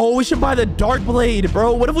mastery. Oh, we should buy the dark blade,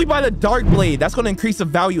 bro. What if we buy the dark blade? That's going to increase the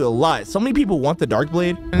value a lot. So many people want the dark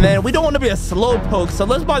blade. And then we don't want to be a slow poke, so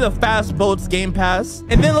let's buy the fast boats game pass.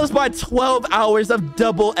 And then let's buy 12 hours of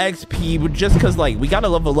double XP, just because like we got to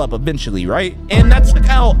level up eventually, right? And that took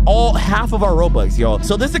out half of our Robux, y'all.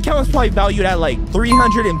 So this account is probably valued at like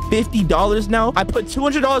 $350 now. I put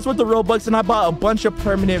 $200 worth of Robux and I bought a bunch of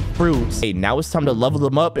permanent fruits. Hey, now it's time to level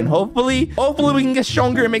them up, and hopefully we can get stronger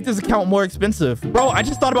and make this account more expensive. Bro, I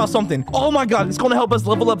just thought about something. Oh my god, it's going to help us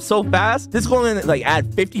level up so fast. This is going to like add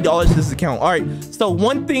 $50 to this account. All right, so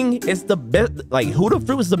one thing is the best, like Huda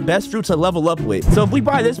fruit is the best fruit to level up with. So if we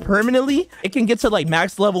buy this permanently, it can get to like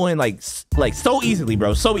max level in like so easily,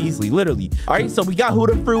 bro. So easily, literally. All right, so we got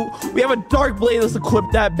Huda fruit. We have a dark blade. Let's equip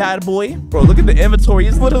that bad boy. Bro, look at the inventory.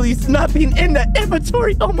 It's literally snapping in the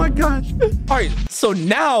inventory. Oh my gosh. All right, so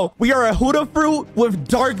now we are a Huda fruit with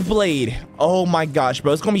dark blade. Oh my gosh,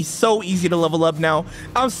 bro. It's gonna be so easy to level up now.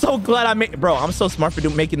 I'm so glad bro, I'm so smart for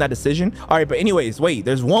making that decision. All right, but anyways, wait,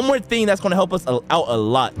 there's one more thing that's gonna help us out a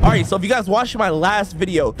lot. All right, so if you guys watched my last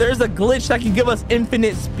video, there's a glitch that can give us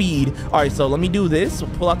infinite speed. All right, so let me do this. We'll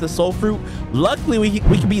pull out the soul fruit. Luckily, we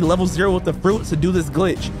can be level 0 with the fruit to do this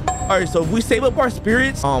glitch. All right, so if we save up our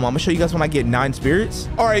spirits, I'm gonna show you guys when I get 9 spirits.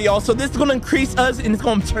 All right, y'all, so this is gonna increase us and it's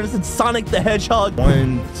gonna turn us into Sonic the Hedgehog.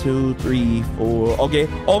 1, 2, 3, 4. Okay.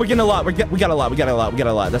 Oh, we're getting a lot. We got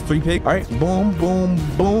a lot. That's 3 pigs. All right, boom, boom,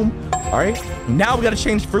 boom. All right, now we gotta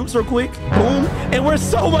change fruits real quick. Boom, and we're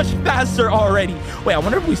so much faster already. Wait, I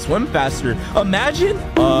wonder if we swim faster. Imagine.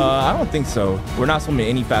 I don't think so. We're not swimming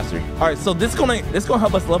any faster. All right, so this gonna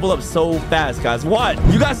help us level up so fast, guys. What?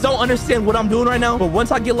 You guys don't understand what I'm doing right now, but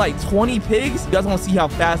once I get like 20 pigs, you guys want to see how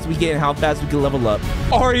fast we get and how fast we can level up.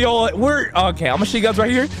 All right, y'all, okay, I'm gonna show you guys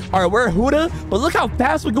right here. All right, we're a Huda, but look how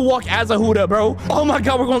fast we can walk as a Huda, bro. Oh my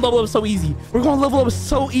god, we're gonna level up so easy. We're gonna level up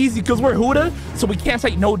so easy because we're Huda, so we can't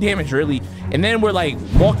take no damage really. And then we're like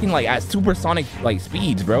walking like at supersonic like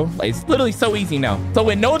speeds, bro. Like it's literally so easy now. So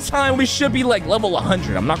in no time we should be like level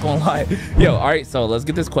 100. I'm not gonna lie. Yo, all right, so let's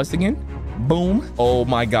get this quest again. Boom. Oh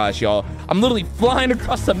my gosh, y'all, I'm literally flying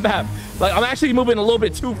across the map. Like, I'm actually moving a little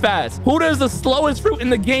bit too fast. Huda is the slowest fruit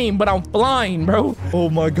in the game, but I'm flying, bro.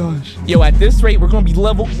 Oh my gosh. Yo, at this rate, we're gonna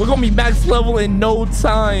be max level in no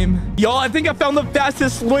time. Y'all, I think I found the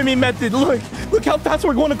fastest swimming method. Look how fast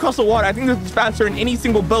we're going across the water. I think this is faster than any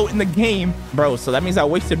single boat in the game. Bro, so that means I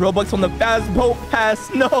wasted Robux on the fast boat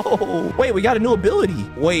pass. No. Wait, we got a new ability.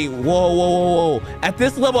 Wait, whoa. At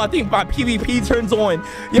this level, I think my PvP turns on.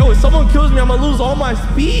 Yo, if someone kills me, I'm gonna lose all my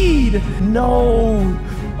speed. No.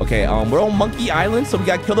 Okay, we're on Monkey Island, so we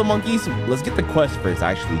gotta kill the monkeys. Let's get the quest first,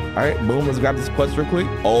 actually. All right, boom, let's grab this quest real quick.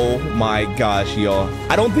 Oh my gosh, y'all.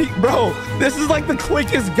 I don't think, bro, this is like the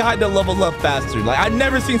quickest guide to level up faster. Like, I've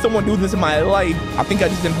never seen someone do this in my life. I think I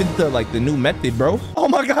just invented the new method, bro. Oh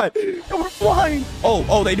my god, we're flying.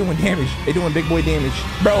 Oh, they doing damage. They doing big boy damage.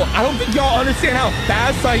 Bro, I don't think y'all understand how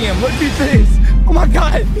fast I am. Look at this. Oh my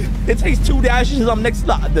god, it takes 2 dashes. I'm next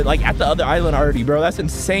to like at the other island already, bro. That's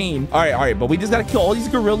insane. All right, but we just gotta kill all these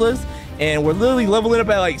gorillas, and we're literally leveling up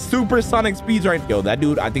at like supersonic speeds right now. Yo, that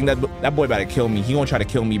dude, I think that boy about to kill me. He gonna try to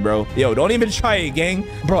kill me, bro. Yo, don't even try it, gang.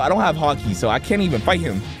 Bro, I don't have hockey, so I can't even fight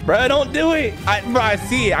him. Bro, don't do it. Bro, I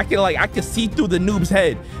see it. I can see through the noob's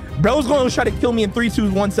head. Bro's gonna try to kill me in 3,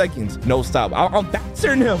 2, 1 seconds. No, stop. I'm faster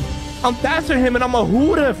than him. I'm faster than him and I'm a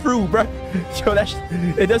Huda fruit, bro. Yo,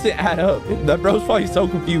 it doesn't add up. That bro's probably so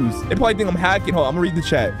confused. They probably think I'm hacking. Hold on, I'm gonna read the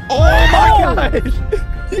chat. Oh my gosh.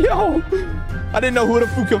 Yo, I didn't know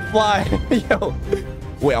Huda fruit could fly. Yo.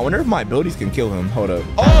 Wait, I wonder if my abilities can kill him. Hold up.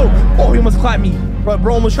 Oh, he almost clapped me.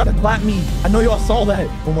 Bro almost tried to clap me. I know y'all saw that.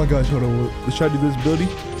 Oh my gosh, hold on. Let's try to do this ability.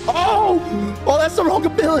 Oh, that's the wrong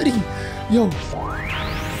ability. Yo.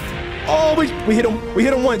 Oh, we hit him. We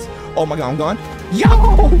hit him once. Oh my God, I'm gone. Yo,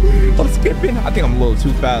 I'm skipping. I think I'm a little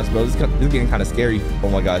too fast, bro. This is getting kind of scary. Oh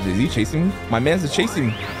my gosh, is he chasing me? My man's is chasing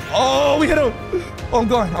me. Oh, we hit him. Oh, I'm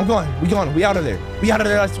gone. We gone. We out of there. We out of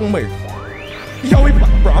there. I swimwear. Yo,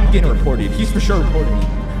 bro, I'm getting reported. He's for sure reporting me.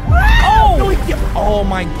 Oh! No, oh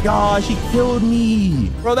my gosh, he killed me.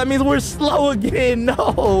 Bro, that means we're slow again.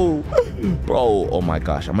 No. Bro, oh my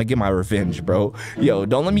gosh, I'm gonna get my revenge, bro. Yo,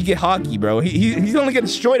 don't let me get hockey, bro. He's gonna get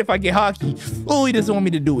destroyed if I get hockey. Oh, he doesn't want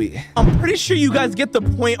me to do it. I'm pretty sure you guys get the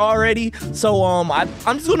point already. So, I'm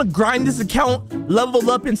just gonna grind this account,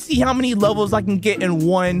 level up, and see how many levels I can get in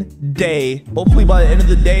one day. Hopefully, by the end of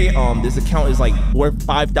the day, this account is like worth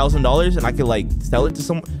 $5,000, and I can like sell it to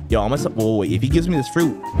someone. Yo, I'm gonna. Whoa, wait. If he gives me this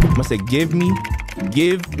fruit, I'm gonna say, give me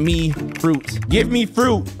fruit. Give me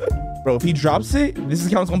fruit. Bro, if he drops it, this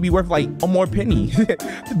account's gonna be worth like one more penny.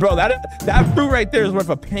 Bro, that fruit right there is worth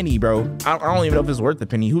a penny, bro. I don't even know if it's worth a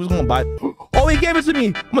penny. Who's gonna buy it? Oh, he gave it to me.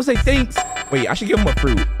 I'm gonna say thanks. Wait, I should give him a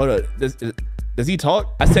fruit. Hold up. Does he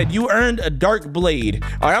talk? I said, you earned a dark blade.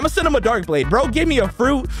 All right, I'm gonna send him a dark blade. Bro, give me a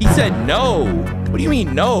fruit. He said no. What do you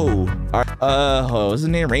mean no? All right, what's his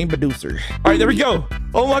name? Rain Producer. All right, there we go.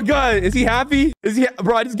 Oh my God, is he happy?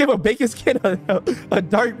 Bro, I just gave a bacon skin a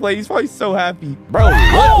dark blade. He's probably so happy. Bro,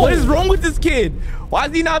 what is wrong with this kid? Why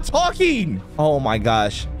is he not talking? Oh my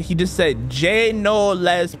gosh. He just said, J no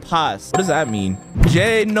les pas. What does that mean?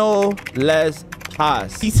 J no les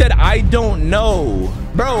pas. He said, I don't know.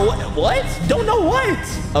 Bro, what? Don't know what?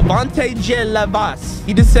 Avante je la vas.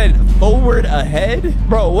 He just said forward ahead.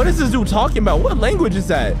 Bro, what is this dude talking about? What language is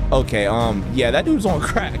that? Okay, yeah, that dude's on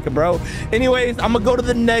crack, bro. Anyways, I'm gonna go to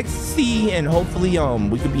the next sea and hopefully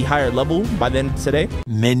we could be higher level by the end of today.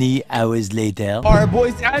 Many hours later. All right,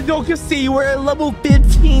 boys, as you can see, we're at level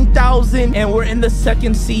 15,000 and we're in the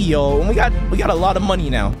second sea, yo. And we got a lot of money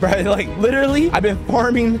now, right? Like literally, I've been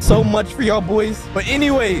farming so much for y'all boys. But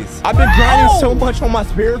anyways, I've been grinding so much on my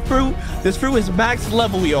spirit fruit. This fruit is max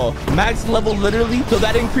level, y'all. Max level, literally. So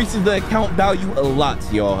that increases the account value a lot,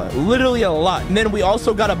 y'all. Literally a lot. And then we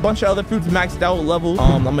also got a bunch of other fruits maxed out level.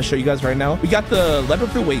 I'm gonna show you guys right now. We got the leopard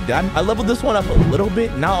fruit. Wait, I leveled this one up a little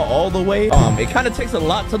bit, not all the way. It kind of takes a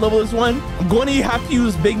lot to level this one. I'm going to have to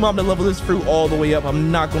use Big Mom to level this fruit all the way up.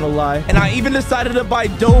 I'm not gonna lie. And I even decided to buy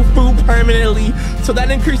dough fruit permanently. So that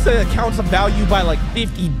increased the account's value by like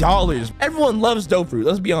 $50. Everyone loves dough fruit,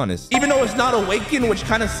 let's be honest. Even though it's not awakened, which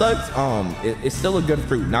kind of sucks, it's still a good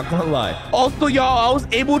fruit, not gonna lie. Also, y'all, I was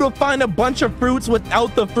able to find a bunch of fruits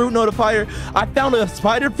without the fruit notifier. I found a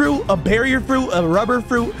spider fruit, a barrier fruit, a rubber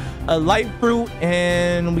fruit, a light fruit,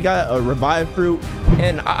 and we got a revived fruit.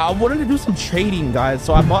 And I wanted to do some trading, guys,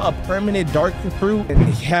 so I bought a permanent dark fruit.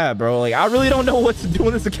 And yeah, bro, like I really don't know what to do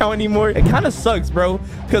in this account anymore. It kind of sucks, bro,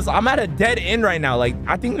 because I'm at a dead end right now. Like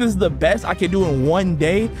I think this is the best I can do in one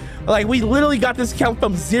day. Like we literally got this account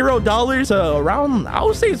from $0 to around, I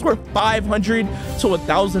would say it's worth $500 to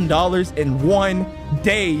 $1,000 in one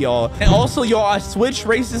day, y'all. And also, y'all, I switched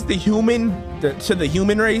races to the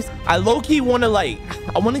human race. I low-key want to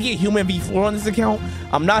I want to get human V4 on this account.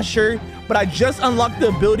 I'm not sure, but I just unlocked the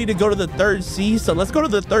ability to go to the third sea. So let's go to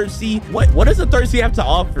the third sea. What does the third sea have to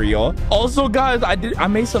offer, y'all? Also, guys, I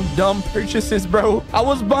made some dumb purchases, bro. I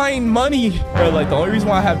was buying money, bro. Like the only reason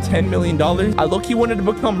why I have $10 million, I low-key wanted to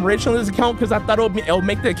become rich on this account because I thought it would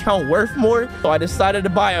make the account worth more. So I decided to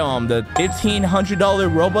buy the $1,500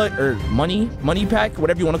 Robux or money pack,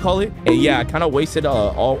 whatever you want to call it. And yeah, I kind of wasted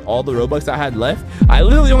all the Robux I had left. I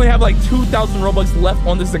literally only have like 2,000 Robux left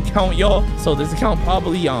on this account, y'all. So this account probably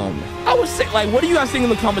I would say, like, what do you guys think in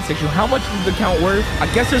the comment section? How much is the account worth?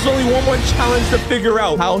 I guess there's only one more challenge to figure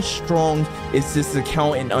out. How strong is this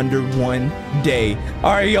account in under one day?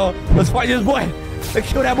 All right, y'all, let's fight this boy.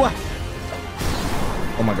 Let's kill that boy.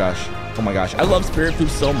 Oh my gosh. Oh my gosh. I love spirit food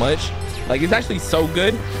so much. Like, it's actually so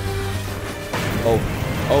good.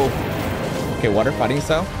 Oh. Okay, water fighting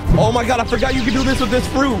style. Oh my God, I forgot you can do this with this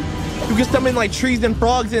fruit. You can summon like trees and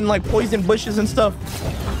frogs and like poison bushes and stuff.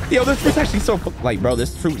 Yo, this fruit's actually so, like, bro,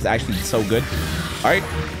 this fruit is actually so good. All right.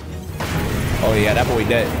 Oh yeah, that boy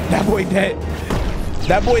dead. That boy dead.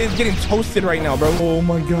 That boy is getting toasted right now, bro. Oh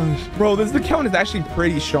my gosh. Bro, this account is actually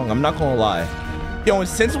pretty strong. I'm not gonna lie. Yo, and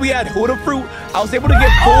since we had Huda Fruit, I was able to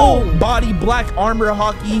get full body black armor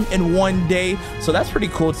hockey in 1 day. So that's pretty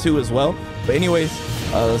cool too as well. But anyways,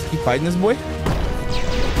 let's keep fighting this boy.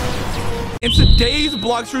 In today's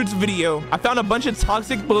Blox Roots video, I found a bunch of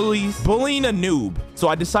toxic bullies bullying a noob. So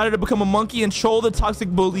I decided to become a monkey and troll the toxic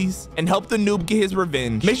bullies and help the noob get his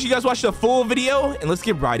revenge. Make sure you guys watch the full video and let's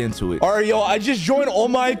get right into it. All right, yo, I just joined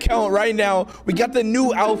on my account right now. We got the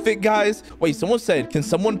new outfit, guys. Wait, someone said, can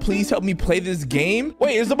someone please help me play this game?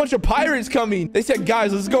 Wait, there's a bunch of pirates coming. They said,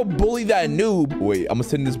 guys, let's go bully that noob. Wait, I'm gonna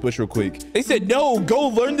sit in this bush real quick. They said, no, go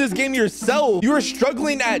learn this game yourself. You were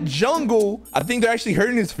struggling at jungle. I think they're actually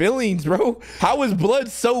hurting his feelings, bro. How is Blood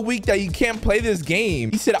so weak that you can't play this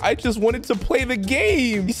game? He said, I just wanted to play the game.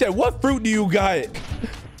 He said, what fruit do you got?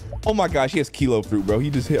 Oh my gosh, he has Kilo fruit, bro. He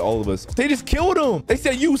just hit all of us. They just killed him. They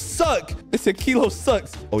said, you suck. They said, Kilo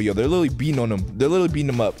sucks. Oh, yo, they're literally beating on him. They're literally beating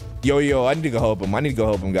him up. Yo, I need to go help him. I need to go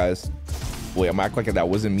help him, guys. Wait, I'm acting like that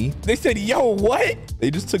wasn't me. They said, yo, what?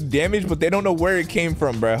 They just took damage, but they don't know where it came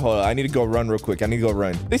from, bro. Hold on. I need to go run real quick. I need to go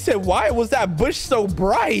run. They said, why was that bush so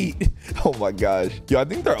bright? Oh my gosh. Yo, I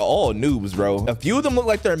think they're all noobs, bro. A few of them look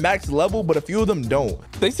like they're max level, but a few of them don't.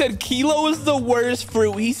 They said, Kilo is the worst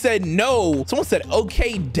fruit. He said, no. Someone said,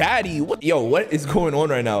 okay, daddy. What? Yo, what is going on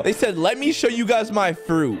right now? They said, let me show you guys my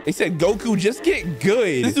fruit. They said, Goku, just get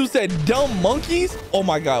good. This dude said, dumb monkeys. Oh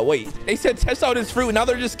my God, wait. They said, test out his fruit. Now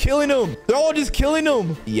they're just killing him. They're all just killing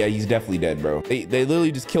him. Yeah, he's definitely dead, bro. They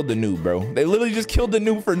literally just killed the noob, bro. They literally just killed the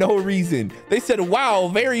noob for no reason. They said, wow,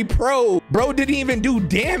 very pro. Bro didn't even do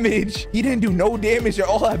damage. He didn't do no damage. They're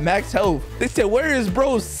all at max health. They said, where is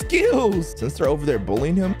bro's skills? Since they're over there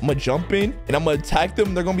bullying him, I'm gonna jump in and I'm gonna attack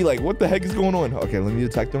them. They're gonna be like, what the heck is going on? Okay, let me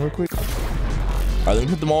attack them real quick. All right, let me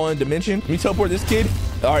put them all in dimension. Let me teleport this kid.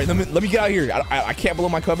 All right, let me get out of here. I can't blow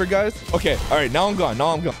my cover, guys. Okay, all right, now I'm gone.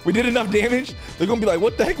 Now I'm gone. We did enough damage. They're gonna be like,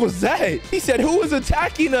 what the heck was that? He said, who is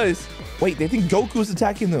attacking us? Wait, they think Goku's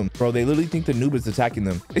attacking them. Bro, they literally think the noob is attacking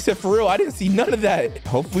them. They said, for real, I didn't see none of that.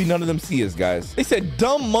 Hopefully none of them see us, guys. They said,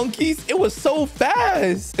 dumb monkeys. It was so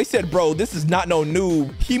fast. They said, bro, this is not no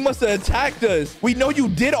noob. He must have attacked us. We know you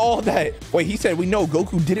did all that. Wait, he said, we know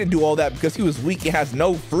Goku didn't do all that because he was weak and has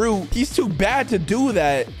no fruit. He's too bad to do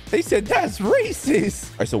that. They said, that's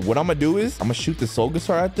racist. All right, so what I'm gonna do is I'm gonna shoot the Soul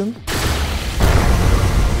Guitar at them.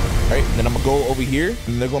 All right, then I'm gonna go over here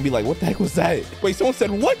and they're gonna be like, what the heck was that? Wait, someone said,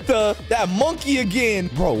 what the? That monkey again.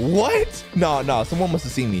 Bro, what? No, someone must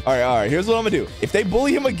have seen me. All right, here's what I'm gonna do. If they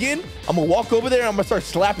bully him again, I'm gonna walk over there and I'm gonna start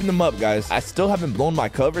slapping them up, guys. I still haven't blown my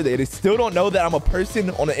cover. They still don't know that I'm a person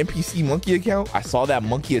on an NPC monkey account. I saw that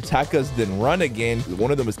monkey attack us, then run again.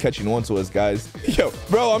 One of them is catching on to us, guys. Yo,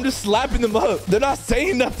 bro, I'm just slapping them up. They're not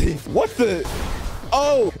saying nothing. What the?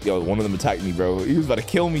 Oh, yo, one of them attacked me, bro. He was about to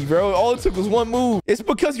kill me, bro. All it took was one move. It's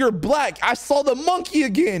because you're black. I saw the monkey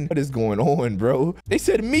again. What is going on, bro? They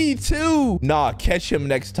said me too. Nah, catch him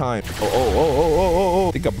next time. Oh.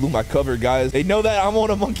 I think I blew my cover, guys. They know that I'm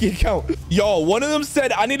on a monkey account. Yo, one of them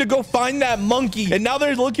said I need to go find that monkey. And now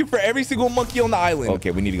they're looking for every single monkey on the island.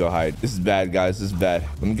 Okay, we need to go hide. This is bad, guys. This is bad.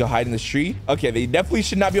 Let me go hide in the tree. Okay, they definitely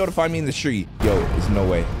should not be able to find me in the tree. Yo, there's no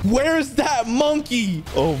way. Where's that monkey?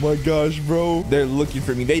 Oh my gosh, bro. They're looking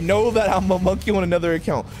for me. They know that I'm a monkey on another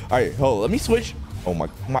account. All right, hold on. Let me switch. Oh my,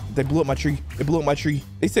 they blew up my tree. They blew up my tree.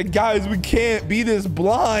 They said, guys, we can't be this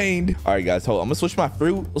blind. All right, guys, hold on. I'm gonna switch my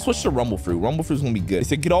fruit. Let's switch to rumble fruit. Rumble fruit's gonna be good. They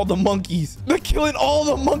said, get all the monkeys. They're killing all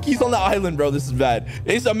the monkeys on the island, bro. This is bad.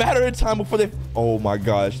 It's a matter of time before they, oh my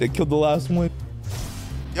gosh, they killed the last one.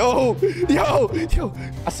 Yo.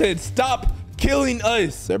 I said, stop killing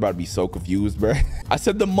us. They're about to be so confused, bro. I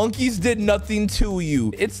said the monkeys did nothing to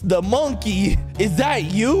you. It's the monkey. Is that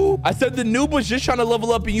you? I said the noob was just trying to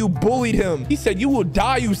level up and you bullied him. He said, you will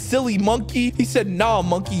die, you silly monkey. He said, nah,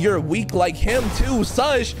 monkey, you're weak like him too,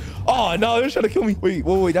 sush. Oh, no, they're trying to kill me.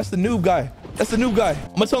 Wait, that's the noob guy. That's the noob guy.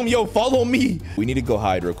 I'm gonna tell him, yo, follow me. We need to go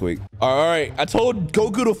hide real quick. All right, I told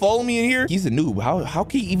Goku to follow me in here. He's a noob. How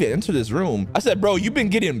can he even enter this room? I said, bro, you've been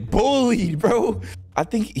getting bullied, bro. I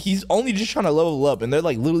think he's only just trying to level up and they're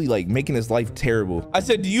like literally like making his life terrible. I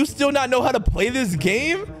said, do you still not know how to play this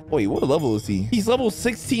game? Wait, what level is he? He's level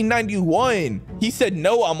 1691. He said,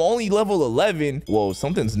 no, I'm only level 11. Whoa,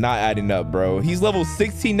 something's not adding up, bro. He's level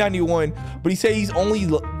 1691, but he said he's only,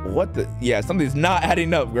 what the? Yeah, something's not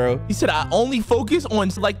adding up, bro. He said, I only focus on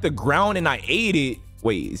like the ground and I ate it.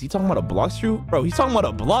 Wait, is he talking about a Blox fruit? Bro, he's talking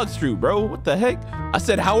about a Blox fruit, bro. What the heck? I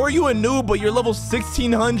said, how are you a noob, but you're level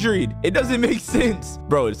 1600? It doesn't make sense.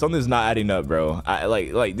 Bro, something's not adding up, bro.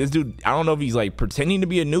 Like this dude, I don't know if he's like pretending to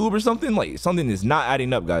be a noob or something. Like something is not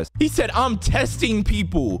adding up, guys. He said, I'm testing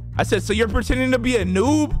people. I said, so you're pretending to be a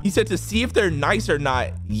noob? He said, to see if they're nice or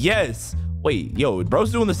not. Yes. Wait, yo,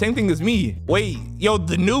 bro's doing the same thing as me. Wait, yo,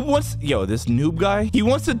 the noob wants, yo, this noob guy, he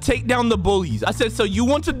wants to take down the bullies. I said, so you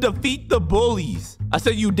want to defeat the bullies? I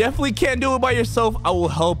said, you definitely can't do it by yourself. I will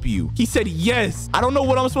help you. He said, yes. I don't know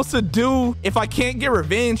what I'm supposed to do if I can't get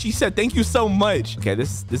revenge. He said, thank you so much. Okay,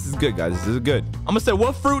 this is good, guys. This is good. I'm gonna say,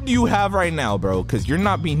 what fruit do you have right now, bro? Because you're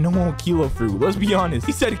not being no more kilo fruit. Let's be honest.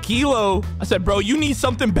 He said, kilo. I said, bro, you need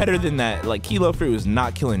something better than that. Like, kilo fruit is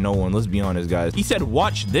not killing no one. Let's be honest, guys. He said,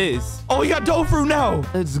 watch this. Oh, he got dough fruit now.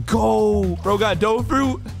 Let's go. Bro got dough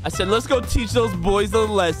fruit. I said, let's go teach those boys a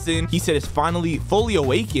lesson. He said, it's finally fully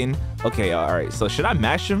awakened. Okay, all right, so should I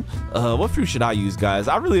mash him? What fruit should I use, guys?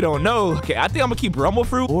 I really don't know. Okay, I think I'm gonna keep rumble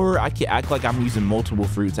fruit, or I can act like I'm using multiple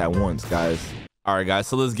fruits at once, guys. All right, guys,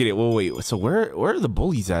 so let's get it. Wait, so where are the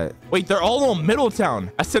bullies at? Wait, they're all in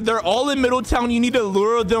Middletown. I said they're all in Middletown. You need to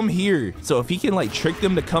lure them here. So if he can like trick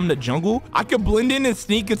them to come to jungle, I could blend in and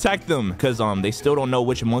sneak attack them, because they still don't know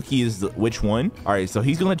which monkey is which one. All right, so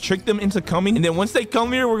he's gonna trick them into coming, and then once they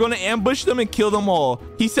come here, we're gonna ambush them and kill them all.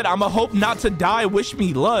 He said, I'ma hope not to die. Wish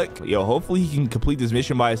me luck. Yo, hopefully he can complete this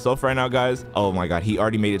mission by himself right now, guys. Oh my God, he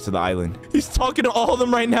already made it to the island. He's talking to all of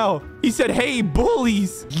them right now. He said, hey,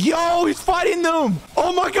 bullies. Yo, he's fighting them.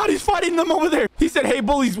 Oh my God, he's fighting them over there. He said, hey,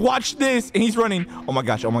 bullies, watch this. And he's running. Oh my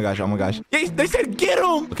gosh, oh my gosh, oh my gosh. They said, get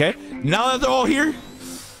him. Okay, now that they're all here.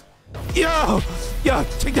 Yo,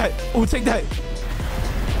 take that. Oh, take that.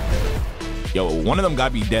 Yo, one of them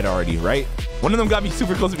gotta be dead already, right? One of them gotta be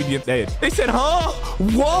super close to be dead. They said, huh?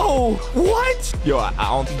 Whoa, what? Yo, I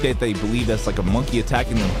don't think that they believe that's like a monkey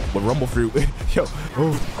attacking them with rumble fruit. Yo,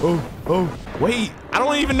 oh. Wait, I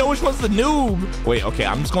don't even know which one's the noob. Wait, okay,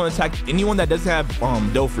 I'm just gonna attack anyone that doesn't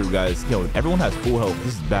have dough fruit, guys. Yo, everyone has full health.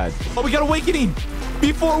 This is bad. Oh, we got awakening.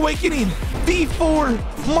 Before awakening. Before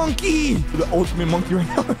monkey. The ultimate monkey right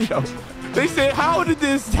now. Yo. They said, how did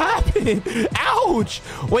this happen? Ouch.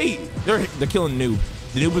 Wait, they're killing the noob.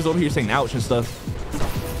 The noob was over here saying ouch and stuff.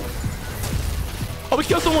 Oh, we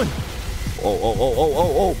killed someone.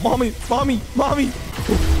 Oh, mommy.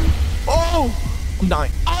 Oh, I'm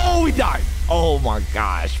dying. Oh, we died. Oh my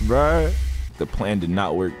gosh, bro. The plan did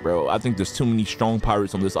not work, bro. I think there's too many strong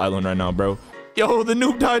pirates on this island right now, bro. Yo, the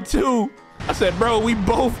noob died too. I said, bro, we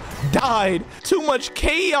both died. Too much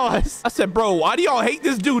chaos. I said, bro, why do y'all hate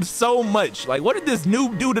this dude so much? Like, what did this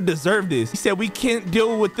noob do to deserve this? He said, we can't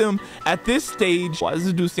deal with them at this stage. Why is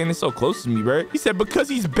this dude standing so close to me, bro? He said, because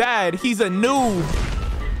he's bad. He's a noob.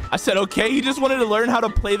 I said, okay, he just wanted to learn how to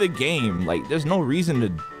play the game. Like, there's no reason to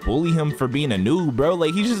bully him for being a noob, bro.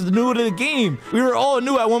 Like, he's just new to the game. We were all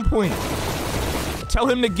new at one point. Tell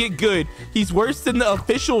him to get good. He's worse than the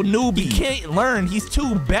official newbie. He can't learn. He's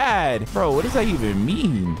too bad. Bro, what does that even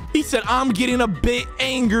mean? He said, I'm getting a bit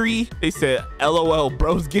angry. They said, LOL,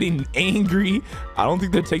 bro's getting angry. I don't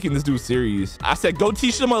think they're taking this dude serious. I said, go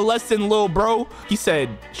teach them a lesson, little bro. He said,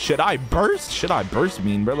 should I burst? Should I burst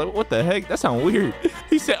mean, bro? Like, what the heck? That sounds weird.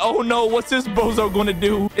 He said, oh no, what's this bozo gonna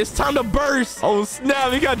do? It's time to burst. Oh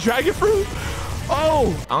snap, he got dragon fruit.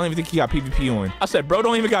 Oh, I don't even think he got PvP on. I said, bro,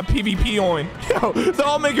 don't even got PvP on. Yo, they're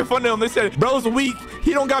all making fun of him. They said, bro's weak.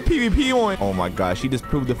 He don't got PvP on. Oh my gosh, he just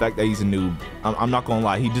proved the fact that he's a noob. I'm not gonna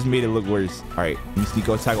lie. He just made it look worse. All right, let me sneak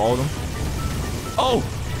go attack all of them.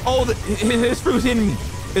 His fruit's hitting me.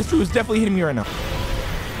 His fruit is definitely hitting me right now.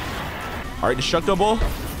 All right, destructo ball.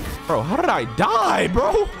 Bro, how did I die,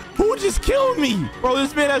 bro? Who just killed me? Bro,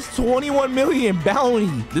 this man has 21 million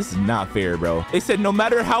bounty. This is not fair, bro. They said no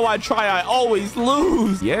matter how I try, I always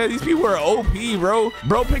lose. Yeah, these people are OP, bro.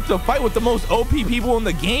 Bro picked a fight with the most OP people in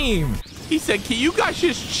the game. He said, can you guys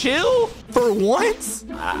just chill for once?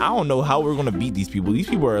 I don't know how we're gonna beat these people. These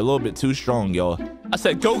people are a little bit too strong, y'all. I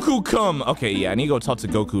said, Goku, come. Okay, yeah, I need to go talk to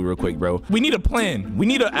Goku real quick, bro. We need a plan. We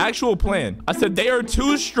need an actual plan. I said, they are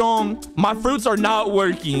too strong. My fruits are not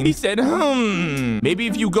working. He said, maybe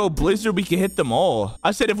if you go Blizzard, we can hit them all.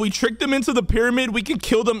 I said, if we trick them into the pyramid, we can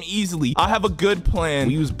kill them easily. I have a good plan.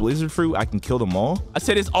 We use Blizzard fruit, I can kill them all. I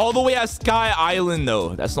said, it's all the way at Sky Island,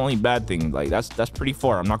 though. That's the only bad thing. Like, that's pretty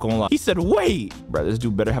far. I'm not gonna lie. He said, wait. Bro, this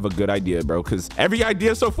dude better have a good idea, bro, because every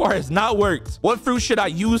idea so far has not worked. What fruit should I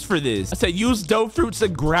use for this? I said, use dough fruit to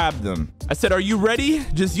grab them. I said, are you ready?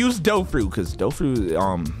 Just use dough fruit, because dough fruit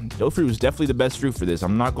is definitely the best fruit for this.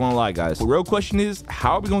 I'm not gonna lie, guys. The real question is,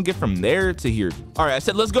 how are we gonna get from there to here? All right, I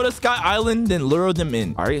said, let's go to Sky Island, then lure them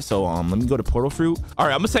in. All right, so let me go to portal fruit. All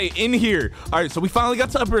right, I'm gonna say in here. All right, so we finally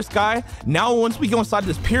got to upper sky. Now once we go inside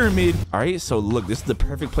this pyramid, all right, so look, this is the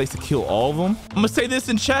perfect place to kill all of them. I'm gonna say this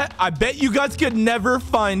in chat. I bet you guys could never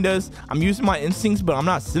find us. I'm using my instincts, but I'm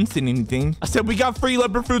not sensing anything. I said we got free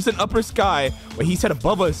leopard fruits in upper sky. Wait, he said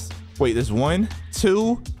above us. Wait, there's 1,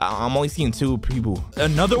 2. I'm only seeing 2 people.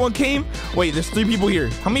 Another one came. Wait, there's 3 people here.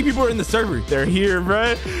 How many people are in the server? They're here,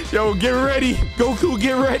 bruh. Yo, get ready. Goku,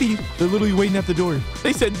 get ready. They're literally waiting at the door.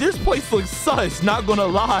 They said this place looks sus. Not gonna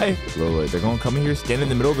lie. Look, they're gonna come in here, stand in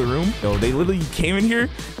the middle of the room. Yo, they literally came in here,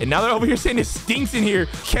 and now they're over here saying it stinks in here.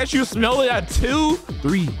 Can't you smell it at 2,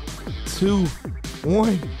 3, 2,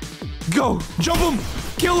 1. Go. Jump him.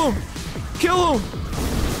 Kill him. Kill him.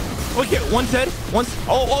 Okay, one's dead. One's.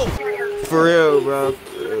 Oh. For real, bro.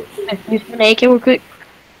 Use an AK real quick.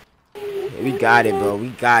 We got it, bro. We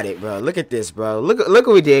got it, bro. Look at this, bro. Look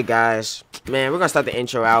what we did, guys. Man, we're gonna start the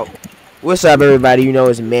intro out. What's up, everybody? You know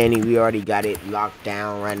it's Manny. We already got it locked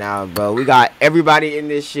down right now, bro. We got everybody in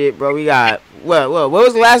this shit, bro. We got what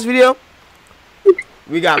was the last video?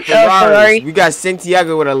 We got Ferrari. We got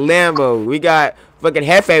Santiago with a Lambo. We got fucking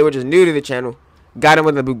Jefe, which is new to the channel. Got him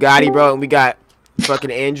with a Bugatti, bro. And we got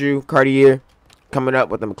fucking Andrew Cartier coming up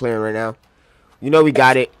with the McLaren right now. You know we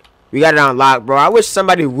got it. We got it on lock, bro. I wish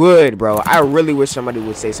somebody would, bro. I really wish somebody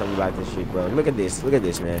would say something about this shit, bro. Look at this. Look at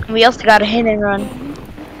this, man. We also got a hit and run.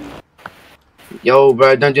 Yo,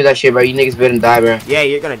 bro, don't do that shit, bro. You niggas better die, bro. Yeah,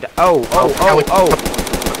 you're gonna die. Oh.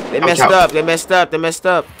 They messed up. They messed up. They messed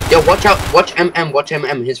up. Yo, watch out. Watch MM. Watch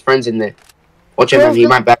MM. His friend's in there. Watch MM. He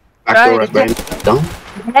might back door us, bro. Dumb.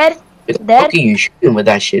 Dead. What are you shooting with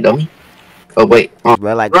that shit, dummy? Oh, wait. Oh.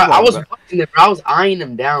 Bro, like, bro, I was watching it, bro. I was eyeing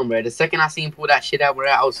him down, bro. The second I seen him pull that shit out, bro,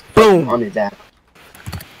 I was boom on his ass.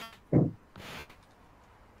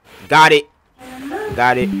 Got it.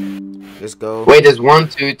 Got it. Let's go. Wait, there's 1,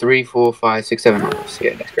 2, 3, 4, 5, 6, 7 of us.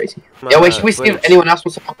 Yeah, that's crazy. Yo, wait, should we see if anyone else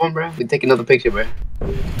wants to pop on, bro? We can take another picture, bro.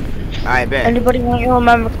 I bet. Anybody want your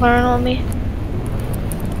McLaren on me?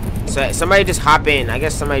 So somebody just hop in. I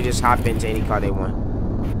guess somebody just hop into any car they want.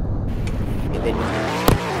 And then.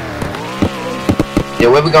 Yeah,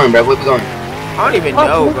 where we going, bro? Where we going? I don't even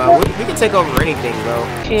know, bro. We can take over anything, bro.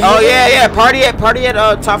 Oh yeah. Party at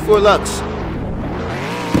top floor Lux.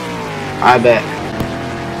 I bet.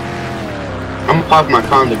 I'm gonna park my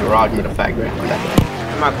car in the garage, matter of fact, bro.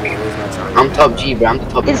 I'm not gonna lose my time. I'm top G, bro. I'm the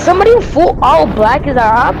top. Is somebody full all black? Is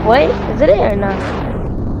our hot? Wait, is it or not?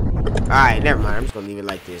 Alright, never mind. I'm just gonna leave it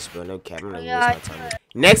like this, bro. No cap. I'm gonna lose my time.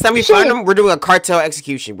 Next time we find them, we're doing a cartel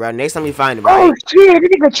execution, bro. Next time we find them. Oh shit!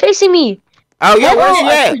 They're chasing me. Oh yeah, where you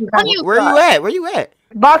at? Where you at? Where you at?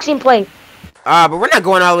 Boxing plate. But we're not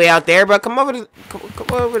going all the way out there, bro. Come over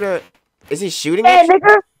to. Is he shooting? Hey,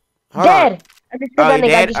 nigga. Hold dead. On. Oh, you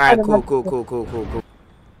dead? Alright, cool.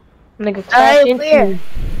 Nigga, crash into. I'm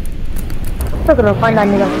still gonna find that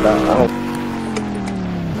nigga,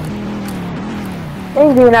 bro.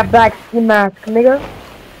 Ain't doing that black ski mask, nigga.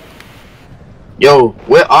 Yo,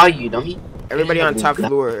 where are you, dummy? Everybody on top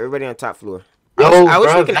floor. Everybody on top floor. Yo, I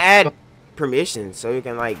wish bro, we can add permissions so we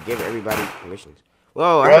can like give everybody permissions.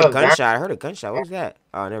 Whoa, I heard a gunshot. I heard a gunshot. What was that?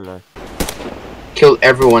 Oh, never mind. Killed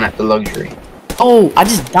everyone at the luxury. Oh, I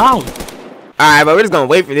just died. Alright, but we're just gonna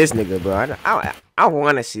wait for this nigga, bro. I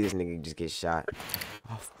wanna see this nigga just get shot.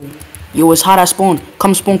 Yo, it's hot. I spawn.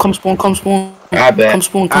 Come spawn. I bet. Come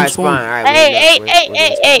spawn. Right,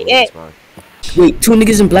 Hey. Wait, 2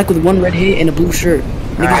 niggas in black with 1 red hair and a blue shirt.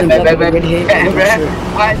 Niggas in black with red hair and a blue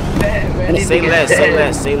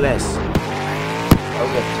shirt. Say less.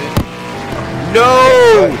 No!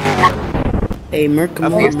 Hey, Merc,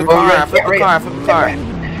 come Flip on. the car.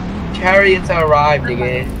 Carry it to arrive,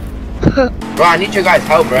 nigga. Bro, I need your guys'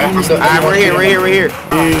 help, bro. Alright, we're here.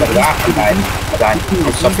 I died.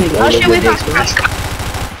 I'm suffering. Oh shit, we got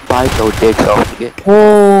Fight your dicks off, nigga.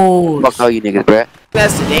 Oh. Fuck all you niggas, bro.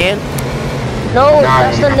 That's Sedan. No,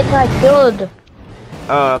 that's the nigga I killed.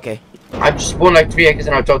 Oh, okay. I just spawned like 3 acres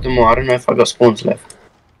and I dropped them more. I don't know if I got spawns left.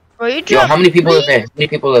 Bro, you Yo, how many people are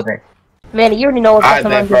there? Man, you already know what's I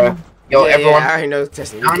bet, bro. Yo, Yeah, everyone. I already know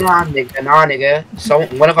testing. Nah, nigga. So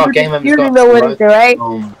one of our game members You got know what smoked. it's right?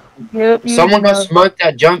 Someone got smoked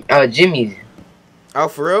at Jimmy's. Oh,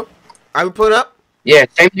 for real? I would put up? Yeah,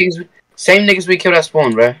 same niggas we killed at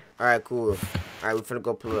spawn, bro. Alright, cool. Alright, we finna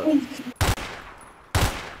go pull up.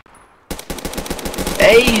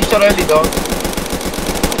 Hey, you shot early, dog.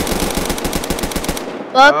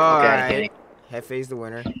 Fuck. Alright. Hefe's the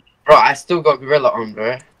winner. Bro, I still got gorilla on,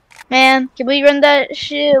 bro. Man, can we run that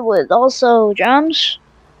shit with also drums?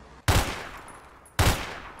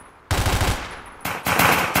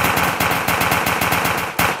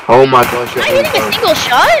 Oh my gosh, you're Am I hitting a single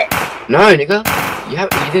shot? No, nigga. You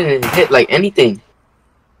didn't hit like anything.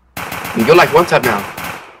 You're like 1 tap now.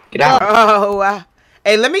 Get out. Oh wow.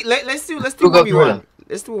 Hey, let's do 1v1.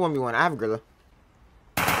 Let's do 1v1. I have a gorilla.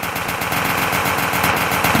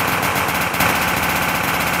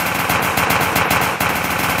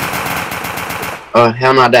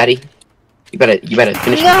 Hell no, daddy. You better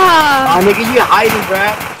finish. Nah. Oh, nigga, you hiding,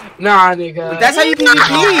 bruh. Nah, nigga. That's how you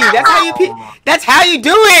PvP. That's how you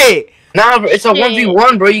do it. Nah, bro, it's a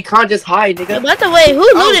 1v1, bro. You can't just hide, nigga. By the way, who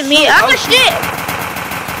looted me? I'm a shit.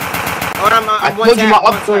 I told you my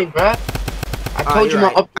upgrade, bruh. I told you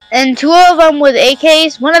my up. And 2 of them with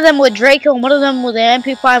AKs, 1 of them with Draco, and 1 of them with an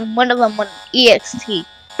MP5, and 1 of them with EXT.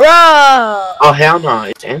 Bro. Oh hell no,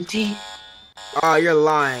 it's empty. Oh, you're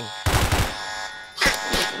lying.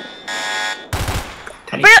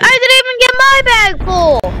 Bro, I didn't even get my bag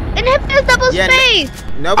full. And it has double space.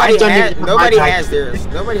 Nobody has theirs.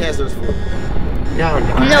 Nobody has those full. No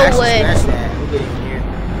way. Scratch that. We'll get in here.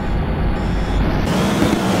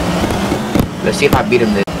 Let's see if I beat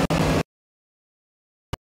him then.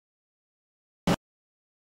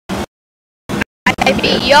 I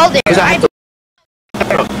beat y'all there.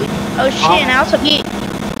 Oh shit, and I also beat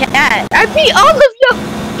Cat. I beat all of you.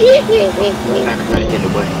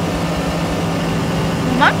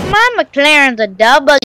 My McLaren's a double.